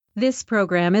This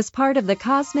program is part of the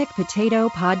Cosmic Potato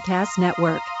Podcast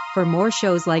Network. For more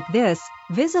shows like this,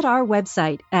 visit our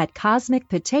website at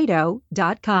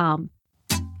cosmicpotato.com.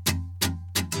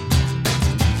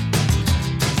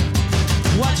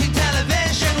 Watching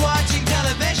television, watching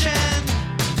television.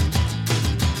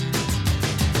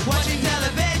 Watching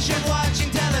television,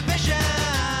 watching television.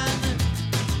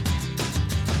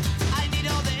 I need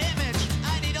all the image,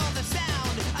 I need all the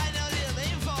sound. I know the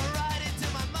info right into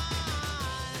my mind.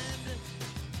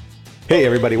 Hey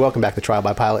everybody, welcome back to Trial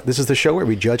by Pilot. This is the show where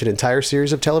we judge an entire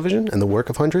series of television and the work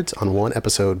of hundreds on one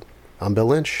episode. I'm Bill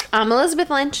Lynch. I'm Elizabeth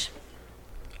Lynch.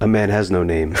 A man has no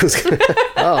name.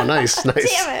 Oh, nice. Damn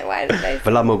it, why did I...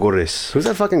 Valamogoris. Who's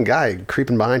that fucking guy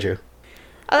creeping behind you?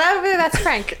 Oh, that's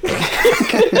Frank.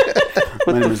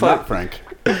 My name is not Frank.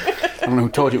 I don't know who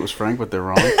told you it was Frank, but they're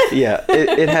wrong. Yeah,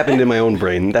 it happened in my own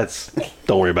brain. Don't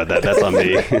worry about that. That's on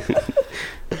me.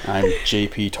 I'm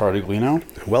JP Tardiglino.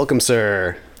 Welcome,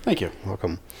 sir. Thank you.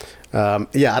 Welcome. I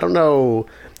don't know.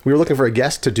 We were looking for a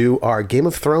guest to do our Game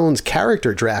of Thrones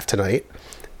character draft tonight.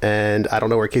 And I don't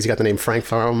know where Casey got the name Frank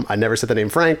from. I never said the name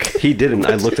Frank. He didn't.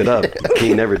 I looked it up.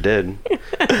 He never did.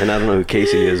 And I don't know who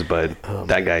Casey is, but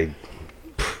that guy,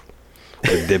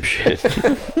 a dipshit.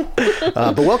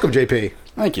 But welcome, JP.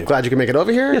 Thank you. Glad you could make it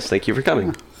over here. Yes, thank you for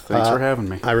coming. Thanks for having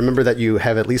me. I remember that you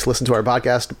have at least listened to our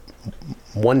podcast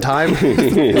one time.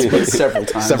 Several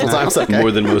times. Several now. times, okay. More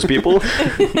than most people.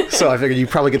 So I figured you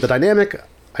probably get the dynamic.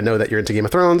 I know that you're into Game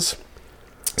of Thrones.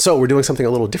 So we're doing something a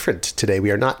little different today.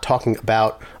 We are not talking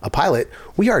about a pilot.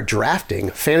 We are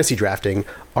fantasy drafting,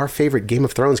 our favorite Game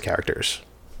of Thrones characters.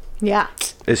 Yeah.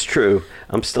 It's true.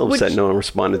 I'm still upset no one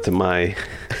responded to my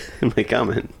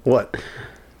comment. What?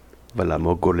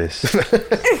 Valamogoris.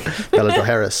 Bellator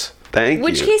Harris. Thank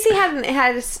Which you. Casey had an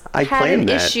planned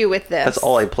that. issue with this. That's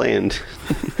all I planned.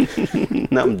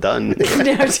 Now I'm done.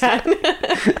 No, done.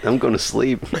 I'm going to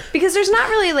sleep. Because there's not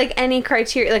really like any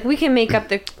criteria. Like we can make up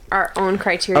our own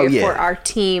criteria for our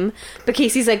team. But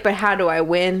Casey's like, but how do I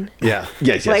win? Yeah.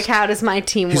 Yes. Like, how does my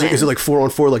team He's win? like, is it like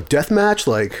 4-on-4 like deathmatch?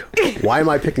 Like, why am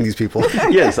I picking these people?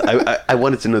 Yes, I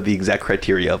wanted to know the exact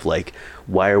criteria of like,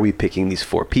 why are we picking these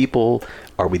 4 people?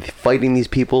 Are we fighting these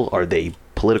people? Are they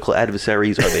political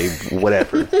adversaries? Are they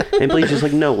whatever? And Blake's just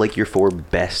like, no, like your 4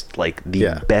 best, like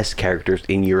the best characters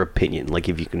in your opinion. Like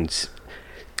if you can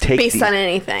take based on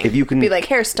anything. if you can be like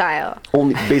hairstyle.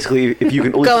 only basically if you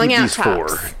can only Going keep out these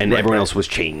tops. 4 and everyone else was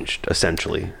changed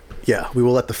essentially. Yeah, we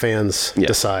will let the fans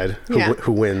decide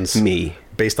who wins. Me,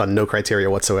 based on no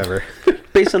criteria whatsoever.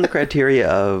 based on the criteria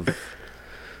of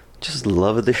just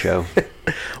love of the show.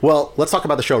 Well, let's talk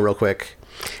about the show real quick.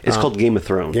 It's called Game of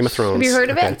Thrones. Game of Thrones. Have you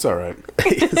heard of it? It's all right.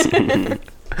 It's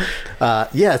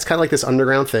kind of like this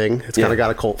underground thing. It's kind of got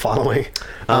a cult following.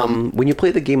 When you play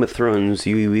the Game of Thrones,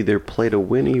 you either play to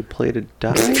win or you play to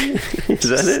die. Is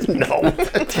that it? No. I don't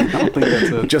think that's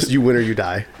it. Just you win or you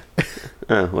die.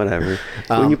 Whatever.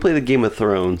 When you play the Game of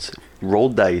Thrones, roll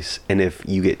dice, and if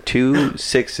you get 2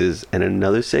 6s and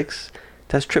another 6,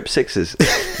 that's trip 6s.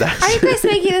 Are you guys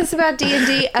making this about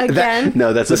D&D again?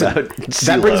 No, that's about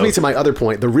That brings me to my other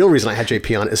point. The real reason I had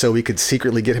JP on is so we could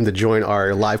secretly get him to join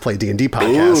our live play D&D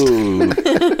podcast. Ooh.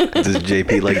 Does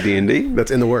JP like D&D? That's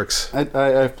in the works.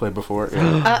 I've played before.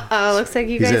 Yeah. Uh-oh, looks like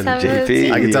you He's guys in. have JP.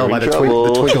 a... I can tell by the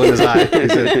twinkle in his eye.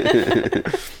 He's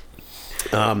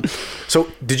in.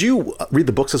 So, did you read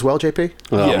the books as well, JP?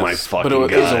 Oh Yes, my fucking but it was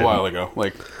god. a while ago.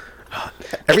 Like,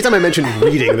 Every time I mention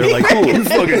reading, they're like, "Cool, you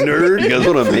fucking nerd." You guys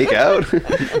want to make out?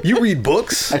 You read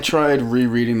books? I tried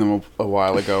rereading them a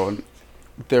while ago, and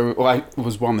I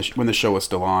was when the show was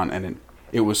still on, and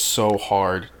it was so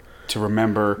hard to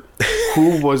remember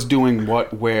who was doing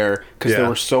what where, because there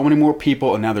were so many more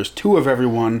people, and now there's 2 of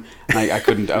everyone, and I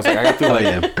couldn't. I was like, I got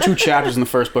through 2 chapters in the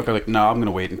first book. I was like, no, I'm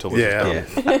gonna wait until this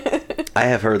is done. Yeah. I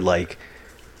have heard like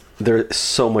there's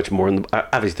so much more in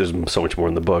the obviously there's so much more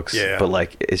in the books, but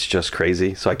like it's just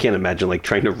crazy. So I can't imagine like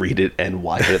trying to read it and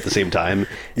watch it at the same time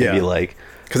and be like,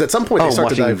 because at some point they start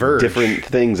to watching diverge. different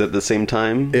things at the same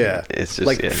time. Yeah, it's just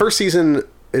like first season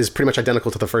is pretty much identical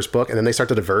to the first book, and then they start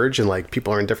to diverge, and like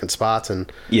people are in different spots,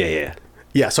 and yeah.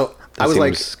 So I was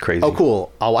like, crazy. oh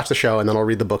cool, I'll watch the show and then I'll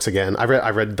read the books again. I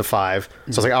read the 5, so I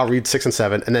was like, I'll read 6 and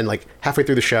 7, and then like halfway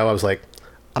through the show, I was like,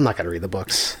 I'm not gonna read the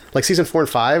books. Like season 4 and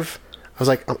 5, I was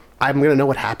like, I'm gonna know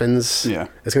what happens. Yeah,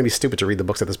 it's gonna be stupid to read the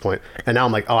books at this point. And now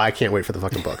I'm like, oh, I can't wait for the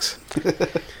fucking books.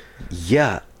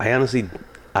 Yeah, I honestly,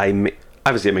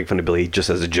 obviously I make fun of Billy just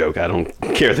as a joke. I don't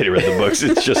care that he read the books.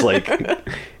 It's just like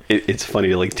it's funny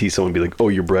to like tease someone and be like, oh,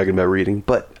 you're bragging about reading,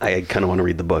 but I kind of want to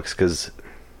read the books because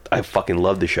I fucking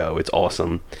love the show. It's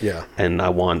awesome. Yeah, and I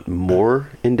want more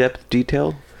in-depth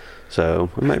detail. So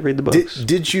I might read the books.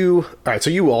 Did you? All right. So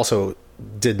you also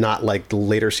did not like the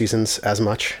later seasons as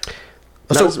much.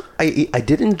 I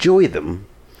did enjoy them.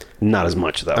 Not as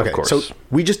much though, of course. So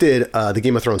we just did the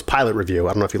Game of Thrones pilot review.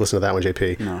 I don't know if you listened to that one,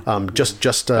 JP. No. Just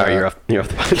you're off the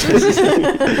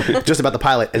podcast. just about the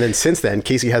pilot, and then since then,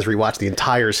 Casey has rewatched the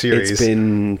entire series. It's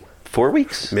been 4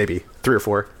 weeks, maybe 3 or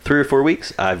 4. 3 or 4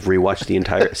 weeks. I've rewatched the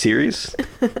entire series.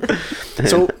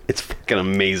 So it's fucking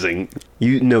amazing.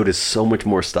 You notice so much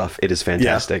more stuff. It is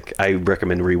fantastic. I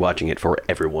recommend rewatching it for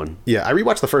everyone. yeah, I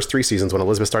rewatched the first 3 seasons when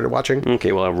Elizabeth started watching.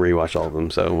 Okay, well, I'll rewatch all of them.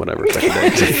 So whatever.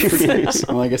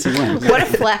 Well, I guess he wins. What a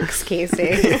flex,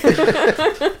 Casey.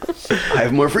 I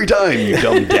have more free time, you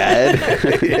dumb dad.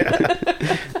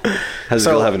 How's it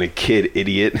feel having a kid,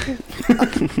 idiot?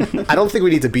 I don't think we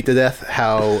need to beat to death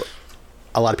how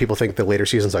a lot of people think the later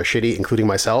seasons are shitty, including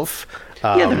myself.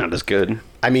 Yeah, they're not as good.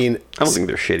 I mean, I don't think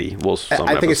they're shitty. Well, some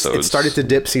I think episodes. it started to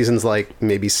dip seasons like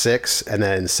maybe 6, and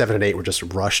then 7 and 8 were just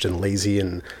rushed and lazy.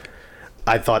 And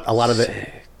I thought a lot of it.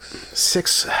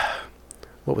 6.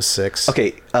 What was 6?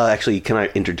 Okay, actually, can I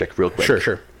interject real quick?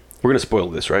 Sure. We're gonna spoil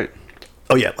this, right?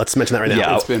 Oh yeah, let's mention that right now.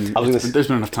 Yeah, It's been, there's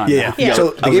been enough time. Yeah. now.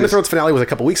 So the Game of Thrones finale was a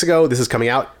couple weeks ago. This is coming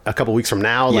out a couple weeks from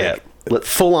now. Yeah. Like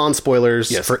full on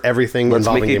spoilers for everything Let's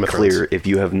involving make Game it of Thrones. clear. If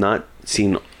you have not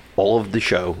seen all of the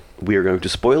show, we are going to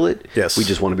spoil it. Yes. We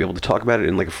just want to be able to talk about it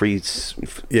in like a free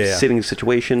Yeah. sitting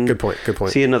situation. Good point.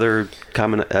 See another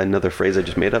phrase I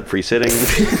just made up. Free sitting.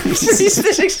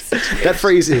 That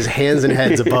phrase is hands and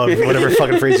heads above whatever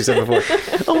fucking phrase you said before.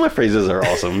 Oh, my phrases are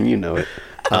awesome. You know it.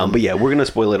 But yeah, we're going to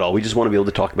spoil it all. We just want to be able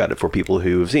to talk about it for people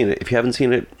who have seen it. If you haven't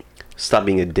seen it, stop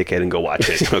being a dickhead and go watch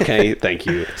it. Okay? Thank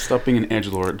you. Stop being an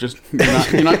edgelord. Just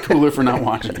you're not cooler for not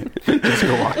watching it. Just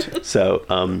go watch it. So,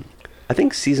 I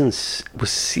think season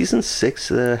 6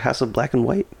 House of Black and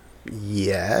White?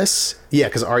 Yes. Yeah,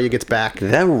 because Arya gets back.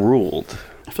 That ruled.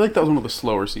 I feel like that was one of the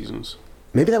slower seasons.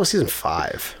 Maybe that was season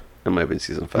 5. It might have been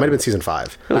season 5. It might have been season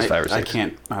 5. It was 5 or 6.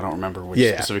 I don't remember which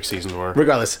Yeah. specific seasons were.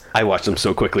 Regardless, I watched them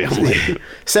so quickly. I'm like,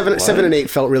 7 and 8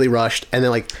 felt really rushed, and then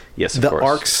like Yes, of the course.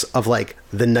 arcs of like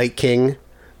the Night King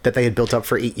that they had built up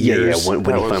for 8 years. when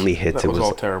That he was- finally hits, that it was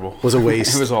all terrible. was a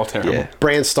waste. It was all terrible. Yeah.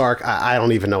 Bran Stark, I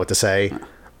don't even know what to say.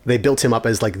 They built him up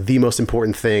as like the most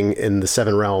important thing in the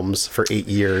 7 realms for 8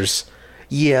 years,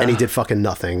 Yeah. and he did fucking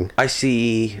nothing. I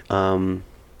see.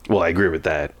 Well, I agree with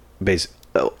that.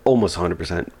 Almost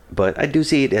 100%. But I do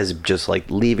see it as just like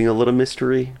leaving a little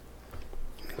mystery.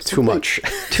 Too much.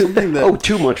 Too much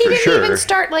He for didn't sure. even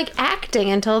start like acting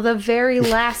until the very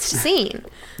last scene.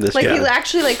 This Like guy. he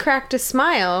actually like cracked a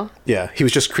smile. Yeah, he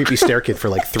was just creepy stair kid for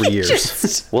like 3 years.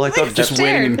 Just Well, I thought Just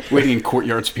Stared. waiting in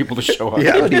courtyards for people to show up.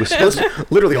 Yeah, he was supposed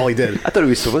that's literally all he did. I thought he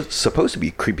was supposed to be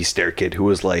a creepy stair kid who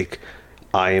was like,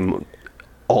 I am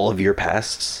all of your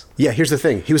pasts. Yeah, here's the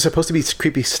thing. He was supposed to be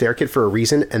creepy stair kid for a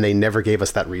reason, and they never gave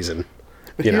us that reason.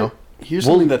 You know? Here's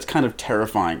something that's kind of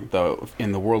terrifying, though,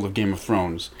 in the world of Game of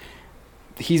Thrones.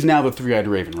 He's now the Three-Eyed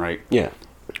Raven, right? Yeah.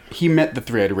 He met the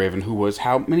Three-Eyed Raven, who was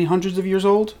how many hundreds of years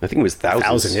old? I think it was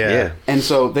thousands. 1,000, yeah. And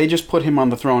so they just put him on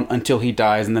the throne until he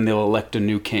dies, and then they'll elect a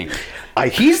new king.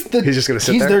 He's just gonna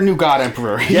sit He's there? their new god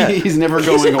emperor. Yeah. He's never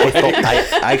going away. I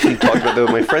actually talked about that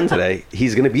with my friend today.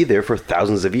 He's going to be there for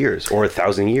thousands of years, or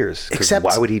 1,000 years. 'Cause Except-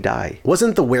 why would he die?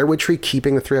 Wasn't the werewood tree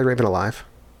keeping the three-eyed raven alive?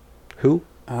 Who?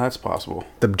 That's possible.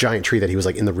 The giant tree that he was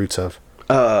like in the roots of.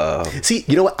 See,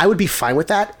 you know what? I would be fine with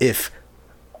that if,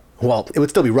 well, it would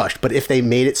still be rushed, but if they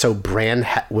made it so Bran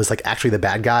was like actually the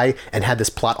bad guy and had this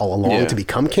plot all along Yeah. to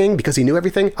become king because he knew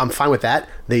everything, I'm fine with that.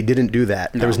 They didn't do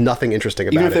that. There was nothing interesting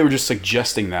about Even if it. they were just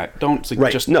suggesting that, don't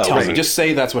Right. just No, tell right. me. Just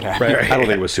say that's what happened. Right. I don't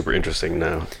think it was super interesting,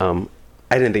 no.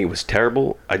 I didn't think it was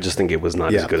terrible. I just think it was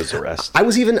not as good as the rest. I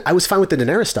was fine with the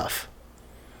Daenerys stuff.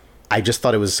 I just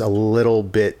thought it was a little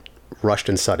bit rushed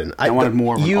and sudden. I wanted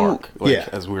more of an arc, like, yeah.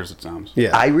 as weird as it sounds.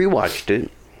 Yeah, I rewatched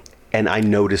it, and I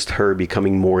noticed her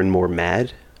becoming more and more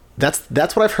mad. that's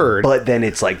what I've heard. But then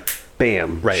it's like,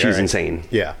 bam, Right, she's right. insane.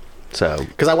 Yeah, So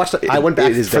because I watched. I went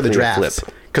back it is for the definitely a drafts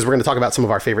flip. because we're going to talk about some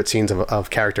of our favorite scenes of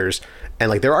characters, and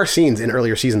like there are scenes in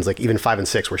earlier seasons, like even 5 and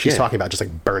 6, where she's Yeah. talking about just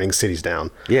like burning cities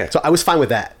down. Yeah. So I was fine with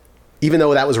that, even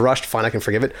though that was rushed. Fine, I can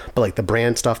forgive it. But like the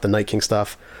Bran stuff, the Night King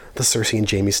stuff, the Cersei and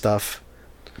Jaime stuff.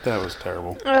 That was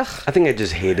terrible. I think I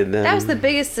just hated them. That was the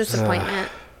biggest disappointment.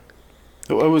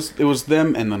 It was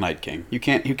them and the Night King. You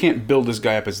can't build this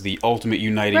guy up as the ultimate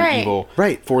uniting Right. evil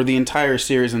Right. for the entire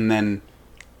series and then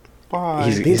bye.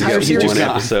 He's The entire got series one is gone.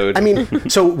 episode. I mean,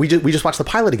 so we just watched the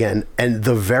pilot again, and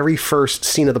the very first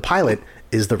scene of the pilot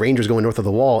is the Rangers going north of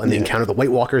the Wall, and they encounter the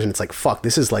White Walkers, and it's like, fuck,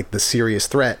 this is like the serious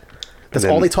threat. That's And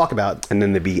then- all they talk about. and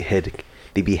then they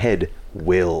behead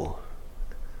Will.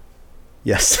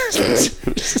 Yes.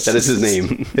 That is his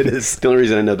name. It is. The only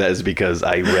reason I know that is because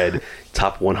I read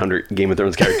top 100 Game of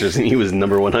Thrones characters and he was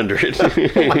number 100. I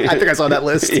think I saw that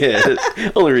list. Yeah,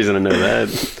 only reason I know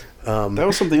that. That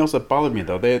was something else that bothered me,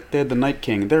 though. They had the Night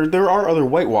King. There are other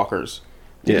White Walkers.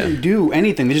 They Yeah. didn't do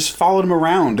anything. They just followed him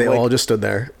around. They like, all just stood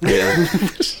there. Yeah.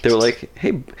 They were like,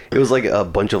 hey, it was like a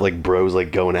bunch of like bros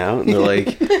like going out and they're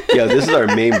like, yeah, this is our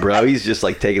main bro. He's just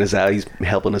like taking us out. He's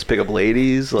helping us pick up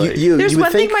ladies. Like, There's you would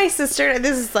one think, thing my sister.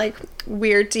 This is like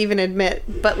weird to even admit,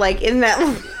 but like in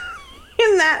that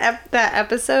that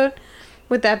episode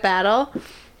with that battle,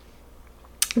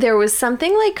 there was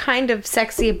something like kind of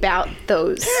sexy about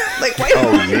those like white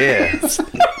oh walkers,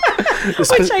 yeah.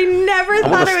 which I never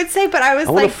thought I would say, but I was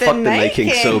I wanna like fuck the Night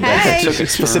King so bad. hey.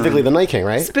 specifically the Night King,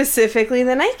 right? Specifically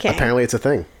the Night King. Apparently it's a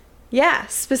thing. Yeah,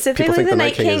 People specifically think the the Night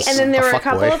Night King King, is and then there a were a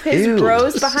couple fuckboy. of his Ew.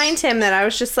 bros behind him that I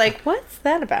was just like, "What's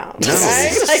that about?" No.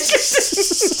 Right?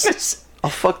 Like, I'll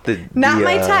fuck the Not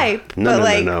my type, No, but, no,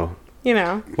 like- no. you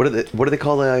know. What do they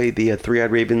call the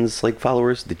three-eyed ravens like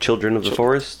followers? The children of the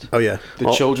forest? Oh yeah.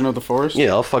 the children of the forest.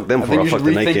 Yeah, I'll fuck them I before I'll think you fuck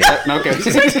should the Night King. rethink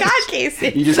that. Okay. God,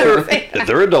 Casey. You just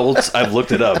They're adults. I've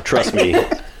looked it up. Trust me.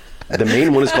 The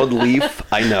main one is called Leaf.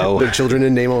 I know. They're children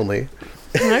in name only.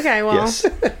 Okay, well, Yes.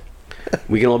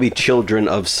 We can all be children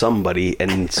of somebody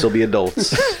and still be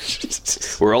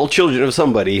adults. We're all children of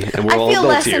somebody, and we're I all feel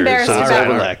adults less here. embarrassed So about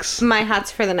relax. my hots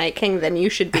for the Night King than you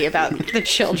should be about the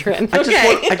children. I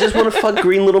Okay. just want to fuck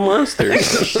green little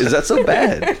monsters. Is that so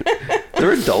bad?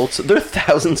 They're adults. They're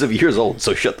thousands of years old,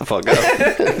 so shut the fuck up.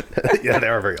 Yeah, they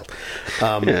are very old.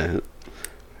 Yeah.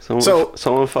 So-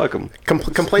 Someone fuck them.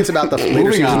 Complaints about the later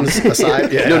Moving on. seasons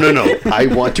aside. Yeah. No. I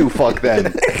want to fuck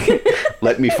them.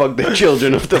 Let me fuck the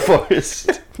children of the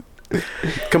forest.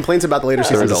 Complaints about the later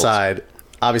seasons adults. aside.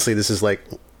 Obviously, this is like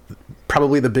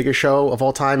probably the biggest show of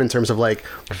all time in terms of like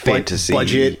Fantasy.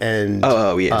 budget and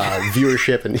Oh, yeah.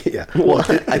 viewership and yeah. Well, it's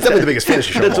definitely the biggest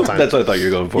fantasy show of all time. That's what I thought you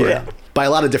were going for. Yeah. By a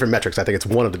lot of different metrics, I think it's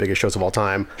one of the biggest shows of all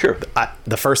time. Sure.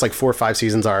 The first like 4 or 5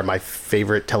 seasons are my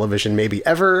favorite television maybe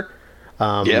ever.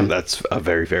 Yeah, that's a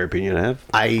very fair opinion to have.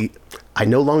 I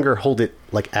no longer hold it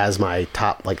like as my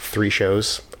top like 3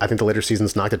 shows. I think the later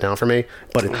seasons knocked it down for me,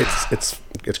 but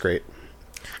it's great.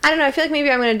 I don't know. I feel like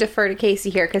maybe I'm going to defer to Casey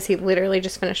here because he literally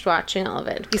just finished watching all of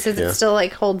it. He says Yeah. it still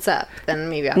like holds up. Then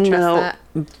maybe I'll trust No, that.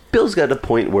 Bill's got a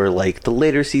point where like the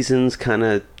later seasons kind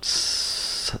of,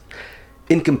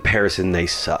 in comparison, they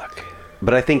suck.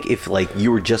 But I think if like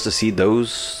you were just to see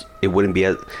those, it wouldn't be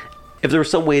as. If there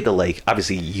was some way to like,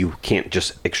 obviously you can't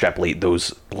just extrapolate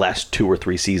those last 2 or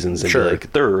 3 seasons and Sure. be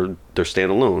like they're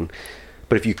standalone.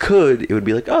 But if you could, it would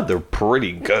be like, oh, they're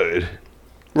pretty good.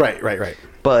 Right.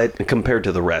 But compared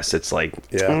to the rest, it's like,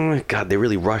 Yeah. oh, God, they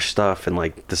really rushed stuff, and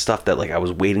like the stuff that like I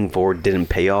was waiting for didn't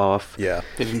pay off. Yeah.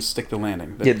 They didn't stick the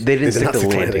landing. Yeah, they didn't did stick not the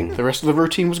stick the landing. landing. The rest of the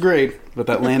routine was great, but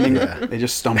that landing, they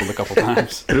just stumbled a couple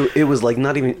times. It was like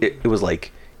not even. It was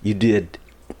like you did,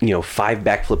 5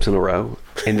 backflips in a row,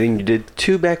 and then you did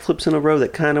 2 backflips in a row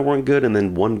that kind of weren't good, and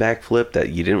then 1 backflip that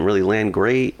you didn't really land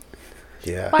great.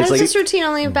 Yeah. Why it's is like- this routine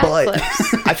only have But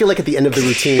backflips? I feel like at the end of the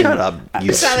routine, Shut up! You,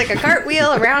 It's not like a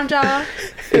cartwheel, a round jaw.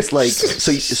 it's like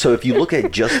so. If you look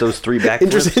at just those 3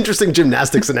 backflips, interesting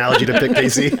gymnastics analogy to pick,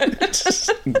 Casey.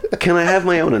 can I have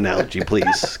my own analogy,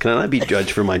 please? Can I not be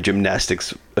judged for my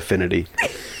gymnastics affinity?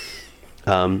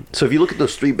 So if you look at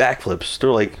those 3 backflips, they're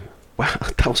like, wow,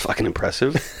 that was fucking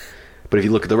impressive. But if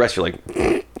you look at the rest, you're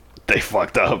like, they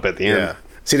fucked up at the end. Yeah.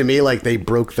 See, to me, like they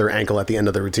broke their ankle at the end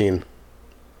of the routine.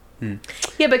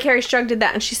 Yeah, but Carrie Strug did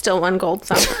that and she still won gold.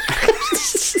 So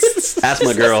Ask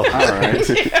my girl. All right.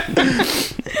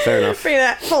 Fair enough. bring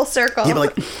that full circle. Yeah,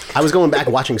 but like I was going back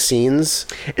watching scenes.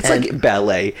 It's and- like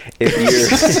ballet. If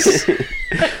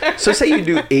you're so say you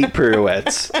do 8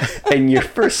 pirouettes, and your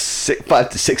first 5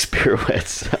 to 6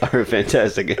 pirouettes are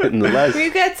fantastic, and the last, When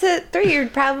you get to 3, you're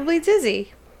probably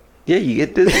dizzy. yeah, you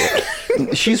get dizzy.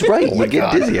 She's right. You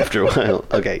get dizzy after a while.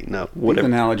 Okay, no, These whatever.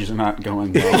 analogies are not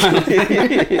going well.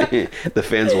 The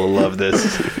fans will love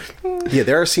this. Yeah,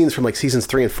 there are scenes from like seasons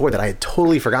 3 and 4 that I had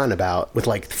totally forgotten about with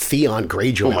like Theon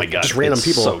Greyjoy. Oh my God, just random it's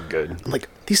people. so good. I'm like,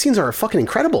 these scenes are fucking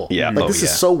incredible. Yeah, like oh, this is yeah.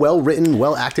 so well written,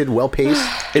 well acted, well paced.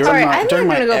 All right, my- I think during I'm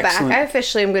my going to go back. excellent- I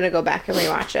officially am going to go back and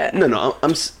rewatch it. No,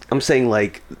 I'm saying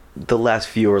like the last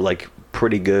few are like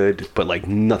pretty good, but like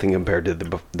nothing compared to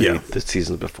the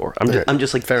seasons before. I'm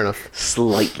just like Fair enough.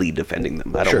 slightly defending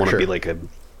them. I don't Sure, want to sure. be like a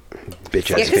bitch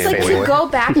Yeah, ass because like fanboy.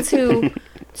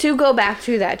 to go back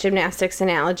to that gymnastics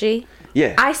analogy,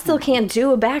 Yeah. I still can't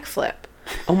do a backflip.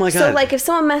 Oh my God. So like if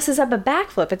someone messes up a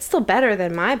backflip, it's still better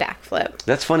than my backflip.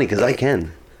 That's funny because I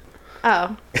can.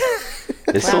 Oh,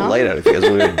 It's so Well. light out if you guys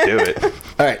want to do it.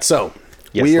 All right, so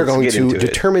Yes, we are let's going get to into it.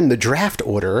 determine the draft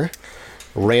order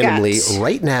randomly Got.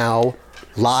 right now,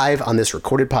 live on this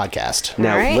recorded podcast.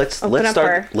 Now All right, let's open up start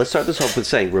our let's start this off with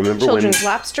saying, remember children's when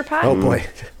lobster pot. Oh boy,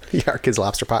 yeah, our kid's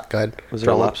lobster pot. Go ahead. was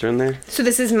there a lobster in there? So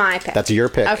this is my pick. That's your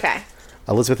pick. Okay.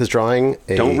 Elizabeth is drawing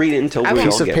a Don't read it until we Okay. all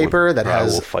piece of get paper one, that or I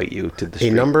has will fight you to the a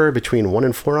street. number between 1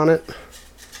 and 4 on it.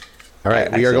 All right,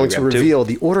 I we are said going to grab two. reveal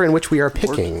the order in which we are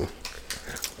picking.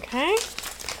 Okay.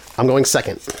 I'm going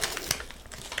second.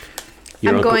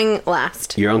 Your I'm uncle- going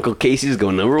last. Your Uncle Casey's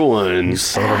going number 1.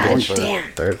 Son of a bitch.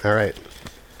 Damn. Third. All right.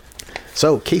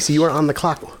 So, Casey, you are on the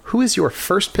clock. Who is your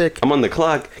first pick? I'm on the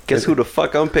clock. Guess who the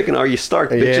fuck I'm picking? Arya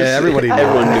Stark, Yeah, bitches. everybody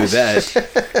Everyone knew knows.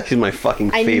 that. She's my fucking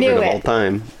I favorite knew of it. all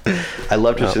time. I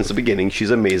loved her since the beginning.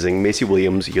 She's amazing. Macy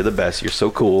Williams, you're the best. You're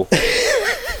so cool.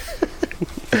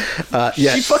 Yeah,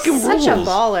 She fucking rules. Such a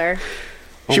baller.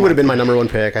 she would have been my number 1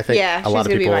 pick. I think Yeah, a she's lot of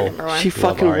gonna be people. my number 1. She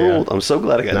fucking Arya. ruled. I'm so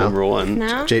glad I got No. number 1.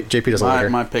 No? JP doesn't like her.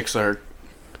 My picks are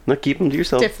No, keep them to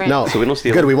yourself. Different. No, So we don't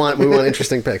steal Good. them. We want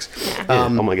interesting picks. Yeah. Oh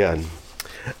my god.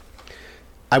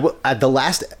 At the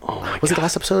last my was it the God.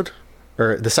 last episode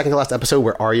or the second to last episode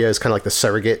where Arya is kind of like the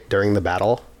surrogate during the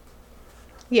battle?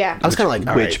 Yeah. I was kind of like,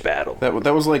 all Which right. battle?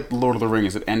 that was like Lord of the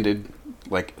Rings. It ended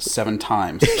like 7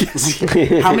 times.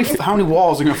 how many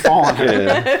walls are gonna fall on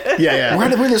her? Yeah. Where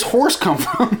did this horse come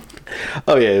from?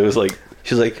 Oh yeah, it was like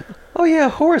she's like, oh yeah, a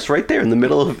horse right there in the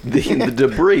middle of the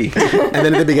debris. And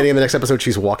then at the beginning of the next episode,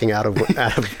 she's walking out of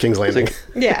King's Landing.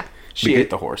 Yeah. She ate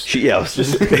the horse. I was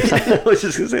just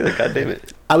gonna say that. God damn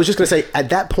it. I was just gonna say, at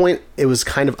that point, it was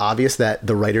kind of obvious that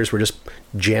the writers were just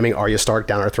jamming Arya Stark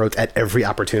down our throats at every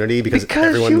opportunity because Because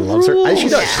everyone she loves her. And she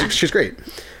rules. does. Yeah. She's great.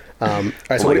 All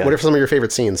right. So, my what God. are some of your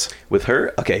favorite scenes? With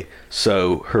her, okay.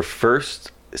 So her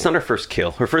first, it's not her first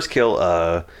kill. Her first kill,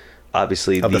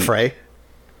 obviously Of the fray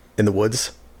in the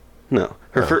woods. No,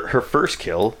 her first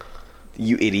kill,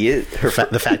 you idiot.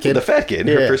 The fat kid? The fat kid.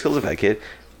 Yeah. Her first kill is a fat kid.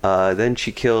 Then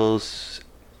she kills,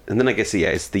 and then I guess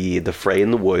it's the fray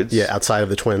in the woods. Yeah, outside of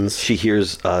the twins. She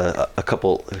hears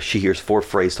She hears 4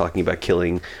 Freys talking about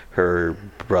killing her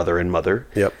brother and mother.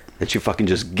 Yep. And she fucking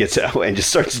just gets out and just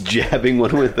starts jabbing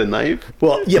one with the knife.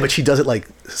 Well, yeah, but she does it like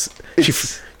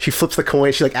she flips the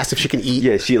coin. She like asks if she can eat.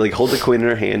 Yeah, she like holds the coin in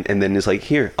her hand and then is like,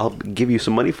 "Here, I'll give you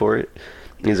some money for it."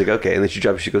 And he's like, "Okay." And then she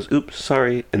drops it. She goes, "Oops,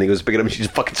 sorry." And then he goes to pick it up and she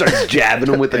just fucking starts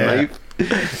jabbing him with the Yeah.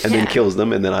 knife, and then kills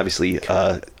them. And then obviously,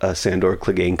 Sandor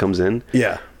Clegane comes in.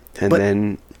 Yeah. And But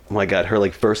then, oh my god, her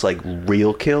like first like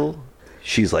real kill,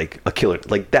 she's like a killer.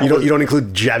 Like that. you was, don't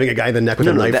include jabbing a guy in the neck with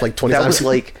a knife that, like 20 that times.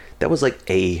 was like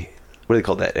a what do they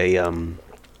call that?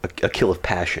 A kill of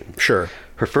passion. Sure.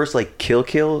 Her first like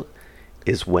kill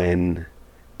is when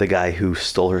the guy who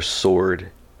stole her sword.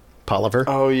 Polliver.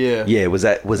 Oh yeah. Yeah, was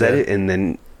that Yeah. it? And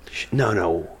then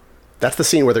no. That's the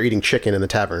scene where they're eating chicken in the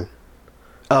tavern.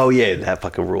 Oh yeah, that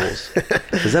fucking rules.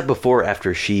 Was that before or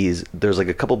after there's like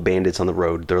a couple bandits on the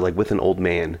road. They're like with an old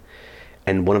man,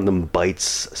 and one of them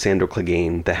bites Sandor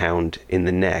Clegane, the Hound, in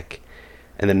the neck.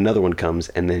 And then another one comes,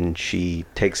 and then she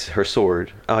takes her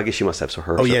sword. Oh, I guess she must have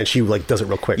her. Oh yeah, and she like does it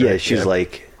real quick. Yeah, right? she's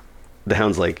like, the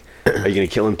Hound's like, "Are you gonna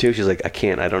kill him too?" She's like, "I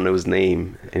can't. I don't know his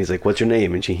name." And he's like, "What's your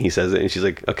name?" And he says it, and she's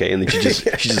like, "Okay." And then she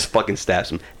just fucking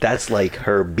stabs him. That's like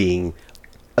her being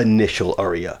initial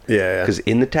Arya. Yeah. Because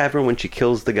in the tavern when she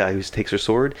kills the guy who takes her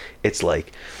sword, it's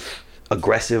like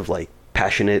aggressive, like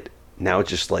passionate. Now it's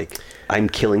just like, I'm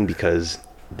killing because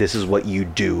this is what you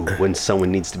do when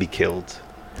someone needs to be killed.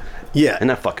 Yeah. And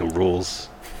that fucking rules.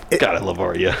 God, I love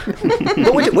Arya.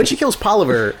 But when she kills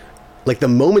Polliver, like the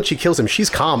moment she kills him, she's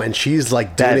calm and she's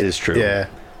like doing That it. is true. Yeah.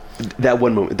 That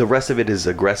one moment. The rest of it is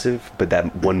aggressive, but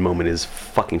that one moment is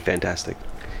fucking fantastic.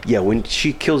 Yeah, when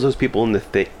she kills those people in the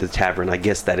tavern, I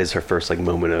guess that is her first like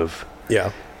moment of.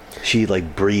 Yeah. She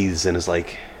like breathes and is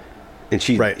like, and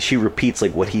she Right. she repeats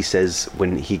like what he says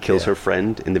when he kills Yeah. her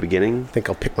friend in the beginning. I think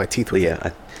I'll pick my teeth But with yeah,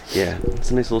 it. yeah, it's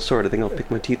a nice little sword. I think I'll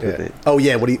pick my teeth with Yeah. it. Oh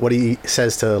yeah, what he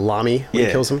says to Lami when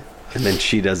he kills him. And then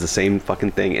she does the same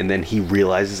fucking thing, and then he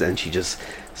realizes, and she just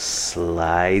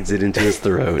slides it into his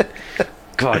throat.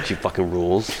 God, she fucking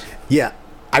rules. Yeah.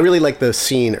 I really like the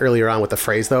scene earlier on with the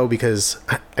phrase though, because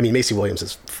I mean Macy Williams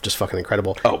is just fucking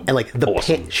incredible. Oh, and like the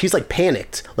awesome. she's like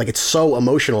panicked, like it's so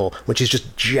emotional when she's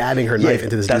just jabbing her knife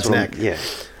into this that's dude's what neck.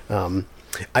 Yeah.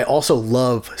 I also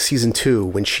love season 2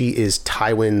 when she is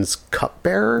Tywin's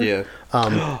cupbearer. Yeah.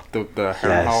 The Harrenhal.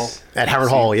 Yes. At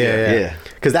Harrenhal, yeah. Yeah.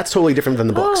 Because that's totally different than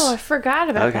the books. Oh, I forgot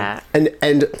about Okay. that.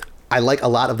 And I like a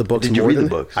lot of the books. Did you more read the than-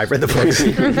 books? I've read the books.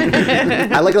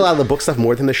 I like a lot of the book stuff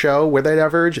more than the show where they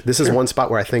diverge. This is one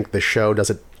spot where I think the show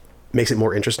makes it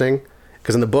more interesting.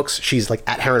 Because in the books, she's like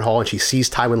at Harrenhal and she sees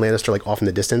Tywin Lannister like off in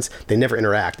the distance. They never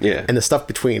interact. Yeah. And the stuff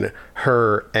between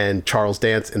her and Charles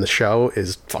Dance in the show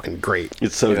is fucking great.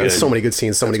 It's so good. There's so many good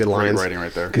scenes, so many good Great lines. writing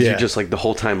right there. Because Yeah. you're just like the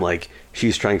whole time, like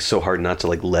she's trying so hard not to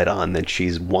like let on that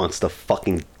she wants to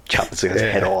fucking chop this guy's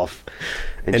Yeah. head off,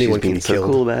 and Anyone she's can being be so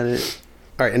killed. cool about it.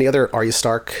 All right, any other Arya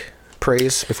Stark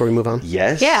praise before we move on?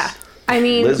 Yes. Yeah. I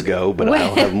mean, Liz go, but when-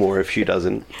 I'll have more if she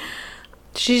doesn't.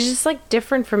 she's just like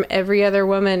different from every other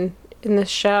woman in the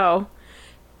show.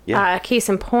 Yeah. Case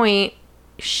in point,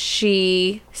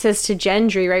 she says to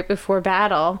Gendry right before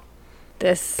battle,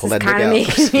 "This Pull is that dick kind of out."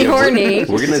 making me horny.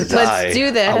 We're gonna die. Let's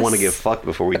do this. I want to get fucked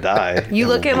before we die. You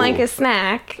looking like a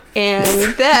snack." And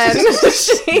then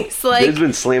she's like, Dave's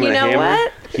been slamming "You a know hammer.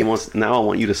 what?" He wants. Now I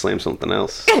want you to slam something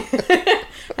else.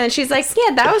 And she's like,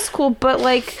 "Yeah, that was cool, but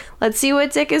like, let's see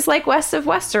what Dick is like west of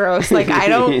Westeros. Like, I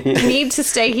don't need to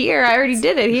stay here. I already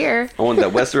did it here." I want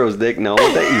that Westeros dick. No, I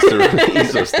want that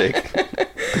Easter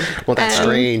dick. Well, that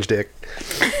strange dick.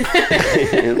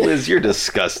 Liz, you're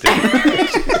disgusting.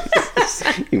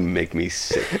 You make me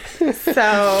sick.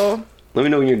 So, Let me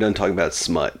know when you're done talking about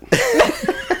smut.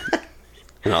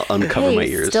 And I'll uncover my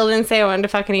hey, ears. still didn't say I wanted to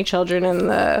fuck any children in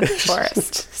the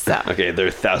forest. So, Okay, they're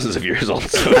thousands of years old,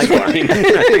 so it's fine. I think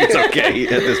it's okay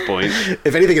at this point.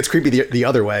 If anything, it's creepy the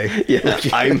other way. Yeah,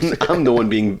 I'm the one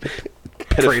being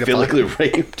Preyed upon. pedophilically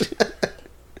raped.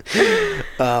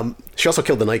 She also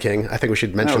killed the Night King. I think we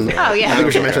should mention. Oh, yeah. I think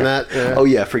we should mention that. Yeah. Oh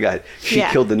yeah, I forgot. She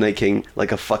Yeah. killed the Night King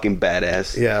like a fucking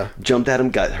badass. Yeah. Jumped at him,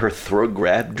 got her throat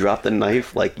grabbed, dropped the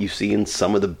knife like you see in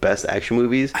some of the best action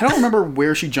movies. I don't remember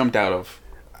where she jumped out of.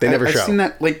 They never I've show. seen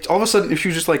that. Like all of a sudden, if she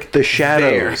was just like The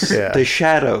shadows. there. Yeah. The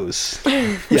shadows.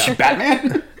 Was she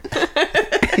Batman?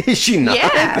 Is she not?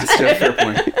 yeah. That's a fair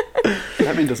point.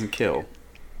 Batman doesn't kill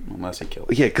unless he kills.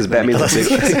 Yeah, because Batman's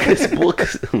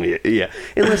a big. Yeah,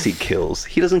 unless he kills.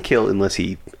 He doesn't kill unless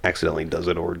he accidentally does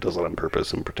it or does it on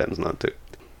purpose and pretends not to.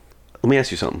 Let me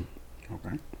ask you something.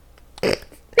 Okay.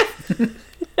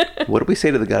 What do we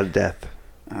say to the god of death?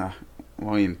 Well,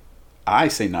 I mean, I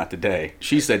say not today.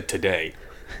 She said today.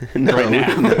 No, Right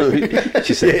now. no.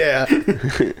 She said, Yeah.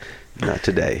 not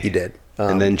today. He did.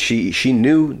 And then she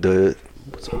knew the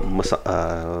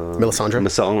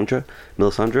Melisandre?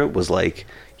 Melisandre was like,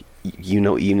 you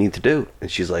know what you need to do.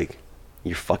 And she's like,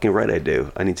 you're fucking right, I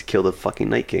do. I need to kill the fucking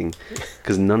Night King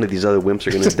because none of these other wimps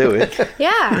are going to do it.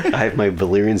 Yeah. I have my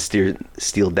Valyrian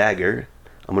steel dagger.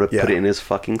 I'm going to put Yeah. it in his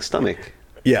fucking stomach.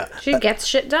 Yeah. She gets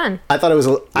shit done. I thought it was.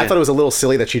 I thought it was a little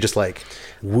silly that she just like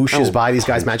whooshes Oh, by these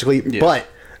guys magically. Yeah. But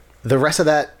the rest of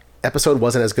that episode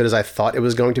wasn't as good as I thought it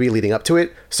was going to be leading up to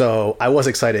it. So I was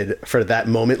excited for that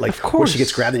moment, like where course. she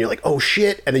gets grabbed and you're like, oh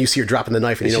shit, and then you see her dropping the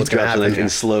knife and you know She what's going to drops the happen. knife in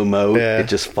slow mo. Yeah. It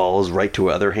just falls right to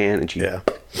her other hand, and she Yeah.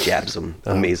 jabs him.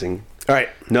 Amazing. All right,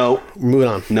 No, moving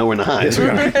on. no, we're not. Yes, we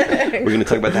are. We're going to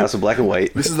talk about the House of Black and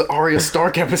White. This is the Arya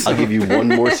Stark episode. I'll give you one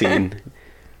more scene.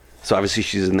 So obviously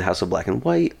she's in the House of Black and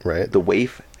White. Right. The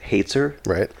waif hates her,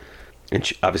 Right. and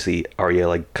she, obviously Arya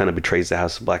like kind of betrays the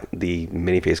House of Black, the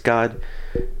many-faced god,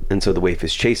 and so the waif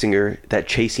is chasing her. That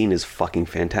chase scene is fucking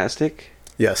fantastic.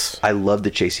 Yes. I love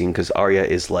the chase scene because Arya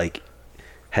is like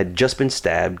had just been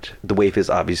stabbed. The waif is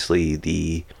obviously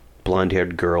the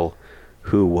blonde-haired girl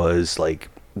who was like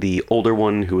the older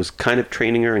one who was kind of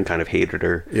training her and kind of hated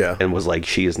her. Yeah. And was like,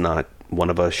 she is not one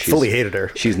of us. She's, Fully hated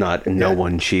her. She's not no Yeah.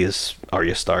 one. She is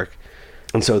Arya Stark.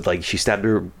 And so like she stabbed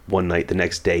her one night. The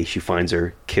next day she finds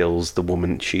her, kills the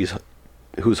woman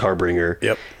who's harboring her.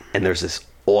 Yep. And there's this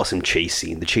awesome chase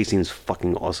scene. The chase scene is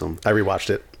fucking awesome. I rewatched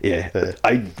it. Yeah,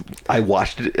 I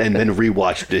watched it and then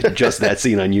rewatched it. Just that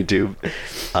scene on YouTube.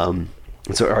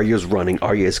 And so Arya's running.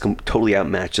 Arya is totally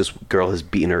outmatched. This girl has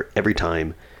beaten her every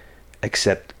time,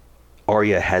 except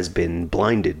Arya has been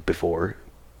blinded before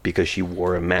because she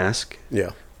wore a mask.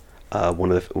 Yeah.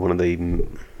 One of the what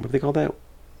do they call that?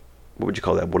 What would you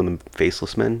call that? One of the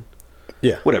faceless men.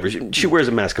 Yeah. Whatever. She wears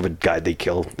a mask of a guy they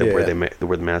kill. They Yeah.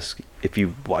 wear the mask. If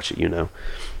you watch it, you know.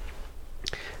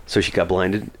 So she got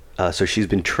blinded. So she's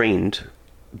been trained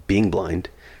being blind.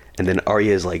 And then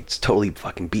Arya is like totally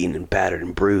fucking beaten and battered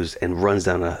and bruised and runs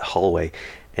down a hallway.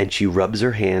 And she rubs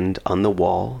her hand on the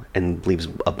wall and leaves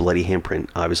a bloody handprint,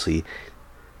 obviously.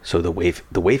 So the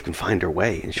waif can find her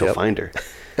way and she'll Yep. find her.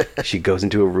 She goes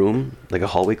into a room, like a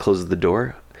hallway, closes the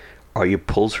door. Arya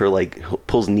pulls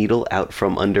needle out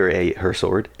from under her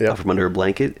sword, Yep. out from under her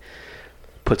blanket,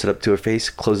 puts it up to her face,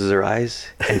 closes her eyes,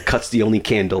 and cuts the only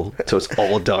candle, so it's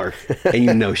all dark. And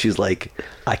you know she's like,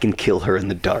 I can kill her in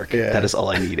the dark. Yeah. That is all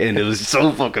I need. And it was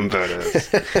so fucking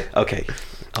badass. Okay,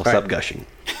 I'll stop right. gushing.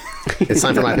 It's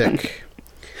time for my pick.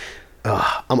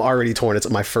 I'm already torn. It's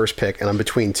my first pick, and I'm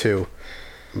between two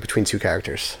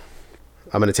characters.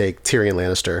 I'm going to take Tyrion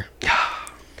Lannister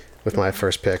with my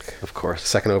first pick. Of course.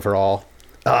 Second overall.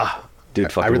 Dude, I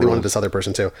fucking really wanted rules. this other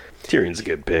person too. Tyrion's a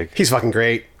good pick. He's fucking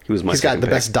great. He was my He's got second the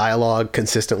pick. best dialogue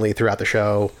consistently throughout the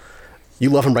show. You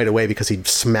love him right away because he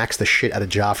smacks the shit out of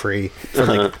Joffrey for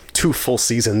like 2 full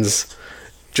seasons,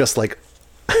 just like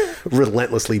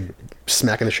relentlessly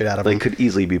smacking the shit out of him. Like, could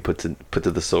easily be put to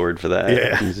the sword for that.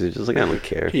 Yeah. He's just like, I don't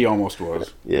care. He almost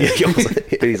was. Yeah.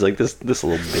 But he's like, this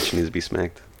little bitch needs to be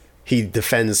smacked. He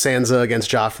defends Sansa against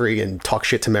Joffrey and talks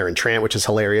shit to Meryn Trant, which is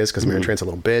hilarious because Meryn Trant's a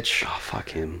little bitch. Oh, fuck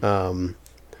him.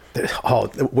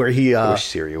 Where he I wish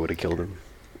Syria would have killed him.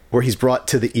 where he's brought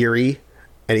to the Eyrie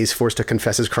and he's forced to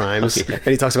confess his crimes. Oh, yeah. And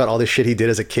he talks about all this shit he did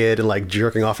as a kid and like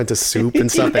jerking off into soup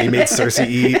and stuff that he made Cersei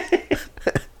eat.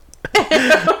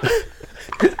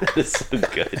 It's so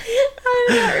good. I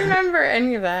don't remember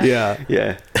any of that. Yeah.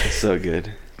 Yeah. It's so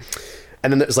good.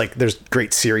 And then there's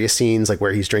great serious scenes like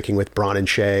where he's drinking with Bronn and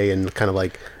Shay and kind of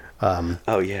like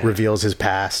Oh, yeah. reveals his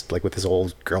past, like with his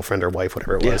old girlfriend or wife,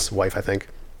 whatever it was. Yeah. Wife, I think.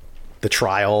 The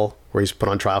trial where he's put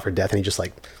on trial for death and he just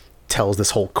like tells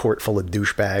this whole court full of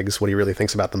douchebags what he really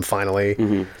thinks about them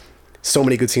finally. So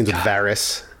many good scenes with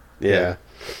Varys. Yeah.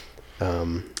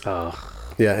 Yeah.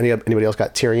 Anybody else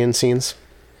got Tyrion scenes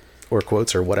or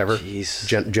quotes or whatever?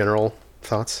 Jeez. General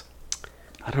thoughts?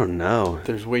 I don't know.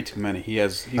 There's way too many.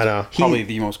 He's I know. probably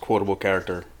the most quotable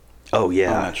character Oh, on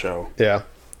yeah. that show. Yeah.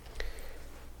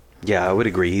 Yeah, I would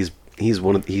agree. He's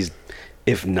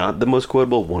if not the most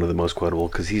quotable, one of the most quotable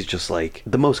because he's just like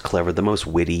the most clever, the most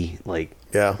witty. Like,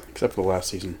 Yeah. Except for the last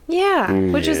season. Yeah,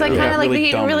 which is like Yeah. kind of like Really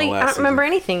we dumb in really. the I last don't remember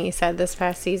anything he said this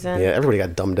past season. Yeah. Everybody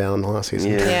got dumbed down last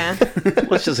season. yeah. Yeah.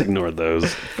 Let's just ignore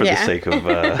those for the Yeah. sake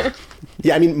of.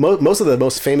 Yeah, I mean, most of the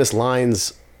most famous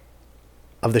lines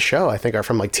of the show, I think, are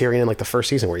from like Tyrion in like the first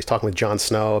season, where he's talking with Jon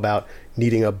Snow about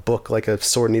needing a book like a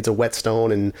sword needs a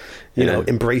whetstone, and you know,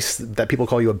 embrace that people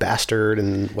call you a bastard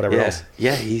and whatever Yeah. else.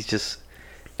 Yeah, he's just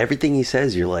everything he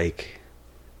says. You're like,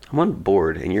 I'm on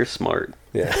board, and you're smart.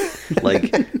 Yeah,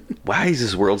 Like, why is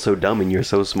this world so dumb and you're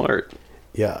so smart?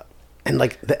 yeah, and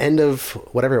like the end of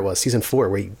whatever it was, season 4,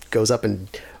 where he goes up and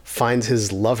finds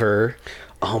his lover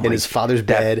in his father's that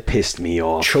bed, pissed me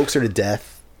off. chokes her to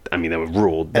death, I mean, that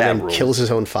ruled. and That then ruled. kills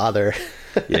his own father.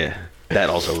 Yeah, that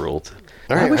also ruled.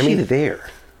 All Why right, was I she mean- there?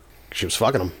 She was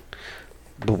fucking him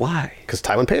But why? because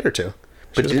Tywin paid her to.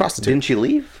 She was a prostitute. Didn't she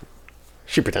leave?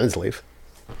 She pretended to leave.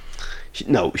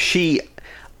 She.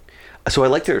 So I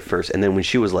liked her at first, and then when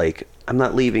she was like, "I'm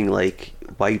not leaving," like,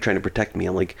 why are you trying to protect me?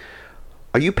 I'm like,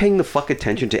 are you paying the fuck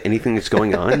attention to anything that's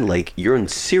going on? Like, you're in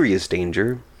serious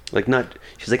danger. Like, not.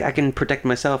 She's like, I can protect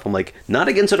myself. I'm like, not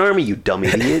against an army, you dumb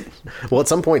idiot. Well, at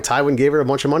some point, Tywin gave her a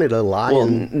bunch of money to lie. Well,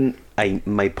 and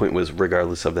my point was,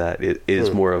 regardless of that, it is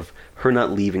more of her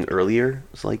not leaving earlier.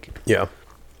 It's like, yeah.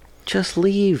 just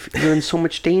leave. You're in so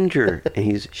much danger.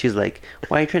 And she's like,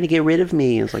 why are you trying to get rid of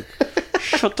me? And it's like,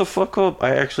 shut the fuck up.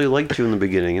 I actually liked you in the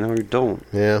beginning, and now you don't.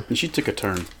 Yeah. And she took a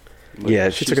turn. Yeah,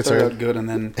 she took a started turn. out good, and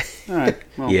then all right,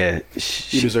 well, Yeah,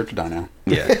 you deserve to die now.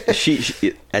 yeah.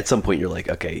 She at some point you're like,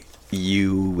 okay,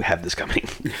 you have this coming.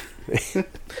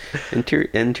 and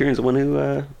Tyrion's the one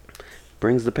who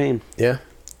brings the pain. Yeah.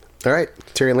 All right.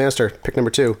 Tyrion Lannister, pick number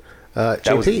 2. That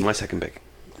was JP. my second pick.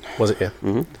 Was it? Yeah.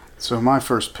 Mm-hmm. So my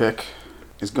first pick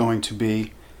is going to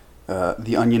be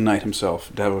the Onion Knight himself,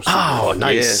 Davos. Oh, Sirius.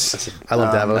 nice. Yes. I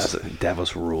love Davos.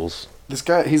 Davos rules. This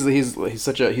guy, he's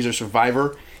a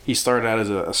survivor. He started out as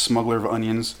a smuggler of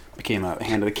onions, became a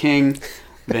hand of the king,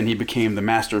 then he became the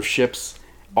master of ships,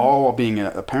 all while being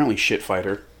apparently shit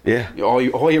fighter. Yeah. All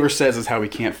he ever says is how he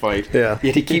can't fight. Yeah.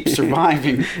 Yet he keeps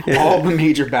surviving all the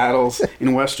major battles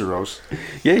in Westeros.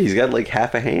 Yeah, he's got like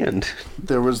half a hand.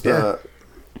 There was that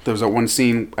one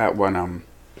scene at when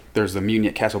there's the mutiny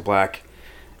at Castle Black,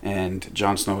 and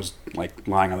Jon Snow's like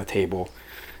lying on the table,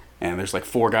 and there's like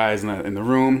 4 guys in the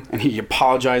room, and he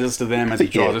apologizes to them as he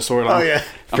draws Yeah. his sword on. Oh, yeah.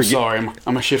 I'm sorry,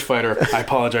 I'm a shit fighter. I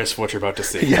apologize for what you're about to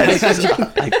see. Yes.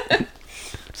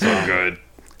 So good.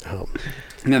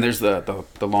 And then there's the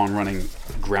long running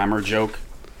grammar joke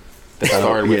that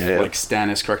started with yeah. like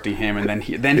Stannis correcting him, and then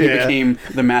he Yeah. became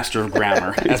the master of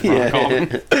grammar, as Bron called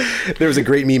him. There was a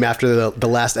great meme after the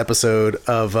last episode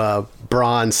of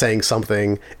Bronn saying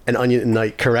something, and Onion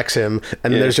Knight corrects him,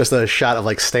 and then Yeah. there's just a shot of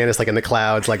like Stannis like in the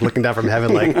clouds, like looking down from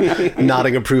heaven, like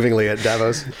nodding approvingly at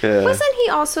Davos. Wasn't he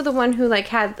also the one who like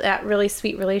had that really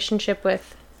sweet relationship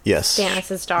with Yes.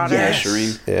 Stannis' daughter? Yeah,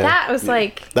 Shireen. Yeah. That was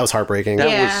like, That was heartbreaking. That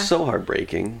Yeah. was so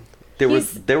heartbreaking.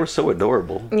 He's- They were so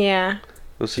adorable. It yeah.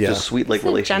 was such Yeah. a sweet like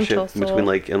He's a gentle relationship soul. between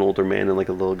like an older man and like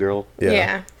a little girl.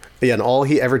 Yeah. Yeah, and all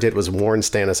he ever did was warn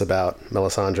Stannis about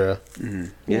Melisandre,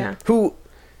 Yeah. who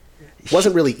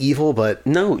wasn't really evil, but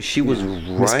No, she was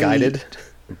misguided.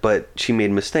 right, but she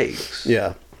made mistakes.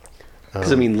 yeah.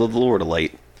 Because I mean, the Lord of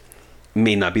Light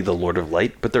may not be the Lord of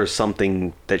Light, but there's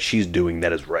something that she's doing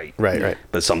that is right. Right.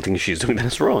 But something she's doing that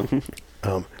is wrong.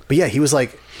 But yeah, he was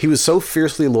so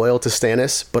fiercely loyal to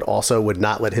Stannis, but also would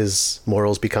not let his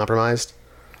morals be compromised.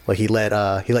 Like he let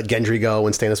Gendry go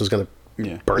when Stannis was going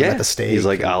to burn him at the stake. He's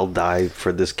like, I'll die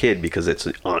for this kid because it's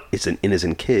an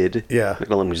innocent kid. Yeah. Like,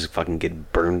 let him just fucking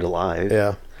get burned alive.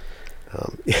 yeah.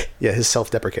 Yeah, his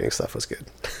self-deprecating stuff was good.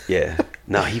 Yeah.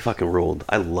 No, he fucking ruled.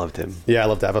 I loved him. Yeah, I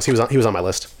love Davos. He was on my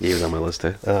list. He was on my list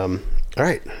too. All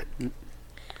right,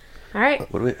 All right.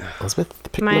 What do we?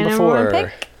 Elizabeth, pick My number number 4. one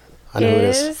pick I know who it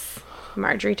is. is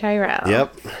Marjorie Tyrell.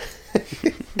 Yep.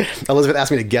 Elizabeth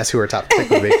asked me to guess who her top pick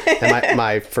would be, and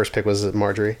my first pick was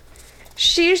Marjorie.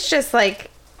 She's just like,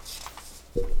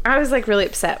 I was like really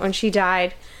upset when she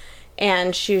died,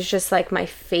 and she was just like my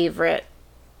favorite,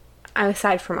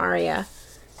 aside from Arya.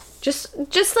 Just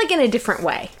like in a different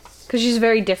way, because she's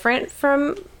very different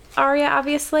from Arya,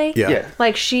 obviously. Yeah. Yeah.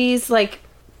 Like she's like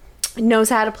knows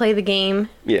how to play the game.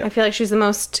 Yeah. I feel like she's the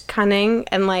most cunning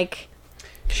and like,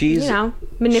 She's you know,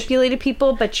 manipulated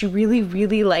people, but you really,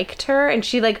 really liked her, and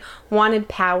she like wanted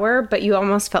power, but you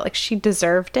almost felt like she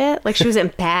deserved it. Like she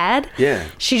wasn't bad. Yeah.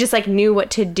 She just like knew what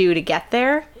to do to get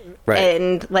there. Right.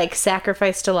 And like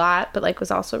sacrificed a lot, but like was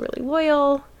also really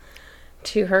loyal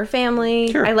to her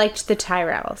family. Sure. I liked the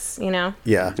Tyrells, you know?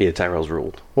 Yeah. Yeah, Tyrell's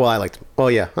ruled. Well, I liked.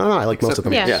 Well, yeah. I don't know. I like most of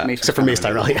them. Yeah. Yeah. Except for Mace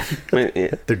Tyrell. Yeah.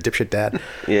 Yeah, Their dipshit dad.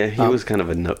 yeah, he was kind of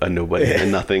a nobody, a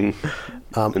nothing.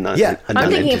 Yeah. a I'm thinking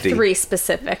non-entity. of 3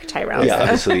 specific Tyrells. Yeah, though.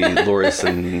 obviously Loras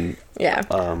and Yeah.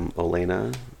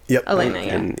 Olena. Yep. Elena,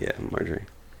 yeah. And yeah, Marjorie.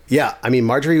 Yeah. I mean,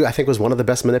 Marjorie, I think, was one of the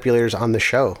best manipulators on the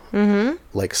show. Mm-hmm.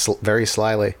 Like very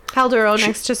slyly. Held her own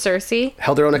next to Cersei.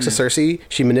 Held her own next to Cersei.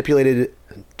 She manipulated.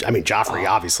 I mean, Joffrey,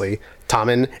 obviously.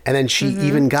 Tommen, and then she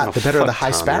even got the better of the fuck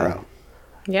High Tommen. Sparrow.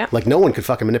 Yeah. Like no one could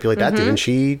fucking manipulate that dude, and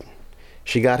she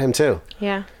got him too.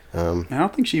 Yeah. I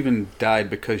don't think she even died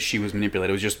because she was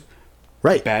manipulated. It was just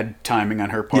Right. bad timing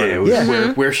on her part. Yeah, it was-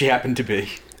 Yeah. Where she happened to be.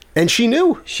 And she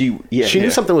knew. She She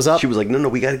knew something was up. She was like, no,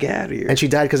 we gotta get out of here. And she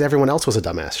died because everyone else was a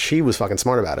dumbass. She was fucking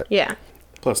smart about it. Yeah.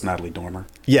 Plus Natalie Dormer.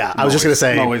 Yeah, I was just gonna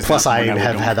say. always Plus, not I when I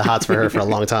have was had the hots for her for a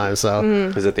long time. So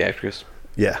Is that the actress?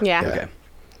 yeah, Yeah. Okay.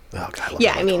 Oh god, I love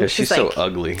Yeah, her. I mean, Yeah, she's she's like, so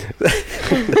ugly.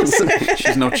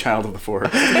 She's no child of the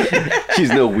forest. She's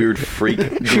no weird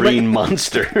freak green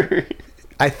monster.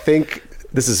 I think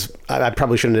this is. I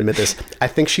probably shouldn't admit this. I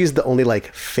think she's the only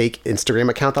like fake Instagram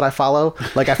account that I follow.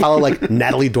 Like I follow like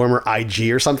Natalie Dormer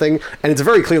IG or something, and it's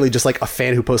very clearly just like a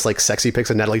fan who posts like sexy pics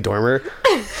of Natalie Dormer.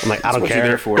 I'm like, I don't what care. you're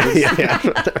there for.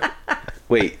 yeah.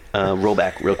 Wait, roll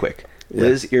back real quick.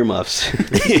 Liz Earmuffs.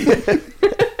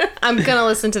 I'm gonna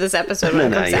listen to this episode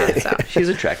when it comes out. So. She's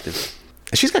attractive.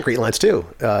 She's got great lines too.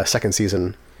 Second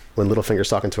season when Littlefinger's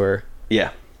talking to her.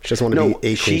 Yeah. She doesn't want to be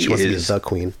a queen. She wants to be is- the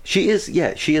queen. She is,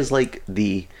 yeah, she is like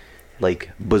the,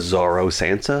 like, bizarro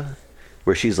Sansa,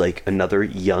 where she's like another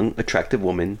young, attractive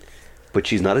woman, but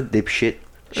she's not a dipshit.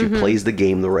 She plays the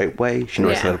game the right way. She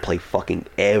knows Yeah. how to play fucking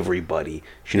everybody.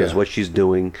 She knows Yeah. what she's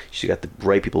doing. She got the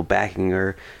right people backing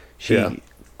her. She Yeah.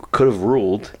 could have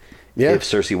ruled Yeah. if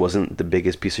Cersei wasn't the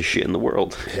biggest piece of shit in the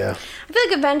world. Yeah. I feel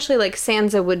like eventually, like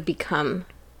Sansa would become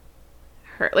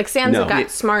her. Like Sansa No. got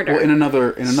smarter. Well, in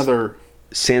another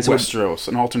Sansa would Westeros,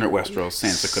 an alternate Westeros,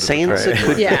 Sansa could have. Sansa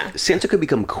could, Yeah. Sansa could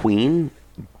become queen,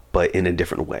 but in a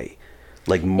different way.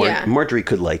 Like Yeah. Marjorie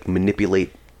could like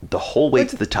manipulate the whole way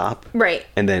to the top, Right.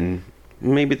 And then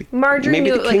maybe Marjorie maybe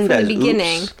knew the it like king from the dies.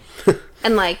 beginning, Oops.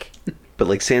 and like But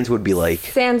like Sansa would be like,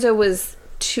 Sansa was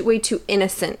way too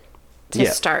innocent to yeah.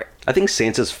 start. I think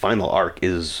Sansa's final arc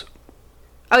is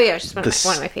Oh yeah, she's one, the of,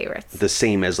 one of my favorites. the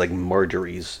same as like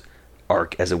Marjorie's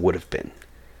arc as it would have been.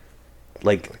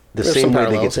 Like the There's same some way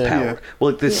they get parallels, to yeah. power. Yeah.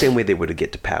 Well, like the same way they would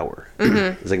get to power.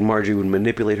 It's like Marjorie would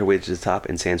manipulate her way to the top,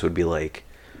 and Sansa would be like,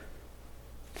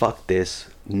 "Fuck this!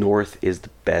 North is the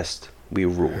best. We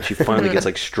rule." She finally gets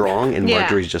like strong, and Yeah.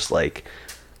 Marjorie's just like,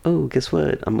 "Oh, guess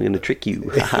what? I'm gonna trick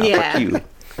you. Haha, Yeah. Fuck you."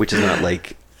 Which is not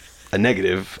like a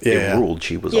negative. Yeah. It ruled.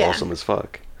 She was Yeah. awesome as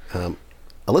fuck.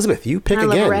 Elizabeth, you pick I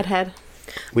love again. a redhead.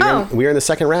 We are, Oh. we are in the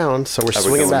second round, so we're Are we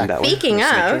swinging going back. that way? Speaking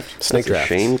Snake of, draft? Snake That's a draft.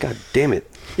 shame. God damn it.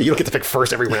 You don't get to pick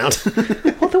first every round.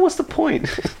 Well, then what's the point?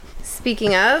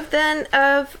 speaking of, then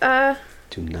of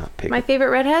Do not pick. my favorite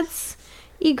redheads,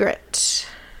 Ygritte.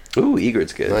 Ooh,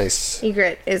 Ygritte's good. Nice.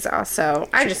 Ygritte is also.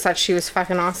 I just thought she was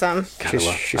fucking awesome, God, I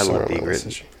love somewhere on my list, Ygritte.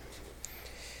 isn't she?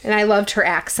 and I loved her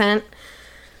accent.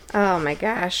 Oh my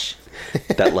gosh.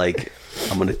 That like,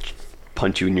 I'm gonna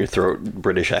punch you in your throat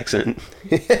British accent.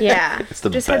 Yeah. It's the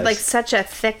just had like best. such a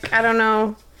thick, I don't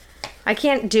know, I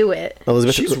can't do it.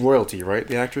 Elizabeth. She's royalty, right?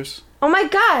 The actress. Oh my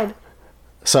god.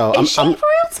 So Is she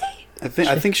royalty? I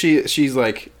think she's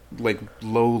like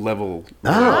low level. Oh,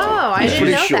 I I'm didn't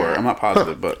pretty know sure. that. I'm not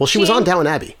positive, but well, she was on Downton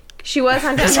Abbey. She was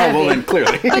on Downton oh Abbey. well, then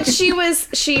clearly. But she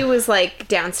was like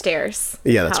downstairs.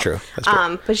 Yeah, that's true. That's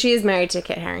true. But she is married to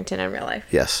Kit Harington in real life.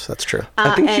 Yes, that's true.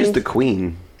 I think she's and- the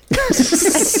queen.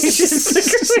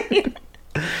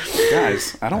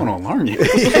 Guys, I don't want to alarm you.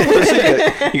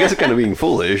 You guys are kind of being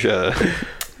foolish.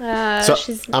 So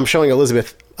I'm showing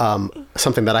Elizabeth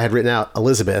something that I had written out.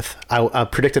 Elizabeth, I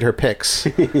predicted her picks,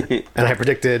 and I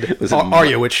predicted Was it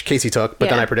Arya, which Casey took, but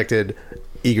then Yeah. I predicted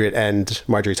Egret and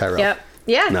Marjorie Tyrell. Yep.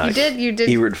 Yeah, Nice. you did.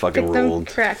 Egret fucking pick them ruled.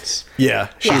 correct. Yeah,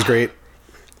 she's Yeah. great.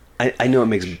 I know it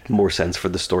makes more sense for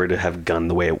the story to have gone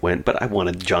the way it went, but I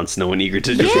wanted Jon Snow and Egret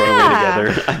to just run Yeah. away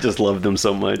together. I just loved them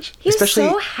so much. He was Especially-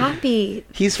 so happy.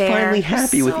 He's there. finally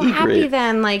happy with so happy Egret.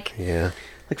 then, like Yeah.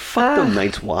 Like, fuck the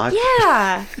Night's Watch.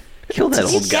 yeah. Kill that Did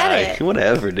you old get guy. it?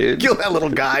 Whatever, dude. Kill that little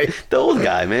guy. The old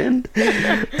guy, man.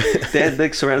 They had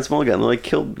like surrounded small guy and they're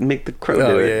like, make the crow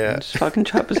Oh, do it. yeah. Just fucking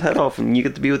chop his head off and you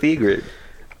get to be with Egret.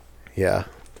 Yeah.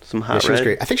 Some Yeah, hot she was red.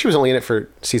 great. I think she was only in it for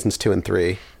seasons 2 and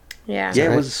 3. Yeah. Yeah,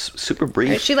 right? it was super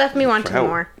brief. She left me wanting Wow.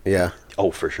 more. Yeah.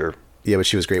 Oh, for sure. Yeah, but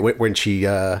she was great. When she,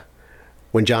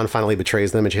 when John finally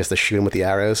betrays them and she has to shoot him with the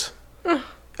arrows.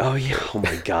 Oh, yeah. Oh,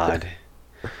 my God.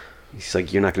 He's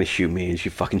like, you're not going to shoot me. And she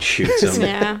fucking shoots him.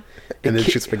 Yeah. And then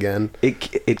shoots him again.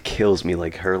 It kills me,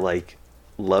 like, her, like,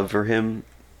 love for him,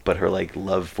 but her, like,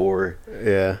 love for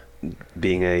Yeah.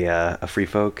 being a free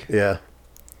folk. Yeah.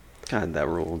 God, that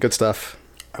ruled. Good stuff.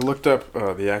 I looked up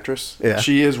the actress. Yeah.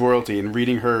 She is royalty, and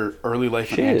reading her early life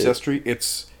She and is. ancestry,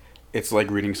 it's like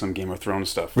reading some Game of Thrones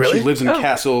stuff. Really? She lives in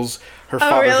castles. Her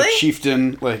father's really? a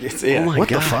chieftain. Like it's yeah. Oh my What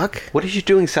the God. fuck? What is she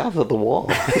doing south of the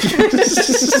wall?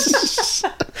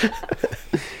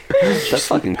 That's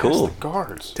fucking Past cool. the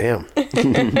guards. Damn.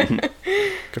 Good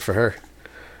for her.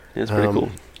 Yeah, it's pretty cool.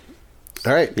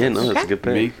 All right. Yeah, no, that's a good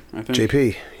pick. Me, I think.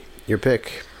 JP, your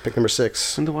pick. Pick number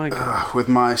 6. When do I go? With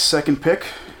my second pick,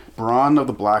 Bronn of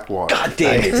the Blackwater. God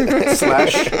damn it.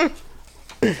 Slash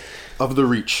of the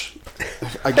Reach.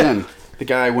 Again, the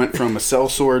guy went from a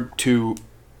sellsword to,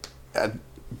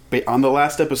 on the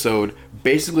last episode,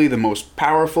 basically the most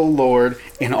powerful lord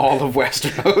in all of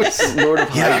Westeros. Lord of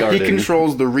He Highgarden.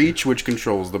 controls the Reach, which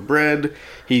controls the bread.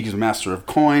 He's a master of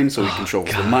coin, so he controls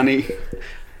the money.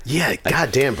 Yeah,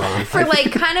 goddamn, Bron. For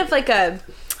like kind of like a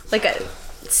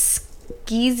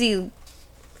skeezy.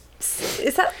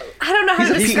 Is that I don't know how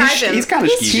to describe him. he's kinda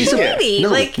skeezy. He's Yeah. shitty. No,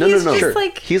 like no, he's no, no. just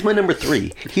like He's my number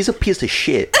 3. He's a piece of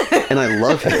shit, and I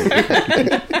love him.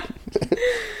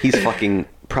 He's fucking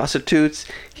prostitutes.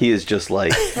 He is just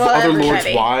like well, Other lords'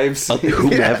 everybody. wives.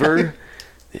 whomever.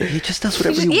 He just does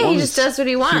whatever he Yeah, wants. he just does what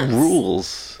he wants. He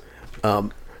rules.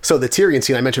 So the Tyrion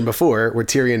scene I mentioned before, where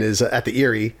Tyrion is at the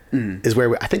Eyrie, is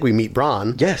where I think we meet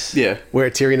Bron. Yes. Yeah. Where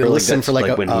Tyrion Or enlists him that's for like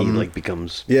a when he like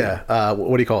becomes yeah.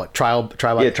 What do you call it? Trial by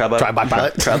pilot.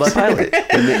 Trial by pilot.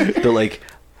 And they're like,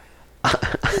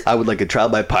 I would like a trial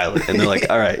by pilot, and they're like,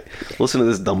 all right, listen to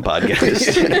this dumb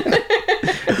podcast.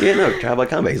 Yeah, no, trial by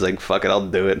combat. He's like, fuck it, I'll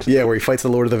do it. Yeah, where he fights the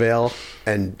Lord of the Vale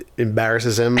and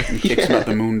embarrasses him. Kicks him out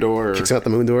the moon door. Or, Kicks him out the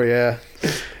moon door. Yeah.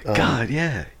 God,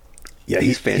 yeah. Yeah,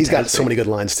 He's he's got fantastic. so many good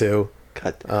lines too.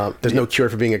 God. There's no cure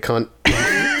for being a cunt.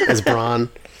 As Bron,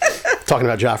 talking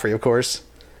about Joffrey, of course.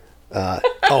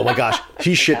 Oh my gosh,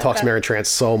 he shit talks Meryn Trant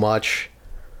so much,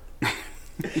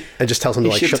 and just tells him to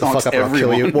He like shut the fuck shit-talks up or I'll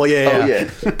kill you. everyone. Well, yeah, Oh,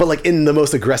 yeah, but like in the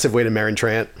most aggressive way to Meryn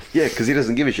Trant. Yeah, because he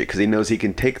doesn't give a shit, because he knows he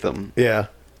can take them. Yeah,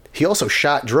 he also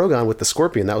shot Drogon with the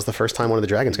Scorpion. That was the first time one of the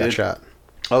dragons got did. shot.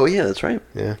 Oh, yeah, that's right.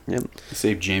 Yeah. Yep. He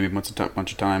saved Jamie a bunch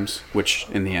of times, which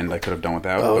in the end I could have done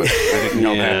without, but I didn't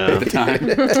know that Yeah. at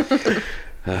the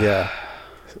time. Yeah,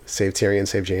 save Tyrion,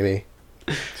 save Jamie.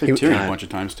 Saved Tyrion God. a bunch of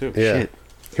times too. Yeah. Shit.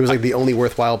 He was like the only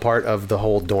worthwhile part of the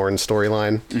whole Dorne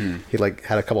storyline. He like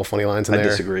had a couple funny lines in I there.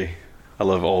 disagree. I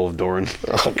love all of Dorne.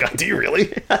 Oh god, do you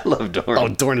really? I love Dorne. Oh,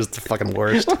 Dorne is the fucking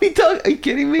worst. What are you talking? Are you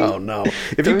kidding me? Oh no!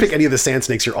 If you pick any of the Sand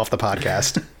Snakes, you're off the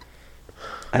podcast.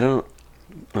 I don't.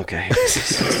 Okay.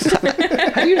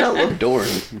 How do you not love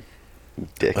Dorne?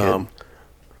 Dickhead.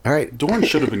 All right, Dorne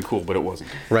should have been cool, but it wasn't.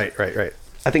 right.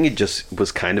 I think it just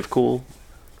was kind of cool.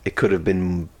 It could have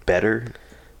been better,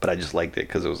 but I just liked it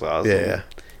because it was awesome. Yeah.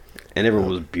 And everyone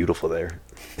was beautiful there.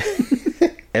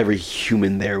 Every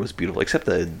human there was beautiful, except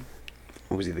what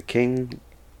was he, the king?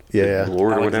 Yeah, The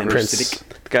Lord or Alexander whatever? Prince.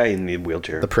 The guy in the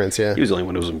wheelchair. The prince, yeah. He was the only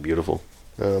one who wasn't beautiful.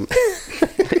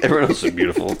 Everyone else was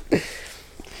beautiful.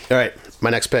 All right, my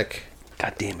next pick.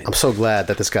 God damn it. I'm so glad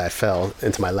that this guy fell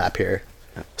into my lap here.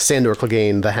 Sandor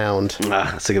Clegane, the Hound.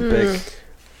 That's a good pick.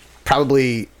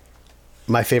 Probably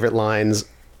my favorite lines,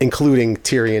 including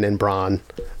Tyrion and Bronn.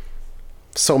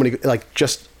 So many, like,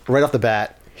 just right off the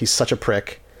bat, he's such a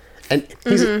prick. And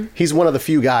he's one of the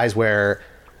few guys where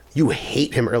you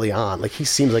hate him early on. Like, he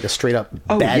seems like a straight up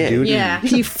bad yeah. dude. Yeah.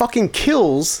 He fucking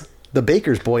kills the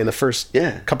baker's boy in the first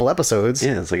Yeah. couple episodes.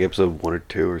 Yeah, it's like episode 1 or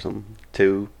 2 or something.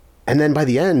 2. And then by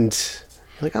the end,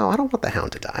 you're like, oh, I don't want the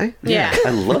Hound to die. Yeah. I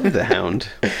love the Hound.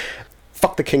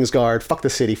 Fuck the Kingsguard, fuck the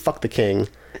city, fuck the king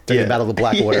during the Battle of the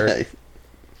Blackwater. Yeah.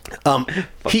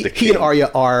 He the and king. Arya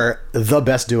are the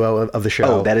best duo of the show.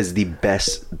 Oh, that is the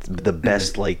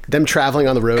best like Them traveling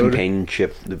on the road.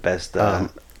 companionship, the best.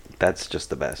 That's just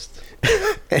the best.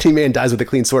 Any man dies with a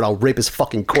clean sword, I'll rape his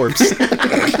fucking corpse.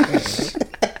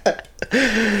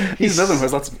 He's another one who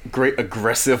has lots of great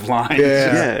aggressive lines.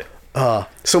 Yeah. Yeah.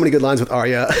 So many good lines with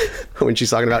Arya when she's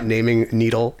talking about naming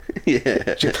Needle.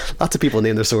 Yeah. Lots of people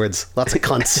name their swords. Lots of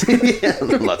cunts. Yeah.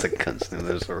 Lots of cunts in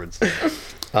those words.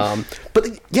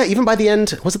 But yeah, even by the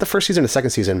end, was it the first season or the second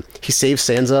season? He saves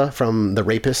Sansa from the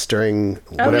rapist during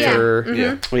whatever.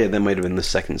 Yeah. Oh, yeah, that might have been the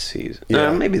second season.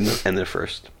 Yeah. Maybe in the end of the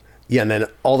first. Yeah, and then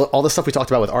all the stuff we talked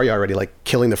about with Arya already, like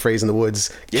killing the Freys in the woods,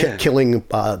 Yeah. killing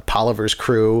Polliver's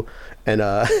crew, and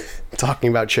talking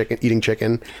about eating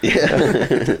chicken.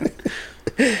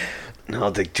 No,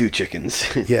 I'll take 2 chickens.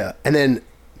 Yeah, and then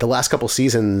the last couple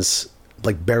seasons,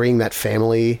 like burying that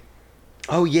family.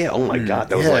 Oh yeah. Oh my god.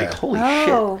 That was Yeah. like holy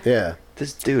Oh. shit. Yeah,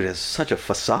 This dude has such a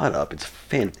facade up. It's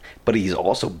but he's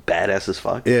also badass as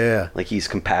fuck. Yeah. Like he's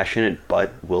compassionate,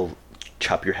 but will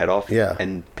chop your head off. Yeah.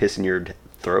 And piss in your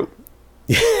throat.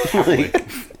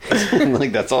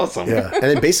 like that's awesome. yeah, and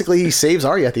then basically he saves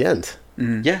Arya at the end.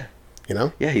 Yeah. You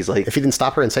know, Yeah. He's like, if he didn't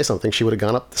stop her and say something, she would have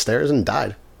gone up the stairs and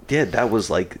died. yeah, that was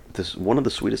like this one of the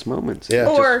sweetest moments. Yeah.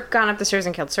 Or gone up the stairs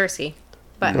and killed Cersei.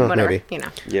 But whatever, maybe. you know.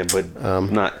 Yeah, but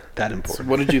not that important.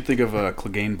 What did you think of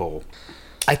Clegane Bowl?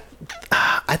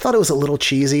 I thought it was a little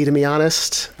cheesy, to be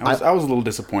honest. I was a little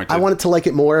disappointed. I wanted to like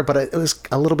it more, but it was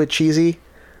a little bit cheesy.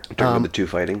 During the 2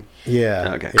 fighting.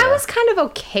 Yeah. Okay. I was kind of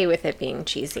okay with it being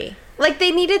cheesy. Like,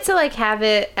 they needed to, like, have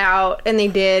it out, and they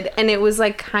did, and it was,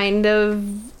 like, kind of...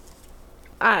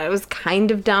 it was kind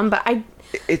of dumb, but I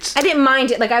didn't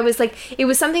mind it. Like, I was, like... It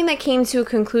was something that came to a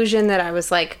conclusion that I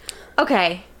was, like,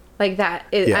 okay, like,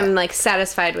 I'm, like,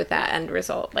 satisfied with that end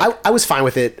result. Like, I was fine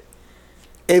with it.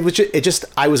 It was just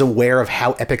I was aware of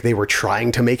how epic they were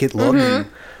trying to make it look.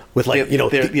 With like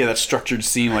that structured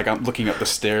scene, like I'm looking up the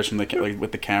stairs from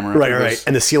with the camera. right,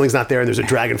 and the ceiling's not there, and there's a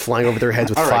dragon flying over their heads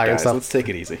with All right, fire guys, and stuff. let's take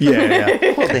it easy.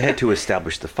 Yeah. Well, they had to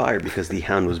establish the fire because the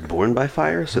Hound was born by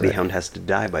fire, so the Hound has to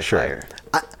die by fire.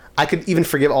 I could even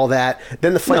forgive all that.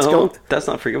 Then the fight's No, that's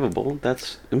not forgivable.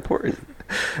 That's important.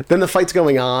 Then the fight's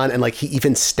going on, and like he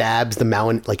even stabs the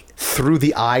Mountain like through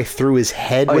the eye, through his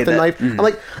head with the knife. I'm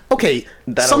like, okay,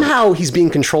 somehow he's being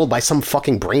controlled by some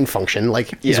fucking brain function.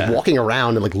 Like he's walking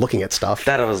around and like looking at stuff.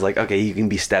 That I was like, okay, you can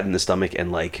be stabbed in the stomach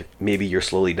and like maybe you're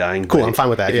slowly dying. Cool, but I'm fine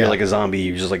with that, If yeah. you're like a zombie,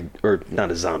 you just like, or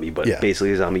not a zombie, but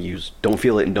basically a zombie, you just don't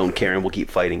feel it and don't care and will keep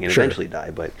fighting and eventually die.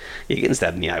 But yeah, getting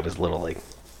stabbed in the eye was a little like,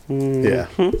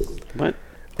 what?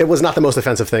 It was not the most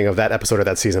offensive thing of that episode of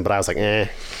that season, but I was like, I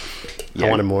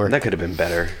wanted more. That could have been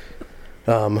better.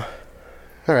 All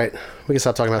right, we can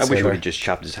stop talking about I wish we Sandor. had just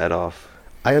chopped his head off.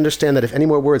 I understand that if any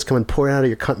more words come and pour out of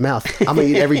your cunt mouth, I'm gonna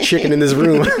eat every chicken in this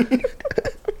room.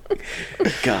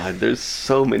 God, there's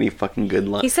so many fucking good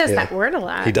lines. he says that word a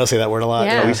lot. He does say that word a lot.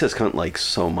 Yeah. Oh, he says cunt like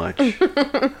so much.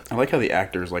 I like how the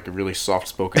actor is like a really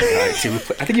soft-spoken guy. I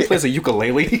think he plays a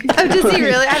ukulele. Oh, does he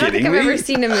really? I don't think kidding I've me? ever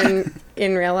seen him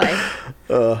in real life.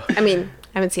 I mean,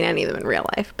 I haven't seen any of them in real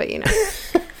life, but you know.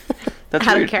 That's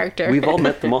Out of weird. character. We've all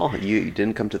met them all. You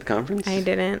didn't come to the conference? I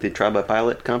didn't. The Trial by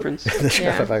Pilot conference?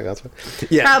 Yeah.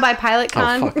 Yeah, Trial by Pilot Oh,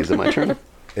 Con. fuck. Is it my turn?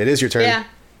 it is your turn. Yeah.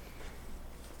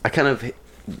 I kind of,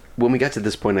 when we got to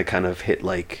this point, I kind of hit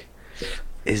like,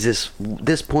 is this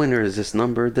point or is this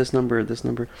number, this number, this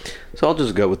number? So I'll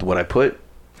just go with what I put.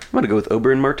 I'm going to go with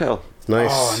Oberyn Martell. Nice.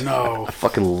 Oh no! I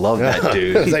fucking love that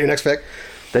dude. Is that your next pick?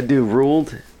 That dude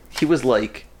ruled. He was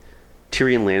like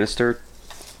Tyrion Lannister,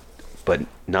 but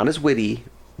not as witty,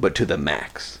 but to the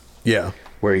max. Yeah.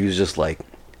 Where he was just like,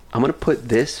 I'm going to put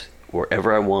this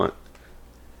wherever I want.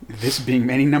 This being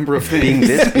any number of things. Being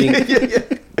this, being...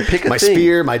 Pick a My thing.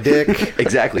 spear, my dick.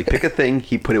 Exactly. Pick a thing.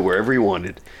 He put it wherever he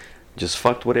wanted. Just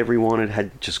fucked whatever he wanted.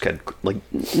 Had like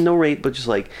no rate, but just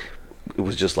like it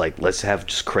was just like let's have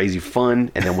just crazy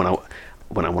fun. And then when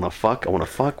I want to fuck, I want to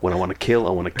fuck. When I want to kill,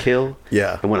 I want to kill.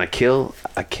 Yeah. And when I kill,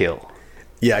 I kill.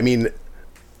 Yeah, I mean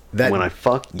that. When I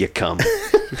fuck, you come.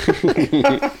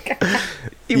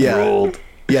 He Yeah. rolled.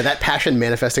 Yeah, that passion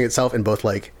manifesting itself in both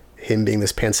like him being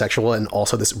this pansexual and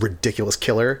also this ridiculous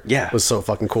killer Yeah. was so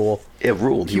fucking cool. It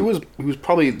ruled. He was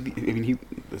probably. I mean,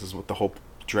 this is what the whole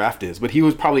draft is, but he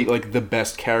was probably like the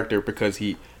best character because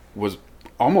he was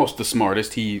almost the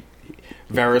smartest.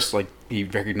 Varys, like, he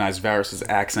recognized Varys'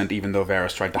 accent, even though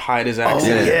Varys tried to hide his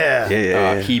accent.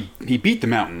 yeah. He beat the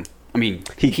Mountain. I mean,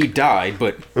 he died,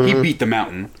 but he beat the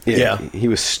Mountain. Yeah. He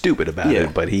was stupid about Yeah.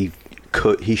 it, but he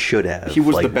should have. He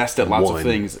was like, the best at lots won. of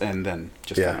things, and then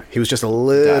just Yeah, he was just a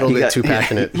little He bit got- too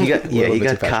passionate. He got A little bit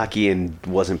too passionate. cocky and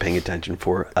wasn't paying attention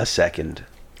for a second.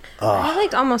 I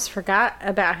like almost forgot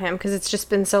about him because it's just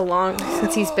been so long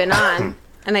since he's been on,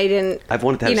 and I didn't. I've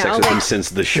wanted to have you sex know, with him like- since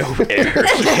the show aired.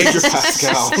 Pedro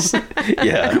Pascal,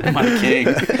 Yeah, my king.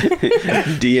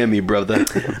 DM me, brother.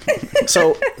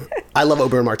 So, I love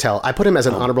Oberyn Martell. I put him as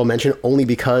an honorable mention only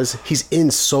because he's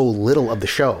in so little of the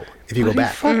show. If you go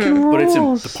back, But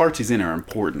the parts he's in are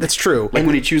important. That's true. Like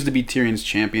when he chooses to be Tyrion's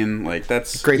champion, like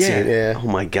that's great scene. Yeah, Oh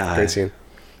my god. great scene.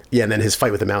 Yeah, and then his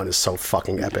fight with the Mountain is so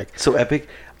fucking epic. So epic.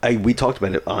 We talked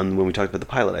about it on when we talked about the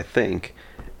pilot. I think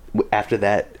after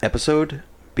that episode,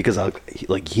 because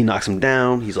he knocks him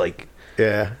down. He's like,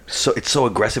 Yeah, so it's so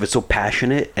aggressive. It's so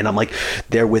passionate, and I'm like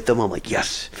there with him. I'm like,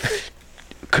 yes,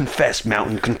 confess,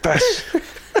 Mountain, confess.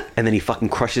 And then he fucking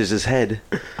crushes his head.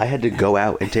 I had to go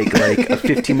out and take like a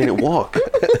 15-minute walk.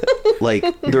 Like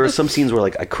there are some scenes where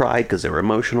like I cried because they were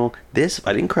emotional. This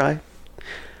I didn't cry.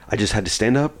 I just had to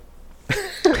stand up.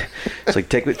 It's like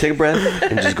take a breath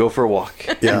and just go for a walk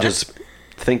Yeah. and just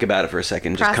think about it for a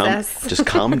second. Process. Just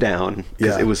calm down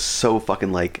because Yeah. it was so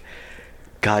fucking like,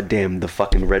 goddamn, the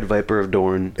fucking Red Viper of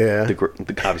Dorne. Yeah.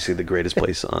 Obviously the greatest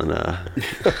place on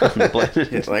the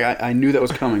planet. It's like I knew that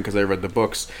was coming because I read the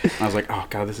books. And I was like, oh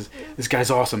god, this guy's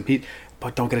awesome.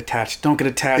 But don't get attached. Don't get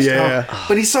attached. Yeah. Oh,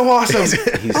 but he's so awesome.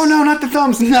 Oh no, not the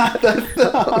thumbs. Not the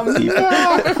thumbs.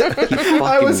 No.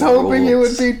 I was hoping it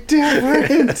would be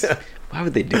different. Why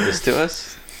would they do this to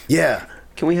us? yeah.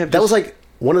 Can we have That just- was like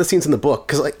one of the scenes in the book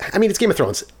because, like, I mean, it's Game of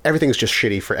Thrones. Everything's just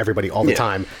shitty for everybody all the Yeah.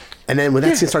 time. And then when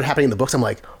that scene started happening in the books, I'm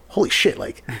like, holy shit!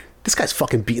 Like, this guy's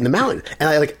fucking beating the Mountain. And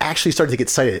I like actually started to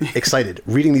get excited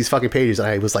reading these fucking pages. And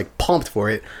I was like pumped for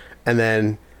it. And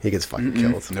then he gets fucking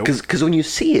killed. Nope. Because when you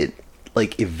see it,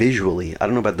 like visually, I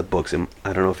don't know about the books, and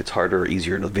I don't know if it's harder or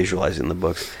easier to visualize it in the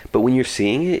books, but when you're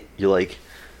seeing it, you're like,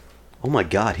 oh my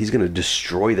god, he's gonna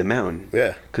destroy the Mountain.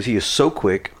 Yeah. Because he is so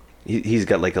quick. He's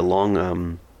got like a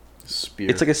long, Spear.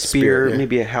 it's like a spear, yeah.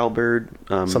 maybe a halberd.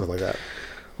 Something like that.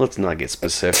 Let's not get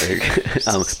specific.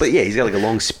 But yeah, he's got like a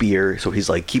long spear, so he's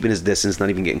like keeping his distance, not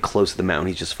even getting close to the Mountain.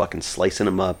 He's just fucking slicing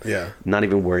him up. Yeah. Not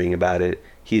even worrying about it.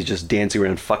 He's just dancing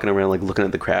around, fucking around, like looking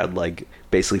at the crowd, like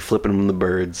basically flipping them the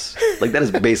birds. Like that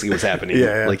is basically what's happening.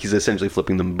 Yeah. Like he's essentially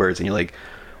flipping them birds, and you're like,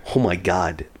 oh my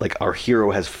god! Like our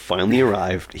hero has finally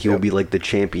arrived. He will be like the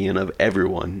champion of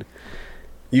everyone.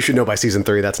 You should know by season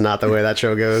 3 that's not the way that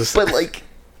show goes. But like,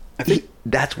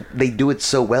 they do it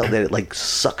so well that it like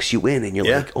sucks you in, and you're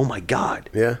Yeah. like, oh my god!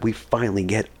 Yeah. We finally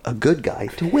get a good guy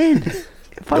to win.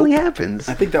 It finally happens.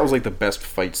 I think that was like the best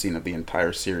fight scene of the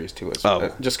entire series too.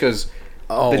 Oh. Just because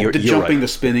Oh, the you're jumping, right. the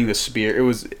spinning, the spear. It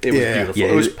was Yeah. beautiful. Yeah,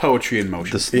 it was it- poetry in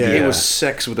motion. Yeah. It was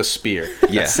sex with a spear.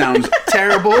 Yeah. That sounds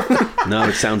terrible. No,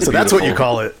 it sounds. so that's what you beautiful.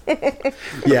 call it.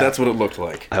 Yeah. That's what it looked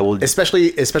like. I will.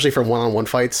 especially for one-on-one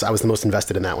fights. I was the most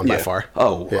invested in that one by Yeah. far.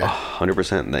 Oh, Yeah.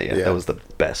 100%. Yeah. That was the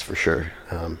best for sure.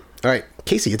 All right,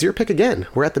 Casey, it's your pick again.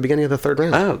 We're at the beginning of the third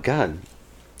round. Oh god.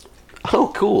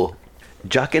 Oh, cool.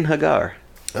 Jaqen Hagar.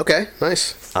 Okay,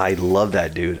 nice. I love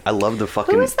that dude. I love the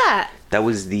fucking. Who was that? That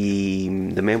was the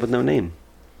man with no name.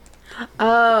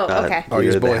 Oh, okay.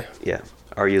 Arya's boy. Yeah,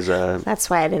 Arya's That's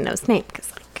why I didn't know his name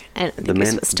because like I didn't the think he was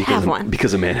man supposed to have one.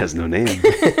 because a man has no name.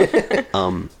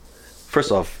 First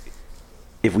off,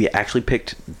 if we actually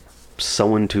picked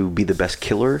someone to be the best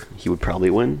killer, he would probably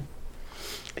win.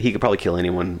 He could probably kill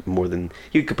anyone more than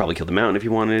he could probably kill the Mountain if he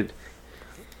wanted.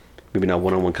 Maybe not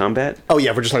one-on-one combat, Oh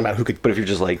yeah, we're just talking about who could. but if you're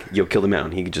just like, yo, kill the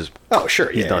Mountain, he could just. Oh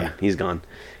sure, He's yeah, done. yeah. He's gone.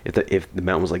 If the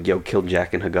Mountain was like, yo, kill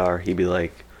Jaqen Hagar, he'd be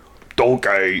like,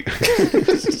 okay.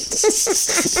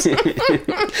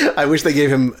 I wish they gave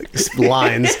him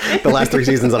lines the last 3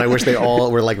 seasons, and I wish they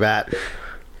all were like that.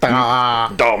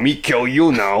 Da, me kill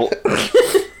you now.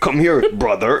 Come here,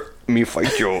 brother. Me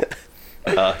fight you.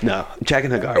 No,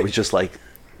 Jaqen Hagar was just like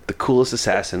the coolest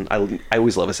assassin. I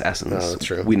always love assassins. Oh, that's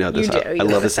true. We know this. You do. I You love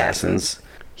love assassins.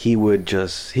 He could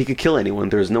kill anyone.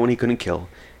 There was no one he couldn't kill.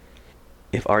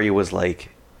 If Arya was like,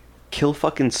 kill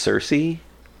fucking Cersei,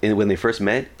 and when they first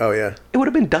met, Oh yeah. it would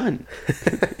have been done.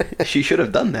 She should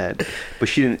have done that, but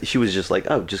she didn't. She was just like,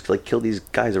 oh, just like kill these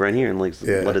guys around here and like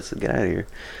Yeah. let us get out of here.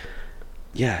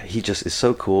 Yeah, he just is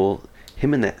so cool.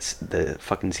 him in the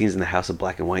fucking scenes in the House of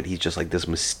Black and White, he's just like this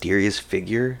mysterious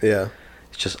figure. Yeah.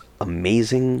 It's just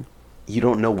amazing. You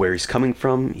don't know where he's coming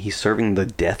from. He's serving the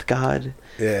death god.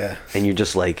 Yeah. And you're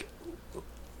just like,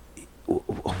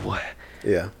 what?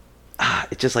 Yeah.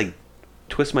 It just like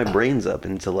twists my brains up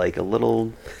into like a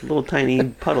little tiny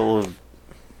puddle of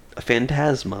a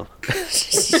phantasma.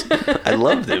 I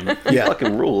loved him. He Yeah.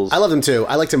 fucking rules. I loved him too.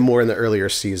 I liked him more in the earlier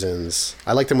seasons.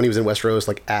 I liked him when he was in Westeros,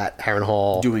 like at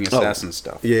Harrenhal. Doing assassin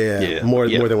stuff. Yeah. More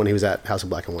than when he was at House of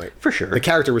Black and White. For sure. The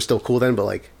character was still cool then, but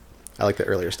like, I like the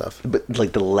earlier stuff. But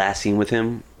like the last scene with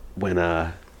him when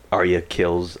Arya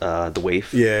kills the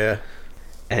waif. Yeah.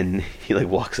 And he like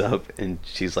walks up and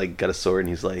she's like got a sword and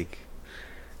he's like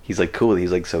cool.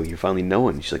 He's like, so you finally know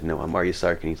him? She's like, no, I'm Arya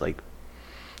Stark. And he's like,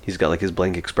 he's got like his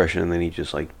blank expression and then he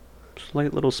just like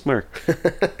slight little smirk.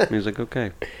 And he's like,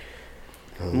 okay.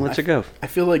 And lets it go. I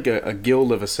feel like a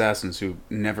guild of assassins who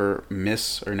never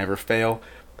miss or never fail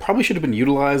probably should have been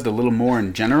utilized a little more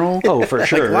in general. Oh, for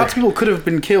sure. Like, lots of people could have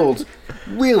been killed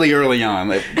really early on.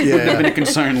 That wouldn't have been a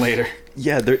concern later.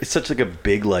 Yeah, it's such like a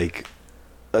big like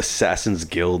assassins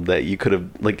guild that you could have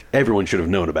like everyone should have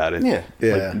known about it. Yeah.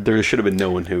 Yeah. Like, there should have been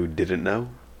no one who didn't know.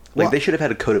 Like Well- they should have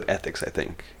had a code of ethics, I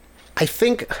think. I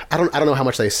think I don't know how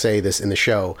much they say this in the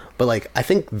show, but like I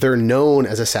think they're known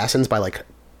as assassins by like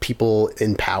people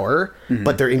in power,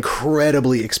 but they're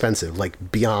incredibly expensive,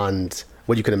 like beyond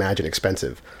what you can imagine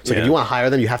expensive. So like, Yeah. if you want to hire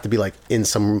them, you have to be like in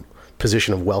some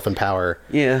position of wealth and power.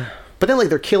 Yeah. But then like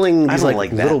they're killing I these don't like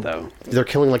like that, little though. They're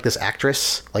killing like this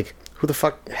actress. Like who the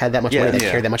fuck had that much Yeah, money that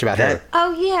yeah. cared that much about That- her?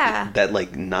 Oh yeah. That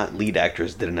like not lead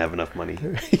actors didn't have enough money.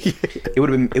 It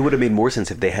would have made more sense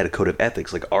if they had a code of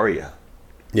ethics like Arya.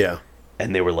 Yeah.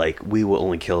 And they were like, we will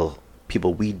only kill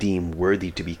people we deem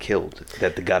worthy to be killed,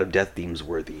 that the god of death deems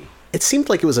worthy. It seemed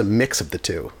like it was a mix of the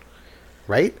two,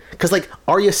 right? Because like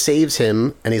Arya saves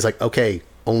him, and he's like, okay,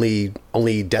 only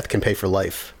death can pay for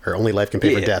life, or only life can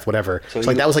pay for Yeah. death, whatever. So So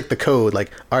like he- that was like the code.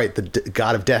 Like, all right, the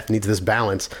god of death needs this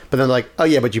balance, but then like, oh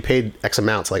yeah, but you paid X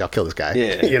amount, so like I'll kill this guy.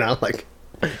 Yeah. You know, like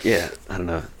Yeah, I don't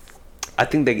know. I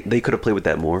think they could have played with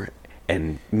that more.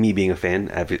 And me being a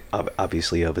fan,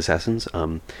 obviously, of Assassins,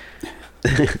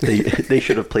 they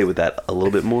should have played with that a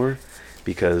little bit more,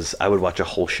 because I would watch a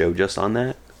whole show just on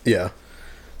that, yeah.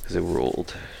 because it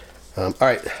ruled. All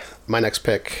right, my next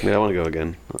pick. Yeah, I want to go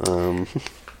again.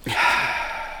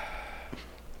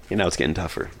 Now it's getting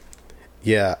tougher.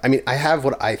 Yeah, I mean, I have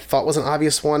what I thought was an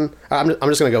obvious one. I'm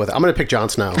just gonna go with it. I'm gonna pick Jon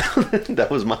Snow. That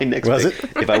was my next Was pick.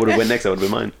 it? If I would have went next, that would have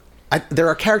been mine. There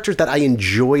are characters that I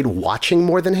enjoyed watching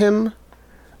more than him,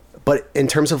 but in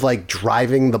terms of like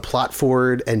driving the plot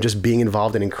forward and just being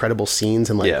involved in incredible scenes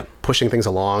and like Yeah. pushing things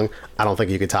along, I don't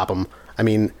think you could top him. I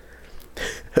mean,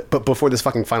 but before this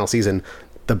fucking final season,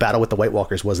 the battle with the White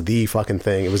Walkers was the fucking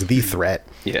thing. It was the threat.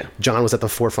 Yeah. John was at the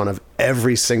forefront of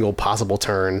every single possible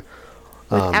turn.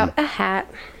 Without a hat.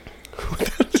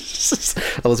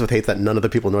 Elizabeth hates that none of the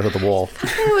people north of the wall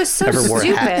It was so ever wore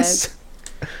stupid. hats.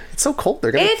 It's so cold;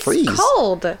 they're gonna It's freeze.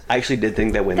 cold. I actually did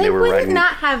think that when They they were would riding.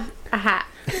 not have a hat.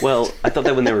 Well, I thought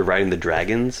that when they were riding the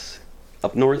dragons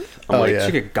up north, I'm Oh, like, yeah.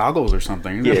 Should get goggles or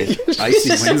something. Yeah. Icy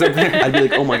winds up there. I'd be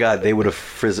like, oh my god, they would have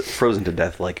frozen to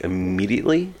death like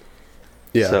immediately.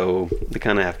 Yeah. So they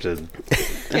kind of have to.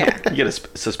 Yeah. You gotta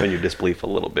suspend your disbelief a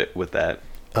little bit with that.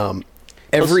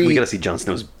 Every Plus, we gotta see Jon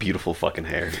Snow's beautiful fucking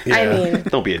hair. I mean,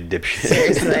 Don't be a dipshit.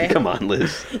 Seriously. Come on,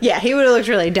 Liz. yeah, he would have looked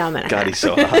really dumb in a God, hat. he's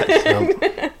so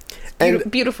hot. and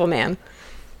Beautiful man.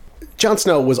 Jon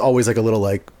Snow was always like a little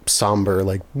like somber,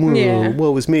 like whoa, Yeah.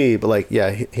 woe is me. But like,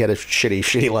 yeah, he had a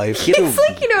shitty life It's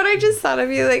like, you know what I just thought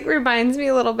of you? Like, reminds me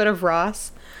a little bit of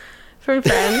Ross from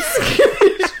Friends.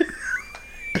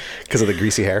 because of the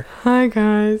greasy hair. Hi,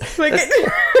 guys. Like,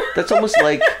 That's almost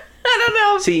like. I don't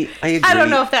know. See, I agree. I don't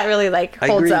know if that really, like, I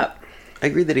holds agree. up. I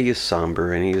agree that he is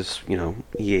somber and he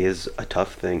is a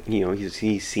tough thing. You know,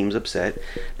 he seems upset.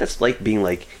 That's like being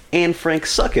like, Anne Frank,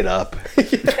 suck it up.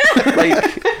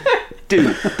 Like,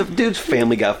 dude, the dude's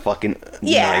family got fucking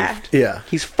Yeah. knifed. Yeah.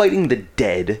 He's fighting the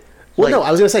dead. Well, Like, no,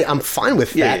 I was gonna say I'm fine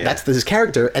with Yeah, that. yeah. That's his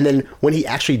character. And then when he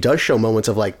actually does show moments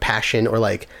of like passion, or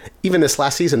like even this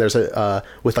last season, there's a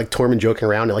with like Tormund joking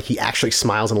around and like he actually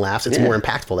smiles and laughs. It's Yeah. more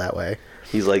impactful that way.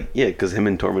 he's like, yeah, because him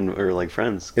and Tormund are like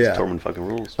friends. 'Cause Yeah. Tormund fucking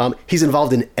rules. He's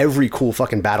involved in every cool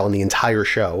fucking battle in the entire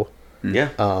show. Yeah.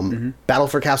 Battle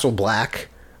for Castle Black,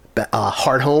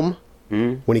 Hardhome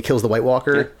when he kills the White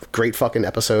Walker, Yeah. great fucking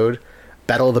episode.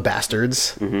 Battle of the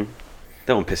Bastards.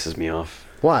 That one pisses me off.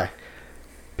 Why?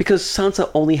 Because Sansa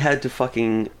only had to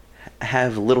fucking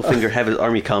have Littlefinger have his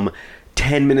army come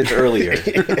 10 minutes earlier.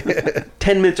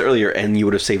 10 minutes earlier, and you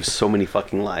would have saved so many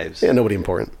fucking lives. Yeah, nobody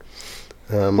important.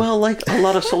 Well, like a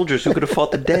lot of soldiers who could have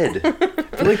fought the dead.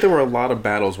 I feel like there were a lot of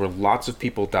battles where lots of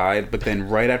people died, but then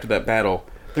right after that battle,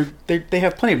 they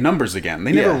have plenty of numbers again.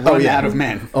 They never Yeah. run Oh, yeah. out of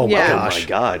men. Oh my Yeah. Oh my gosh.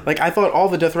 god! Like, I thought all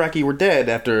the Dothraki were dead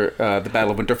after the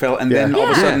Battle of Winterfell, and then Yeah. all of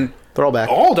a Yeah. sudden, They're all back.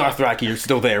 all Dothraki are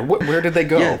still there. Where did they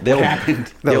go? Yeah, what they'll-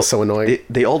 happened? That was so annoying.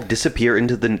 They all disappear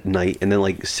into the night, and then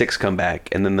like 6 come back,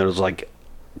 and then there's like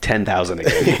 10,000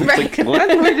 again. It's like,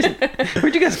 what?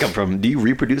 Where'd you guys come from? Do you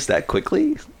reproduce that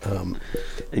quickly?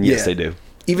 And yes, yeah. they do.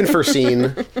 Even first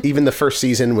scene, even the first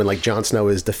season when like Jon Snow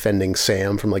is defending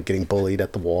Sam from like getting bullied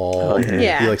at the wall. Oh, yeah.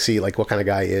 Yeah. You like see like what kind of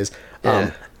guy he is.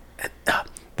 Yeah.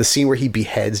 The scene where he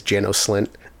beheads Janos Slint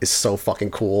is so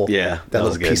fucking cool. Yeah, that that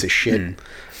was little piece good. of shit.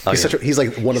 Oh, He's yeah. he's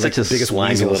like one of Such the a biggest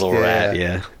slimy weasels. little rat,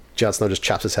 yeah. Jon Snow just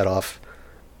chops his head off.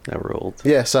 That rolled.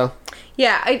 Yeah, so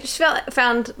Yeah, I just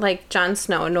found like Jon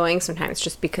Snow annoying sometimes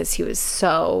just because he was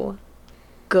so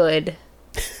good,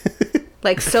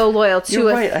 like so loyal to You're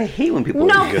a right. I hate when people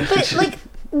no, are good. but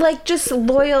like just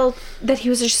loyal, that he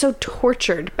was just so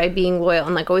tortured by being loyal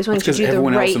and like always wanting to Because do the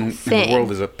everyone right else in thing. the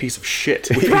world is a piece of shit,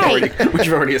 which Right.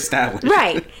 we've already established.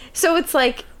 Right. So it's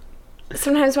like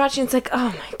sometimes watching, it's like, oh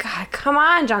my god, come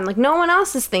on, John. Like no one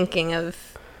else is thinking of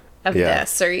Yeah.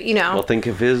 this, or you know. Well, think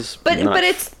of his. But not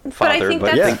I father, think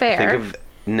but that's think, fair. Think of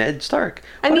Ned Stark.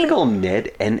 I Why do mean- they call him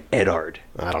Ned and Eddard?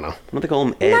 I don't know. Why don't they call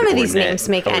him Ed None of or these Ned? names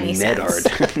make Or any sense.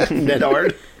 Nedard.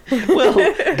 Nedard. Well,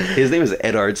 his name is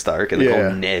Eddard Stark, and they call Yeah.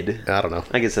 him Ned. I don't know.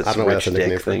 I guess that's I a don't know why rich that's a nickname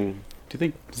dick for thing. Do you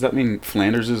think, does that mean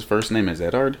Flanders' first name is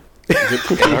Eddard? Is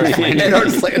it Eddard Flanders?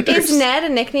 Eddard Flanders. Is Ned a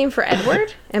nickname for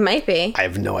Edward? It might be. I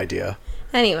have no idea.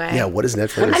 Anyway. Yeah, what is Ned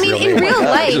Flanders' I mean, real in name? real God, I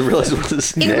life, didn't realize what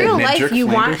this in Ned- real Ned life, Jerk you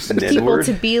Flanders? want Ned people Word?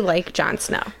 to be like Jon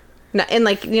Snow. Not, and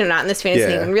like, you know, not in this fantasy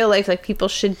Yeah. thing. In real life, like people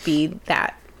should be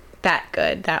that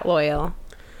good, that loyal.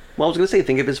 Well, I was going to say,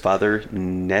 think of his father,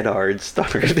 Nedard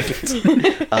Stark.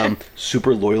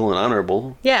 Super loyal and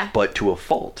honorable. Yeah. But to a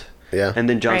fault. Yeah. And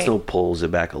then Jon Right. Snow pulls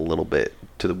it back a little bit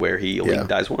to where he only Yeah.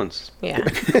 dies once. Yeah.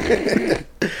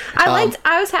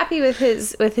 I was happy with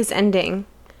his ending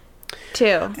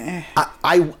too.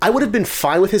 I would have been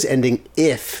fine with his ending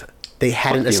if they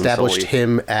hadn't Fuck Demon established Sully.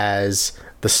 him as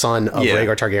the son of Yeah.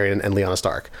 Rhaegar Targaryen and Lyanna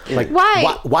Stark. Like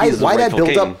Why? Why He's the that rightful build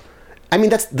king. up? I mean,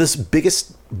 that's this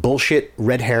biggest bullshit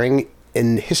red herring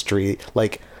in history.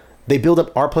 Like they build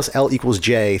up R plus L equals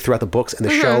J throughout the books and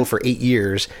the show for 8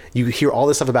 years. You hear all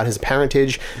this stuff about his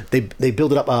parentage. They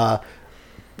build it up.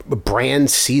 Bran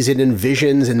sees it in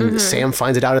visions, and Sam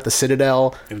finds it out at the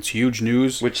Citadel. And it's huge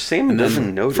news. Which Sam And then-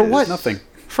 doesn't notice. For what? Nothing.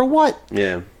 For what?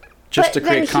 Yeah. Just But to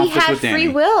then create he conflict had with Dany. free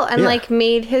will and Yeah. like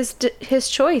made his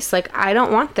choice. Like, I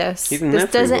don't want this. He didn't This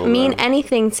have free doesn't will, mean though.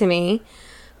 anything to me.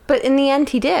 But in the end,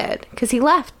 he did, because he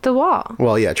left the wall.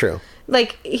 Well, yeah, true.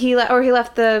 Like he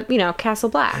left the Castle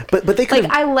Black. But they like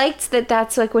could've- I liked that.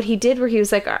 That's like what he did, where he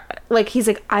was like he's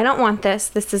like, I don't want this.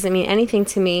 This doesn't mean anything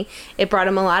to me. It brought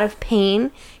him a lot of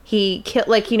pain. He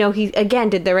killed, he again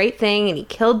did the right thing, and he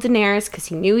killed Daenerys because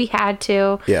he knew he had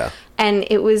to. Yeah. And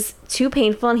it was too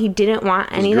painful, and he didn't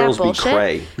want any of that girls be bullshit.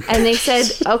 cray. And they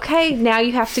said, okay, now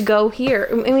you have to go here.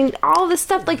 I mean, all this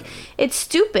stuff, like, it's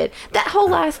stupid. That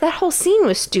whole scene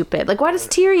was stupid. Like, why does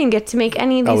Tyrion get to make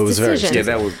any of these Oh, it was very decisions?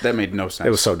 Yeah, that made no sense.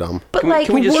 It was so dumb. But Can we- like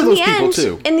can we just- in We're the those people, end,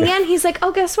 too. in the end, he's like,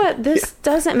 "Oh, guess what? This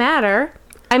doesn't matter."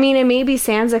 I mean, it may be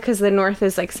Sansa because the North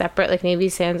is like separate. Like maybe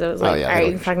Sansa was like, yeah, "All they right, don't-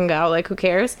 you can fucking go. Like, who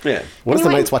cares?" Yeah. What is the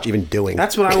Anyway- Night's Watch even doing?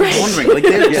 That's what I was wondering. Like,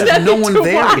 there's no one to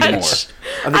there watch. anymore.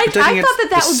 Are they I protecting thought that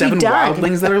the would be 7 done.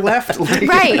 wildlings that are left? Like,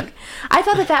 Right. I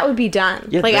thought that would be done.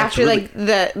 Yeah, like that's after really-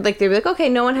 like they'd be like, "Okay,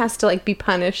 no one has to like be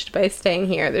punished by staying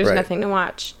here. There's Right. nothing to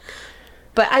watch."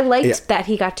 But I liked Yeah. that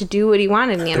he got to do what he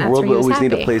wanted, and The that's world where he will was always happy.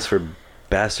 need a place for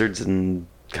bastards and...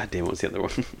 God damn, what was the other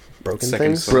one? Broken Second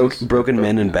things? Son. Broken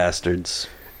men and bastards.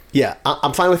 Yeah,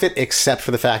 I'm fine with it, except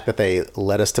for the fact that they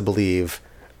led us to believe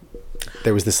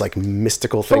there was this like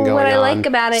mystical thing But going on. what I like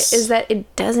about it is that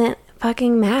it doesn't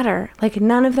fucking matter. Like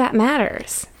none of that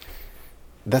matters.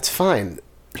 That's fine,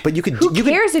 but you could. Who you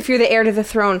cares if you're the heir to the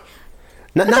throne?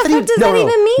 Not, What not the that he, fuck does no, that no,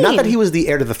 even mean? Not that he was the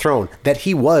heir to the throne. That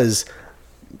he was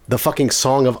the fucking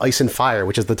Song of Ice and Fire,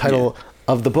 which is the title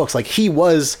of the books. Like he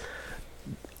was.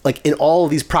 Like in all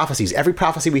of these prophecies, every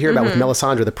prophecy we hear about with Mm-hmm.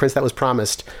 Melisandre, the prince that was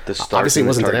promised, The Stark obviously and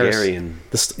it the wasn't Daenerys.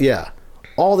 Targaryen. Yeah,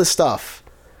 all this stuff.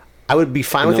 I would be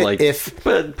fine And with it they're like, if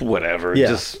But whatever. Yeah.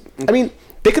 Just... I mean,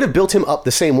 they could have built him up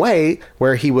the same way,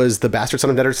 where he was the bastard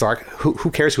son of Eddard Stark. Who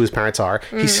cares who his parents are?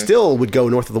 Mm. He still would go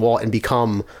north of the Wall and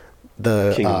become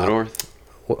the King of the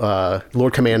North.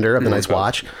 Lord Commander of the Night's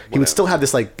Watch. He would still have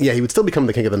this he would still become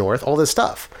the King of the North. All this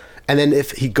stuff, And then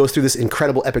if he goes through this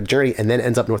incredible epic journey and then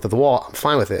ends up north of the wall, I'm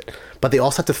fine with it. But they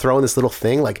also have to throw in this little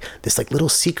thing, like this like little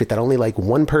secret that only like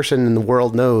one person in the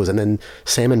world knows, and then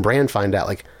Sam and Bran find out.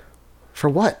 Like, for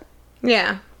what?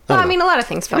 Yeah. Well, I mean, a lot of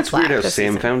things fell It's flat. weird how this Sam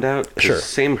season. found out. 'Cause Sure.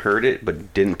 Sam heard it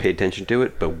but didn't pay attention to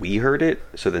it, but we heard it,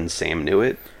 so then Sam knew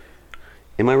it.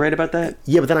 Am I right about that?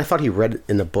 Yeah, but then I thought he read it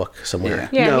in the book somewhere.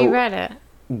 Yeah, he No. read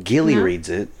it. Gilly No. reads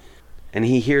it, and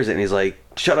he hears it, and he's like,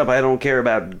 "Shut up! I don't care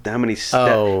about how many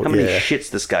Oh, how many yeah. shits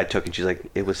this guy took." And she's like,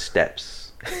 "It was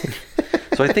steps."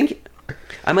 So I think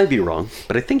I might be wrong,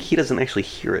 but I think he doesn't actually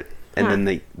hear it, and then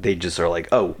they just are like,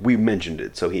 "Oh, we mentioned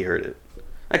it, so he heard it."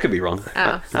 I could be wrong. Oh, I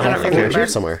I don't don't really I care. heard it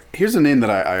somewhere. Here's a name that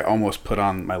I almost put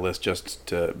on my list just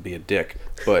to be a dick,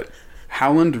 but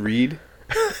Howland Reed.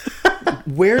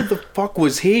 Where the fuck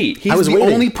was he? He's I was the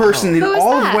waiting. only person in Who is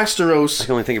all that? of I Westeros.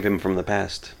 can only think of him from the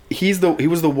past. He was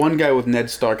the one guy with Ned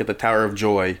Stark at the Tower of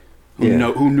Joy who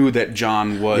Yeah. who knew that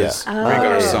Jon was Yeah.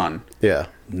 Rhaegar's son. Yeah.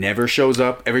 Never shows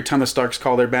up. Every time the Starks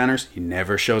call their banners, he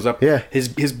never shows up. Yeah. His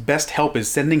best help is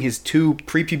sending his 2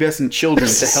 prepubescent children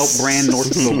to help Bran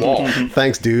north of the wall.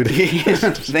 Thanks, dude.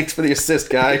 Thanks for the assist,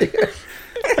 guy.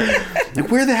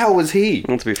 Like, where the hell was he?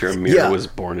 Well, to be fair, Mira Yeah. was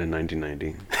born in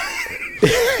 1990.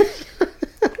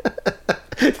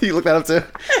 You look that up too?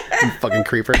 You fucking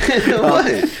creeper.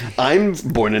 What? I'm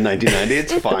born in 1990.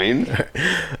 It's fine.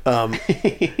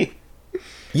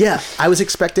 Yeah, I was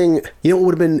expecting, you know what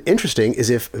would have been interesting is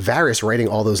if Varys writing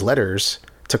all those letters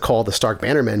to call the Stark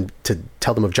Bannermen to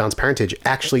tell them of Jon's parentage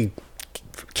actually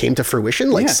came to fruition.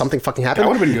 Like Yeah. something fucking happened. That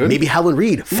would've been good. Maybe Howland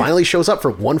Reed finally shows up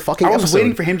for one fucking I was episode.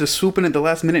 waiting for him to swoop in at the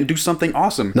last minute and do something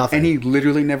awesome. Nothing. And he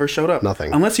literally never showed up.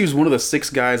 Nothing. Unless he was one of the 6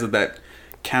 guys of that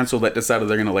council that decided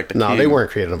they're going to elect the No, king. they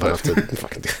weren't creative enough to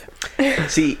fucking do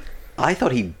that. See, I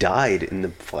thought he died in the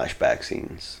flashback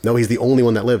scenes. No, he's the only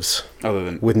one that lives. Other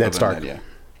than With Ned other than Stark. that, yeah.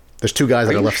 There's 2 guys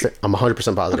that Are are you left. sure? I'm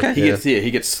 100% positive. Okay. He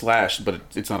gets slashed, but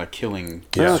it's not a killing.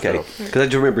 Yeah. Okay. stroke. Because I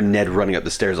just remember Ned running up the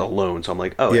stairs alone, so I'm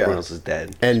like, oh, Yeah. everyone else is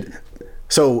dead. And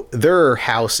so their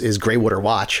house is Greywater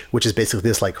Watch, which is basically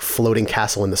this like floating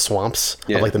castle in the swamps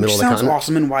Yeah. of like the Which middle of the sounds continent.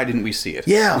 awesome, and why didn't we see it?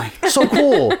 Yeah, so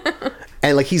cool.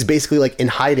 And like he's basically like in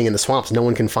hiding in the swamps. No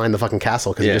one can find the fucking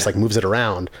castle because he Yeah. just like moves it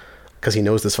around because he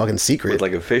knows this fucking secret. With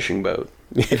like a fishing boat.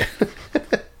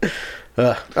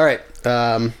 All right.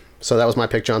 So that was my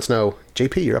pick, Jon Snow.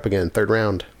 JP, you're up again, 3rd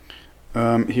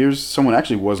round. Here's someone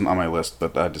actually wasn't on my list,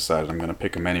 but I decided I'm going to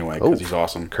pick him anyway because Oh, he's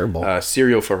awesome. curveball.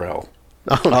 Syrio Farrell.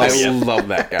 Oh, I nice. love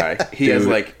that guy. He has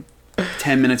like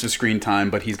 10 minutes of screen time,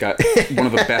 but he's got one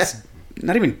of the best,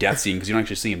 not even death scene because you don't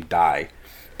actually see him die,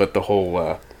 but the whole,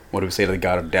 what do we say to the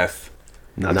god of death?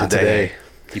 Not today.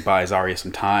 He buys Arya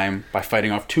some time by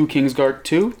fighting off 2 Kingsguard,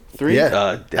 2, 3?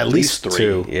 Yeah. At least 3.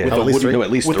 2. Yeah. With With at a least wooden, 3. No,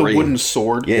 at least with 3. a wooden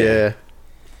sword. Yeah. Yeah.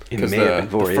 It Because may have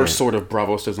been the 4, first sword of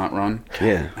Bravos does not run.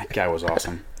 Yeah. That guy was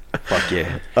awesome. Fuck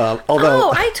yeah. Although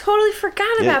Oh, I totally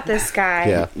forgot about this guy.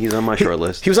 yeah. He's on my short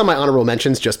list. He was on my honorable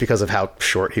mentions just because of how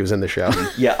short he was in the show.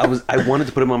 Yeah, I wanted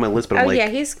to put him on my list, but I'm Oh, like, yeah,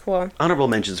 he's cool. honorable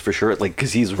mentions for sure, like,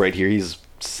 because he's right here. He's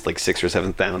like 6th or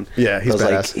 7th down. Yeah, he's I was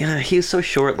badass. like, yeah, he's so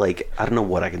short, like, I don't know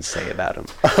what I can say about him.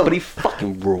 But he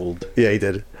fucking ruled. Yeah, he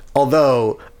did.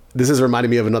 Although this is reminding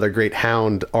me of another great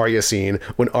Hound Arya scene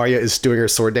when Arya is doing her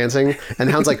sword dancing, and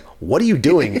Hound's like, "What are you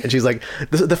doing?" And she's like,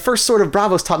 "The first sword of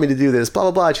Bravos taught me to do this." Blah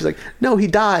blah blah. And she's like, "No, he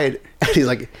died." And he's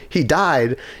like, "He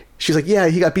died." She's like, "Yeah,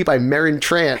 he got beat by Meryn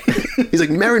Trant." He's like,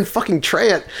 "Meryn fucking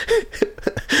Trant."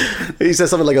 He says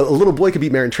something like, "A little boy could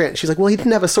beat Meryn Trant." She's like, "Well, he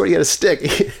didn't have a sword; he had a stick."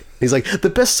 He's like, "The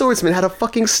best swordsman had a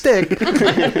fucking stick."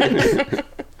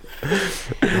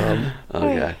 Oh,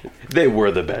 God. They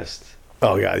were the best.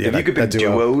 Oh yeah, yeah. If you could pick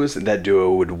duos, that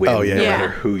duo would win Oh, yeah. no Yeah. matter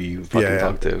who you fucking Yeah, yeah.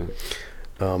 talk to.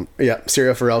 Yeah,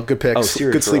 Syrio Farrell, good pick. Oh,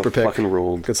 Siri Good sleeper pick. fucking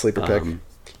ruled. Good sleeper pick.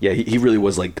 Yeah, he really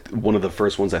was like one of the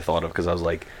first ones I thought of because I was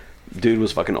like, dude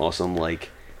was fucking awesome. Like,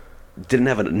 didn't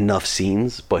have enough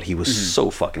scenes, but he was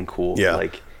so fucking cool. Yeah.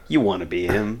 Like, you want to be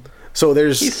him. So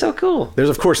He's so cool. There's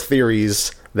of course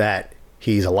theories that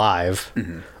he's alive,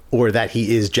 or that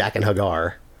he is Jack and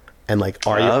Hagar, and like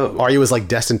Arya was like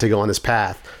destined to go on this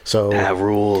path. So That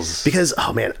rules. because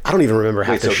oh man, I don't even remember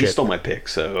half Wait, so this he shit. stole my pick,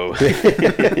 so...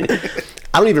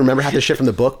 I don't even remember half this shit from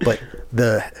the book, but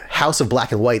the House of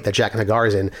Black and White that Jack and Hagar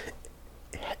is in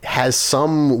has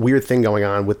some weird thing going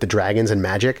on with the dragons and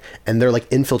magic, and they're like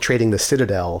infiltrating the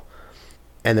Citadel.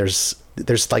 And there's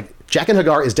like Jack and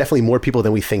Hagar is definitely more people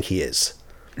than we think he is.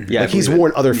 Yeah, Like he's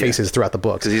worn other faces throughout the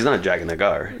books. Because he's not Jack and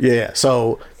Hagar. Yeah.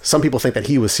 So some people think that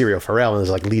he was Syrio Farrell and is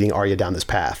like leading Arya down this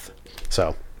path.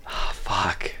 So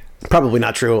Fuck. probably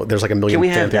not true. There's like a million Can we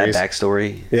fan have that theories.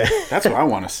 backstory? Yeah. That's what I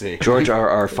want to see. George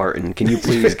R.R. Farton, can you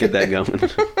please get that going?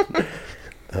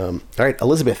 All right,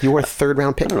 Elizabeth, your third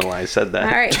round pick. I don't know why I said that. All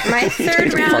right, my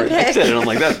third round I pick. said it. I'm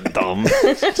like, that's dumb.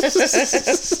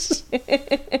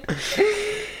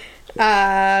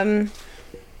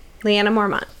 Leanna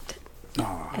Mormont.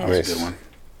 Oh, Nice. that's a good one.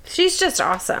 She's just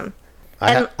awesome.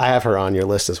 I have her on your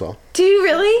list as well. Do you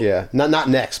really? Yeah, not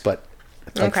next, but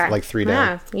like 3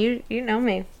 down. Yeah, you know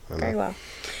me very well.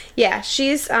 Yeah,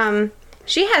 she's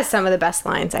she has some of the best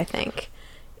lines, I think,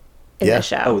 in Yeah. the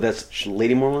show. Oh, that's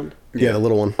Lady Mormont? Yeah, the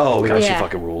little one. Oh, gosh, Yeah. she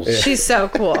fucking rules. She's so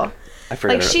cool. I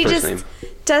forgot Like her she first just name.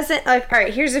 doesn't like. All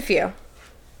right, here's a few.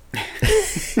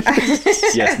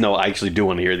 Yes, no, I actually do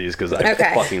want to hear these because I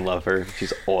Okay. fucking love her.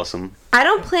 She's awesome. I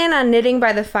don't plan on knitting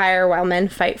by the fire while men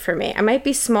fight for me. I might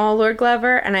be small, Lord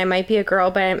Glover, and I might be a girl,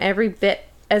 but I'm every bit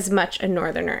as much a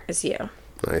northerner as you.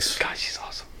 Nice. God, she's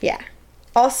awesome. Yeah.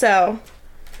 Also,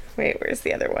 wait, where's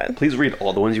the other one? Please read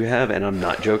all the ones you have, and I'm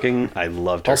not joking. I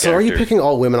loved her Also, are you character. picking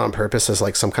all women on purpose as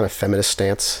like some kind of feminist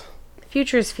stance?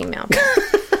 Future is female.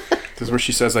 This is where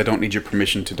she says, "I don't need your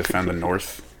permission to defend the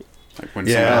North." Like when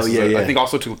Yeah. someone else Oh, is yeah, like- yeah. I think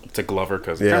also to Glover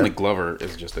because Yeah. apparently Glover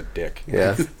is just a dick.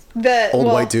 Yeah. The Old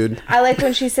white dude. I like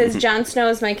when she says, "Jon Snow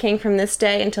is my king from this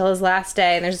day until his last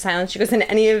day," and there's a silence. She goes, "And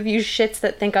any of you shits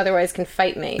that think otherwise can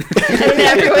fight me." And then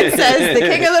everyone says, "The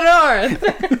king of the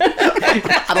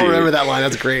north." I don't remember that line.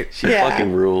 That's great. She Yeah.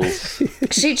 fucking rules.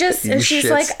 She just You and she's shits.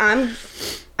 like,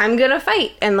 I'm gonna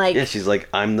fight," and like, Yeah, she's like,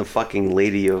 I'm the fucking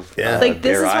lady of Yeah. Like,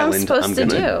 this Bear is what I'm Island. supposed to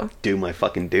gonna do my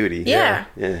fucking duty. Yeah.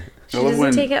 Yeah. she I love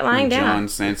doesn't take it lying when down.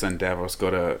 John, Sansa, and Davos go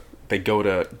to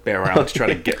Bear Island to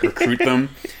try to recruit them,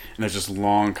 and there's this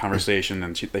long conversation,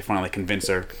 and they finally convince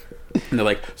her, and they're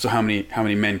like, "So how many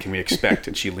men can we expect?"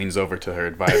 And she leans over to her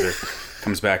advisor,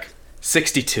 comes back,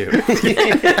 62.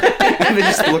 And they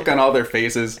just look on all their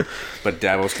faces, but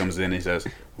Davos comes in and he says,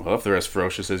 "Well, if they're as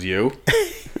ferocious as you,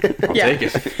 I'll Yeah. take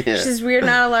it." Yeah. She says, "We're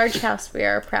not a large house. We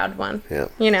are a proud one." Yeah.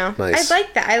 You know, Nice. I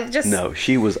like that. I just No,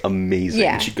 she was amazing.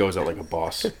 Yeah. She goes out like a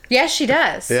boss. Yes, she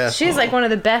does. Yeah. She's like one of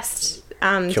the best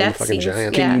death fucking scenes.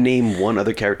 giant. Yeah. Can you name one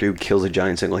other character who kills a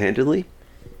giant single-handedly?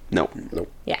 No.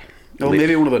 Yeah. Oh,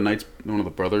 maybe one of the knights, one of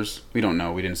the brothers. We don't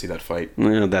know. We didn't see that fight.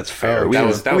 No, that's fair. Oh, That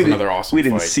was another awesome We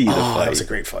didn't fight. see the Oh, fight. that was a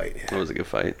great fight. Yeah. That was a good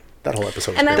fight. That whole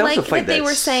episode was And great. I That was like a fight that they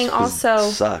were saying also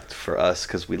sucked for us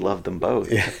because we loved them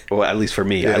both. Yeah. Well, at least for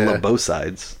me, I Yeah. love both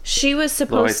sides. she was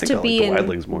Though I supposed think to I like be the in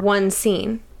Wildlings more. one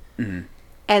scene,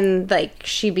 and like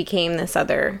she became this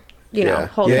other, Yeah.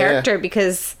 whole Yeah. character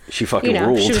because She fucking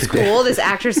ruled. she was cool. This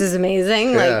actress is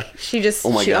amazing. Yeah. Like she just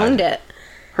Oh my she God. owned it.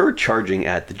 Her charging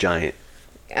at the giant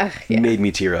Ugh, yeah. made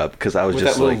me tear up because I was With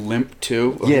just that like, little limp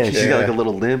too. yeah, she's got Yeah. like a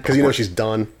little limp. Because you know she's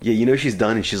done. Yeah, you know she's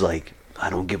done, and she's like, I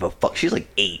don't give a fuck. She's like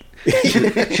 8.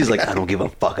 She's like, I don't give a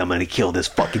fuck. I'm gonna kill this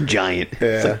fucking giant.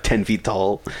 It's Yeah. like 10 feet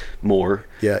tall, more.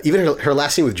 Yeah. Even her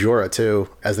last scene with Jorah too,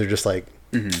 as they're just like,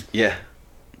 Yeah,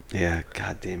 yeah.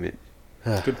 God damn it.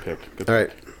 Good pick. Good all right,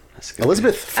 That's a good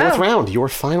Elizabeth, fourth Oh. round, your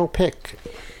final pick.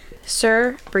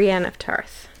 Sir Brienne of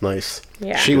Tarth. Nice.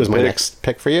 Yeah. She was my Pick. next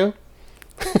pick for you.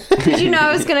 Did you know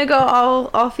I was gonna go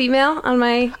all female on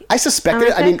my? I suspected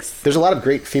On it. my I mean, picks? there's a lot of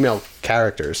great female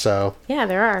characters, so Yeah,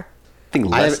 there are. I think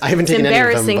I less. haven't It's taken any of them.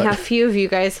 embarrassing But how few of you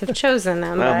guys have chosen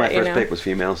them. well, but, my you first know. pick was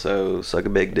female, so suck a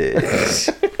big dick.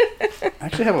 I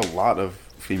actually have a lot of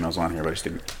females on here, but I just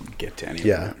didn't get to any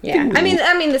Yeah. of them. Yeah,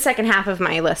 I mean, the second half of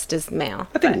my list is male.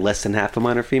 I think but less than half of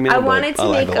mine are female. I but wanted to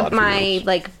I make have a lot up of my females.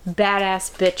 like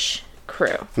badass bitch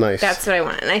crew. Nice. That's what I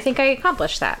wanted, and I think I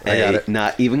accomplished that. I got Hey, it.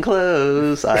 Not even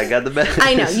close. I got the best.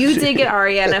 I know you did get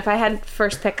Arya, and if I had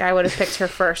first pick, I would have picked her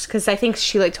first because I think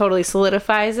she like totally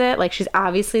solidifies it. Like she's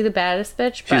obviously the baddest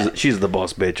bitch. But She's the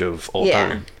boss bitch of all Yeah.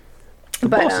 time. The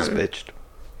But, boss is bitched.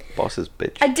 Boss is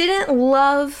bitch. I didn't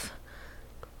love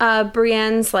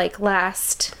Brienne's like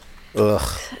last.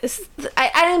 ugh.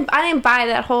 I didn't buy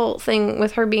that whole thing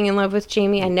with her being in love with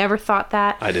Jamie. I never thought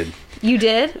that. I did. You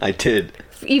did? I did.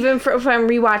 Even if I'm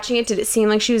rewatching it, did it seem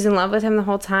like she was in love with him the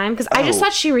whole time? Because I just Oh.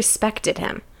 thought she respected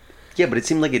him. Yeah, but it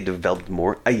seemed like it developed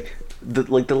more.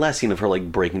 The last scene of her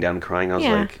like breaking down and crying. I was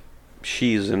Yeah. like,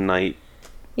 she's a knight.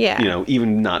 Yeah. You know,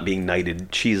 even not being knighted,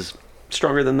 she's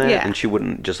stronger than that, Yeah. and she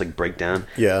wouldn't just like break down.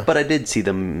 Yeah. But I did see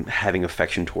them having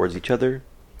affection towards each other.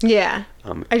 Yeah.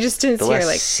 I just didn't The see her last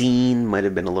like. scene might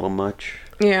have been a little much.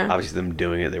 Yeah. Obviously, them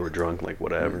doing it, they were drunk, like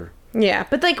whatever. Yeah.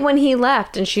 But like when he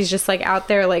left and she's just like out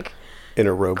there like In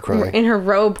her robe crying. in her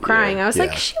robe crying. I was Yeah.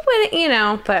 like, she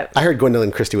wouldn't, but I heard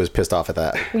Gwendolyn Christie was pissed off at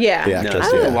that. Yeah. The No, actress, I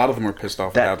think yeah. a lot of them were pissed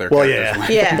off That- how their well, characters yeah.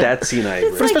 went. yeah. That scene I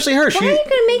agree. But especially her. Why She are you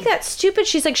gonna make that stupid?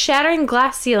 She's like shattering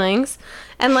glass ceilings,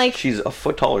 and like She's a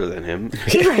foot taller than him.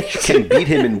 She can beat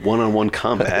him in one-on-one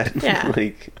combat. Yeah.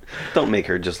 Like, don't make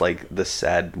her just like the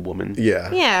sad woman.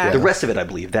 Yeah. Yeah. The rest of it, I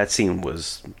believe, that scene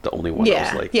was the only one I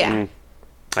Yeah, was like, yeah.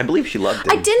 I believe she loved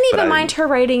him. I didn't but even mind her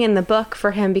writing in the book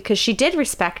for him because she did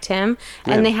respect him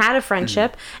and Yeah. they had a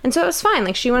friendship, and so it was fine.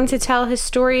 Like she wanted to tell his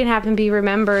story and have him be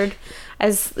remembered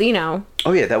as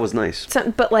Oh yeah, that was nice.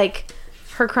 but like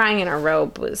her crying in her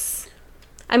robe was.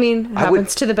 I mean, it I would-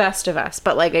 happens to the best of us,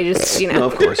 but like I just No,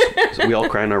 of course. We all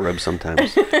cry in our robes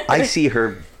sometimes. I see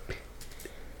her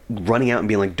running out and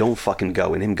being like, "Don't fucking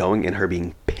go," and him going and her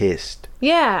being pissed,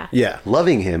 yeah. Yeah.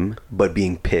 loving him but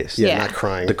being pissed. Yeah, Yeah. not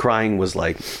crying. The crying was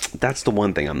like, that's the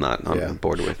one thing I'm not on Yeah.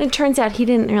 board with. And it turns out he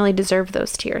didn't really deserve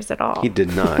those tears at all. He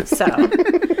did not. So,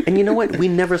 And you know what? We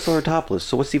never saw her topless,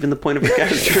 so what's even the point of her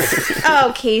character?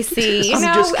 oh Casey, you I'm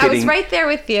know just I was kidding. right there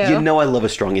with you. You know I love a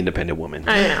strong, independent woman.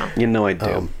 I know. You know I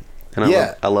do. And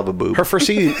yeah. I love a boob. Her first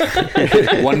season.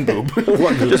 One boob.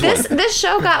 This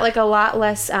show got like a lot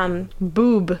less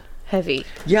boob heavy.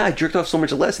 Yeah, I jerked off so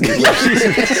much less in these last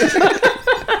seasons.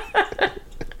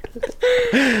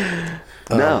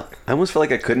 No, I almost felt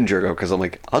like I couldn't jerk off because I'm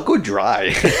like, I'll go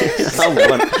dry.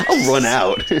 I'll run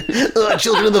out.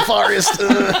 Children of the Forest.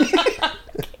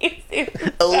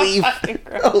 A leaf.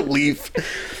 A leaf.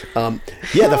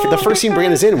 Yeah, the first scene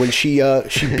Brienne is in when she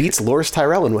beats Loras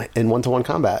Tyrell in one-to-one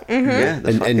combat Yeah,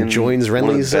 the fucking- and joins one of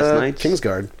the Renly's best nights.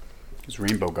 Kingsguard, His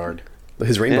Rainbow Guard.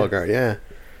 his Rainbow Yeah. Guard.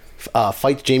 Yeah,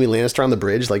 fights Jaime Lannister on the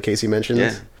bridge, like Casey mentioned.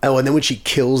 Yeah. Oh, and then when she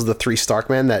kills the 3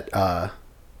 Starkmen that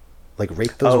like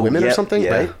raped those Oh, women or yeah, something, yeah.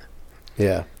 right? Yeah.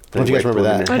 I don't know if you guys raped remember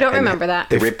women that. I don't and remember that.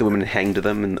 They raped the women and hanged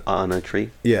them on a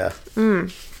tree. Yeah.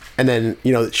 And then,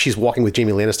 she's walking with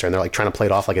Jaime Lannister and they're like trying to play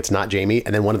it off like it's not Jaime.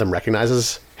 And then one of them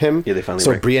recognizes him. Yeah, they finally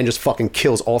So rec- Brienne just fucking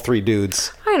kills all 3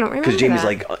 dudes. I don't remember Because Jamie's that.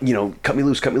 like, cut me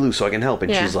loose so I can help. And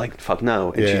Yeah. she's like, fuck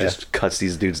no. And she Yeah. just cuts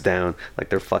these dudes down like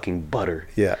they're fucking butter.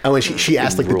 Yeah. Oh, and she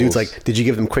asked like the dude's rules. like, did you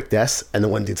give them quick deaths? And the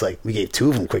one dude's like, we gave 2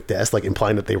 of them quick deaths, like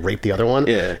implying that they raped the other one.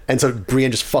 Yeah. And so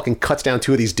Brienne just fucking cuts down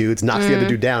 2 of these dudes, knocks the other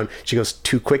dude down. She goes,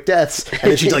 2 quick deaths.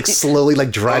 And then she like slowly like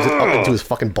drives it up into his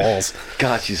fucking balls.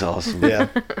 God, she's awesome. Yeah.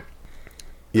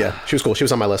 Yeah. She was cool. She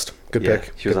was on my list. Good Yeah,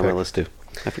 pick. she was Good on my pick. list too.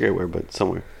 I forget where, but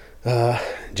somewhere.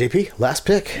 JP, last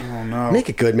pick. Oh no. Make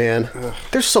it good, man.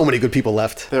 There's so many good people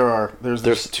left.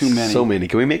 There's too many. So many.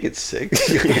 Can we make it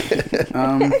 6?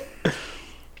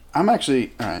 I'm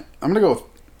actually all right. I'm gonna go with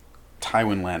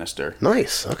Tywin Lannister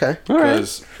Nice. Okay.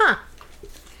 because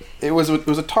it was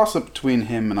a toss up between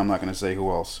him and I'm not gonna say who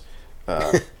else.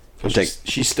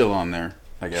 She's still on there,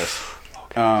 I guess.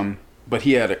 But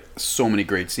he had so many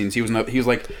great scenes. He's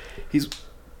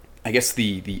I guess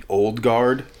the old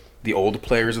guard, the old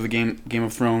players of the Game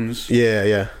of Thrones. Yeah,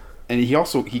 yeah. And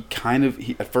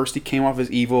at first he came off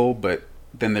as evil, but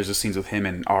then there's the scenes with him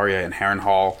and Arya and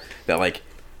Harrenhal that like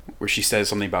where she says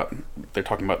something about they're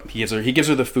talking about he gives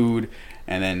her the food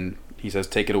and then he says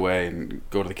take it away and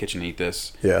go to the kitchen and eat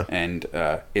this. Yeah. And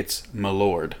it's my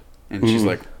lord. And she's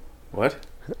like, what?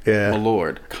 Yeah. My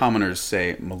lord. Commoners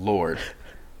say my lord.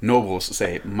 Nobles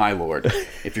say my lord.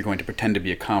 If you're going to pretend to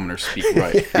be a commoner, speak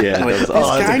right. Yeah, I'm like, that was this awesome.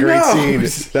 Oh, that's guy a great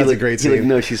knows. scene. That's a great He like scene.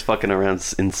 knows she's fucking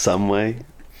around in some way.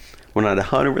 We're not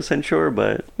 100% sure,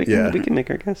 but we can make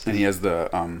our guesses. And he has the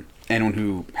anyone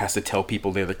who has to tell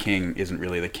people they're the king isn't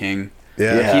really the king.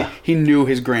 Yeah. Yeah. He knew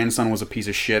his grandson was a piece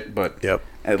of shit, but Yep.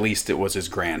 at least it was his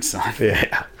grandson.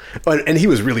 Yeah. And he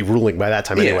was really ruling by that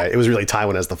time Yeah. anyway. It was really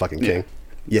Tywin as the fucking king.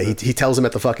 Yeah, he tells him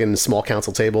at the fucking small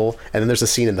council table, and then there's a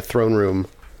scene in the throne room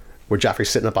where Joffrey's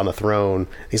sitting up on the throne.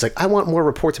 He's like, I want more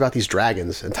reports about these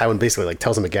dragons. And Tywin basically like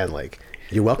tells him again, like,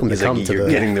 you're welcome He's to come like, to you're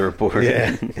the... getting the report.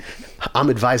 Yeah. I'm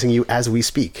advising you as we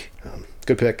speak.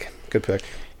 Good pick. Good pick.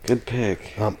 Good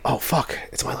pick. Oh, fuck.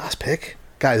 It's my last pick.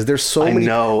 Guys, there's I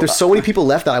know. There's so many people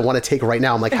left that I want to take right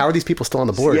now. I'm like, how are these people still on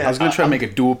the board? I was gonna try to make a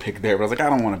dual pick there, but I was like, I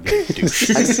don't want to be a douche.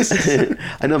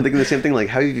 I know, I'm thinking the same thing. Like,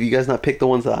 how have you guys not picked the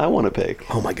ones that I want to pick?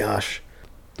 Oh my gosh.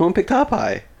 No one picked Top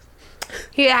Eye.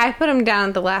 Yeah, I put him down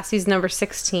at the last. He's number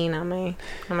 16 on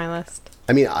my list.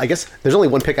 I mean, I guess there's only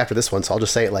one pick after this one, so I'll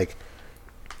just say it like,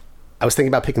 I was thinking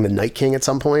about picking the Night King at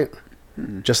some point.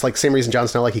 Just like same reason Jon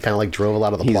Snow, like he kind of like drove a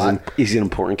lot of the plot. He's an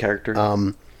important character.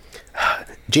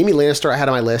 Jaime Lannister I had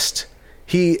on my list.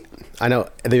 I know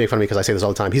they make fun of me because I say this all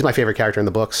the time. He's my favorite character in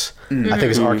the books. I think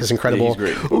his arc is incredible.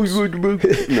 He's great. in the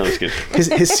books. No, it's good.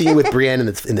 His scene with Brienne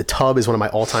in the tub is one of my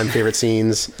all-time favorite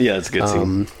scenes. Yeah, it's a good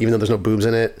scene. Even though there's no boobs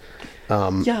in it.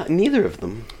 Yeah, neither of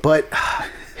them. But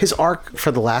his arc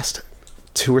for the last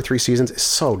 2 or 3 seasons is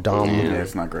so dumb. Yeah,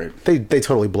 it's not great. They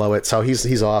totally blow it. So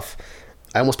he's off.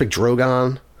 I almost picked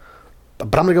Drogon, but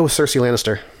I'm gonna go with Cersei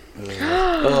Lannister.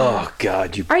 Oh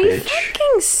God, you Are you bitch!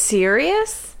 fucking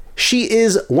serious? She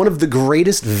is one of the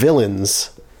greatest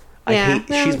villains. Yeah,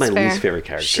 she's my that's fair. least favorite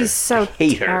character. She's so I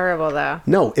hate her. terrible, though.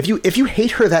 No, if you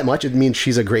hate her that much, it means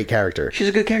she's a great character. She's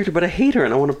a good character, but I hate her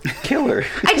and I want to kill her.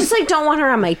 I just don't want her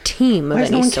on my team of Why has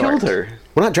any no one sort. killed her?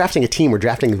 We're not drafting a team. We're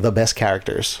drafting the best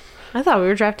characters. I thought we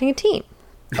were drafting a team.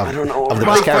 I don't know. Of the Are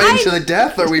we best characters. fighting to the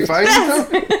death? Are we fighting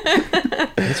them?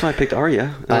 That's why I picked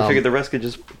Arya. And I figured the rest could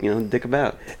just, dick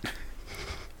about.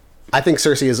 I think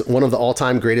Cersei is one of the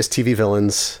all-time greatest TV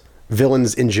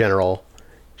villains in general.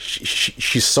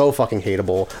 She's so fucking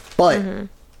hateable, but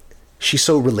she's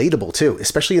so relatable too,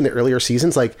 especially in the earlier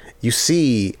seasons. Like, you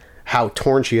see how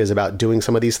torn she is about doing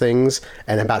some of these things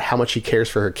and about how much she cares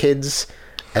for her kids.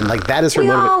 And like, that is her We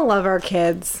motivation. all love our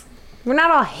kids. We're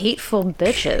not all hateful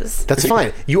bitches. That's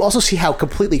fine. You also see how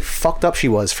completely fucked up she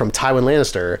was from Tywin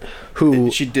Lannister,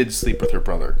 who She did sleep with her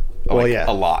brother. Well, yeah.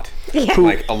 A lot. Yeah.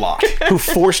 Like, a lot. who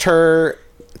forced her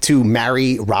to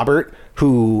marry Robert,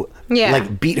 who Yeah.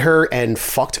 like beat her and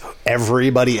fucked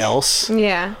everybody else,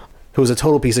 Yeah. who was a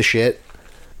total piece of shit.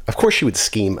 Of course she would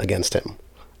scheme against him.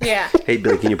 Yeah. Hey,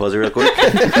 Billy, can you pause it real quick?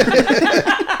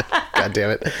 God damn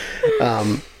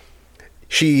it.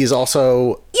 She's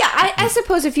also Yeah, I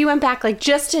suppose if you went back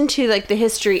just into the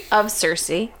history of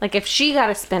Cersei, if she got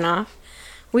a spin-off,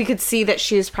 we could see that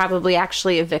she is probably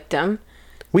actually a victim.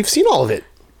 we've seen all of it.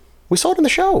 We saw it in the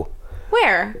show.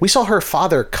 Where? We saw her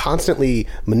father constantly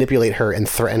manipulate her and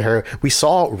threaten her. We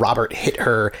saw Robert hit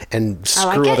her and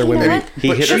screw other women. What? He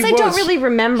hit Because her- I don't really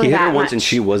remember He hit that her once much. and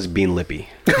she was being lippy.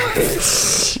 No,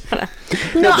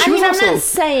 I she mean, was I'm also- not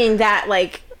saying that,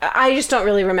 I just don't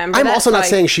really remember I'm that, also so not I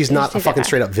saying she's not a take that fucking back.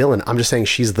 straight up villain. I'm just saying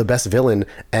she's the best villain.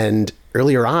 And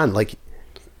earlier on,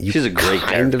 you She's a great kind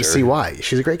of character. see why.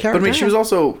 She's a great character. But I mean, she was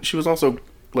also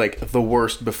the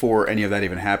worst before any of that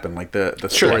even happened. Like the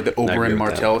story that I agree Oberyn with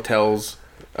Martell tells.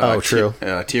 True.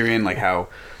 Tyrion, how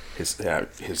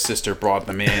his sister brought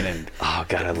them in, and Oh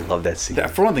God, I love that scene.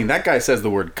 for one thing, that guy says the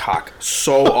word cock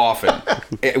so often.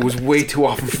 It was way too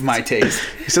often for my taste.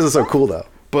 He says it's so cool though.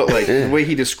 But the way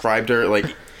he described her,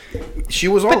 she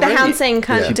was But already. the hound saying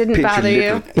cunt Yeah. didn't Pinch bother your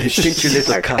you? little- pinch your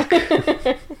little cock.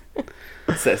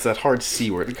 It's that hard C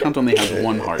word. Cunt only has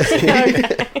one hard C.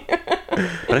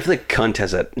 But I feel like cunt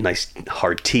has a nice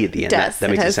hard T at the end. Does. That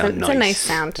makes it sound It's nice. a nice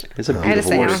sound. It's a I had to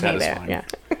beautiful say, I word. don't hate it. Satisfying.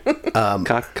 Yeah.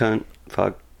 Cock, cunt,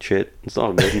 fuck, shit. It's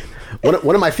all good.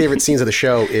 One of my favorite scenes of the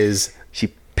show is She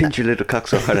pinched your little cock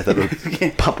so hard I thought it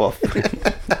would pop off.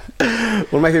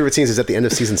 one of my favorite scenes is at the end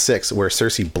of season 6 where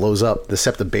Cersei blows up the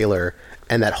Sept of Baelor,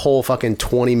 and that whole fucking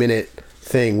 20-minute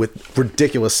thing with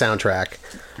ridiculous soundtrack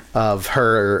of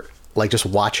her just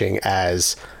watching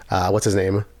as what's his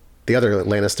name, the other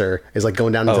Lannister, is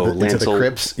going down into the Lancel.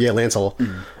 crypts. Yeah, Lancel.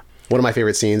 One of my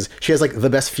favorite scenes. She has the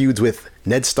best feuds with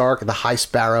Ned Stark, the High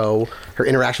Sparrow, her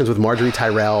interactions with Marjorie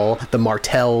Tyrell, the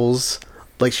Martells.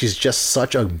 She's just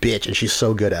such a bitch, and she's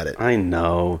so good at it. I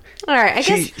know. All right, I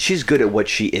guess. She's good at what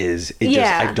she is. It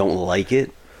Yeah. just I don't like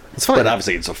it. It's fine. But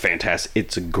obviously it's a fantastic.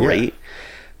 It's a great.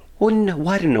 Well,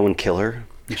 why did no one kill her?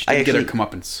 She didn't get her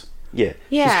comeuppance. Yeah.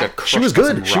 Yeah. She was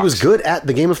good. She was good at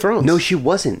the Game of Thrones. No, she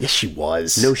wasn't. Yes, she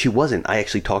was. No, she wasn't. I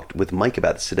actually talked with Mike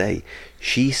about this today.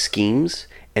 She schemes,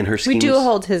 and her We schemes. do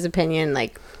hold his opinion,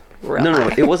 real No,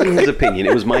 high. it wasn't his opinion.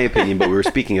 It was my opinion, but we were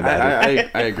speaking about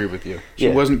it. I agree with you. She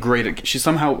Yeah. wasn't great at. She's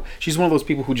one of those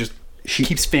people who just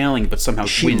keeps failing, but somehow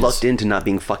She wins. lucked into not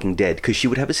being fucking dead because she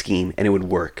would have a scheme and it would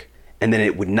work, and then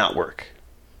it would not work,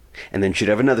 and then she'd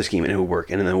have another scheme and it would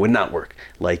work, and then it would not work.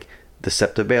 Like the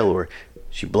Sept of Baelor,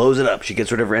 she blows it up, she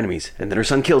gets rid of her enemies, and then her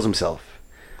son kills himself.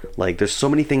 There's so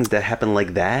many things that happen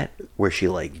like that where she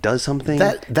does something.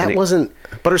 That and it- wasn't.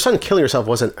 But her son killing herself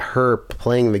wasn't her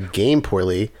playing the game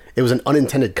poorly. It was an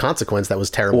unintended consequence that was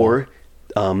terrible. Or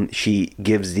she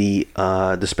gives the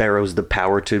sparrows the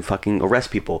power to fucking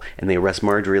arrest people, and they arrest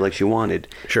Marjorie like she wanted.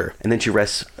 Sure. And then she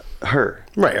arrests her.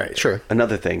 right, sure.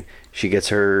 Another thing, she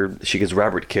gets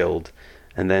Robert killed,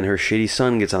 and then her shitty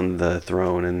son gets on the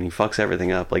throne, and he fucks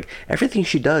everything up. Everything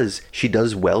she does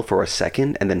well for a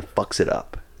second, and then fucks it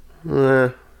up.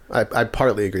 I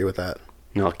partly agree with that.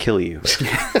 No, I'll kill you.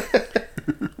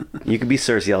 You could be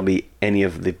Cersei. I'll be any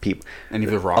of the people. Any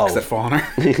of the rocks Oh. that fall on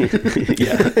her.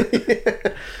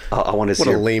 Yeah. I want to see What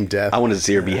a her, lame death. I want to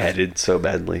see her beheaded so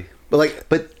badly.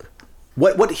 But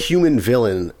what human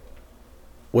villain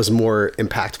was more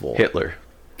impactful Hitler.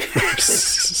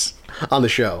 on the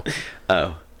show?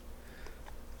 Oh.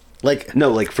 Like,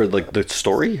 No, for the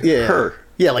story? Yeah. Her.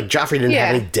 Yeah, like Joffrey didn't have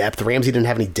Yeah. any depth. Ramsay didn't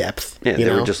have any depth. Yeah, you they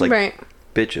know? were just like Right.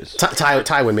 bitches.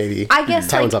 Tywin maybe. I guess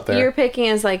Tywin's like up there. you're picking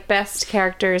as like best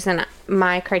characters, and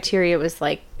my criteria was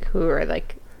like who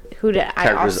do I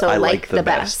Characters also I like the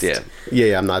best. Yeah,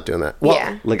 Yeah, I'm not doing that. Well,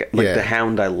 Yeah. like Yeah. the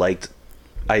Hound. I liked.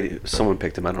 Someone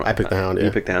picked him. I don't know. I picked the Hound, You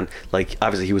yeah. picked the Hound. Like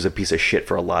obviously he was a piece of shit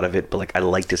for a lot of it, but like I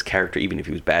liked his character even if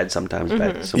he was bad sometimes,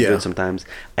 bad some Yeah. good sometimes.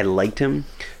 I liked him.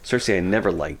 Cersei, I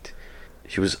never liked.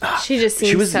 She was. She just She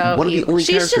seems was so one of the evil. only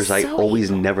She's characters just I so always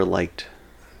evil. never liked.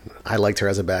 I liked her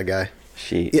as a bad guy.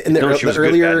 She. Yeah, and no, she was a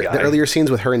good bad guy. the earlier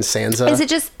scenes with her and Sansa. Is it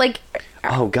just like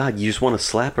Oh God, you just want to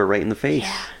slap her right in the face.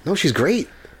 No, she's great.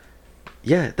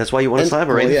 Yeah, that's why you want to And- slap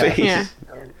her right well, in the yeah. face.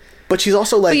 Yeah. But she's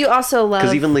also like but you also love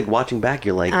Because even like watching back,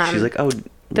 you're like, she's like, oh,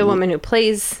 the woman who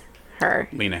plays her.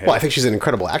 Lena Headey. well, I think she's an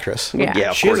incredible actress. Yeah. yeah,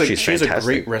 of She has, course, a, she's she has a fantastic.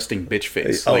 great resting bitch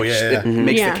face. Oh, Like, yeah, yeah. It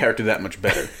makes Yeah. the character that much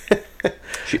better.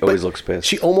 She always looks pissed.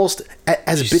 She almost,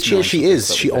 as She's bitchy as she smelling is,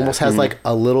 something she so bad. almost has like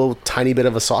a little tiny bit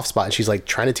of a soft spot. And she's like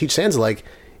trying to teach Sansa, like,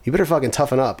 you better fucking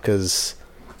toughen up because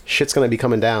shit's gonna be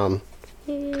coming down.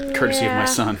 Courtesy of my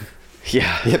son.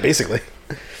 yeah. Yeah, basically.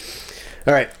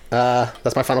 All right,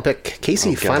 that's my final pick. Casey,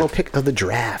 Oh, God. final pick of the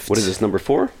draft. What is this, number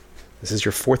 4? This is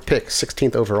your 4th pick,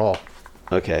 16th overall.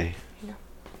 Okay.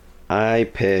 I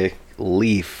pick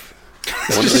Leaf.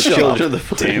 One of the Shut children up. of the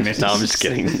forest. Damn it. No, I'm just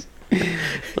kidding.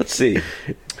 Let's see.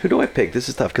 Who do I pick? This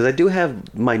is tough because I do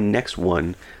have my next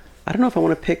one. I don't know if I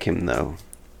want to pick him though.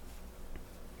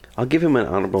 I'll give him an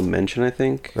honorable mention, I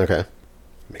think. Okay,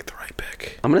 make the right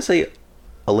pick. I'm gonna say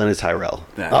Olenna Tyrell.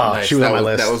 She was on my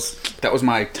list. That was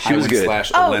my She was Tywin good.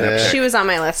 slash Oh, Olenna pick. she was on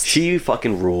my list. She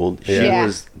fucking ruled. She Yeah.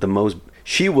 was the most.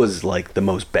 She was like the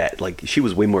most bad. Like she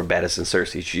was way more badass than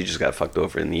Cersei. She just got fucked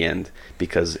over in the end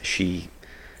because she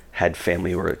had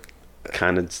family who were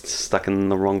kind of stuck in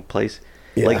the wrong place.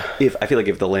 Yeah. Like I feel like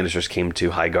if the Lannisters came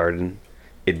to Highgarden,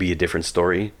 it'd be a different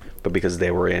story. But because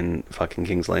they were in fucking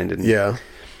King's Landing, Yeah,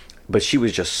 But she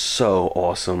was just so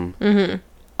awesome. Mm-hmm.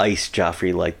 Iced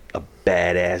Joffrey like a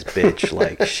badass bitch.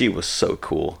 Like she was so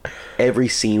cool. Every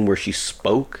scene where she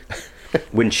spoke,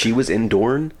 when she was in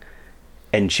Dorne,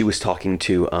 and she was talking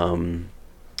to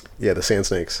yeah, the Sand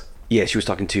Snakes. yeah, she was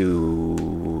talking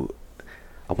to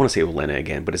I want to say Olenna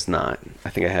again, but it's not. I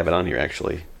think I have it on here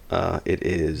actually. It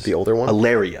is The older one?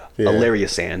 Ilaria. Yeah. Ilaria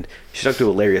Sand. She talked to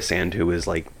Ilaria Sand, who is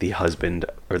like the husband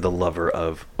or the lover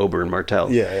of Oberyn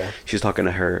Martell. Yeah, yeah. She's talking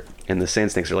to her, and the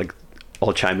Sand Snakes are like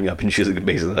all chiming up, and she's like,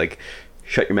 basically like,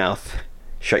 "Shut your mouth,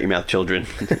 children."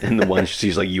 And the one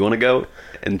she's like, "You want to go?"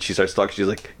 And she starts talking. She's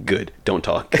like, "Good, don't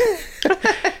talk."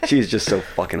 She's just so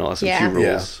fucking awesome. Yeah. She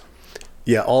rules.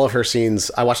 Yeah, all of her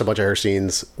scenes. I watched a bunch of her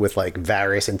scenes with like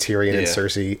Varys and Tyrion and Yeah.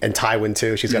 Cersei and Tywin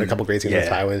too. She's got a couple great scenes with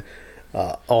Yeah. Tywin.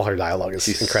 All her dialogue is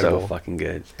She's incredible, so fucking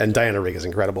good. and Diana Rigg is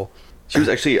incredible. She was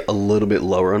actually a little bit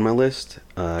lower on my list.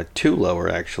 2 lower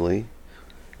actually.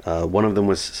 One of them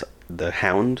was the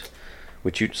Hound,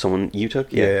 which you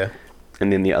took. Yeah.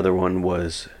 And then the other one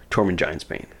was Tormund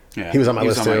Giantsbane. Yeah. He was on my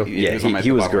list, too. Yeah, on my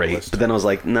he was bottom of the great. list. But then I was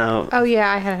like, no. Oh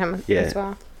yeah, I had him Yeah. as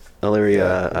well.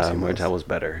 Illyria Yeah, Martell was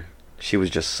better. She was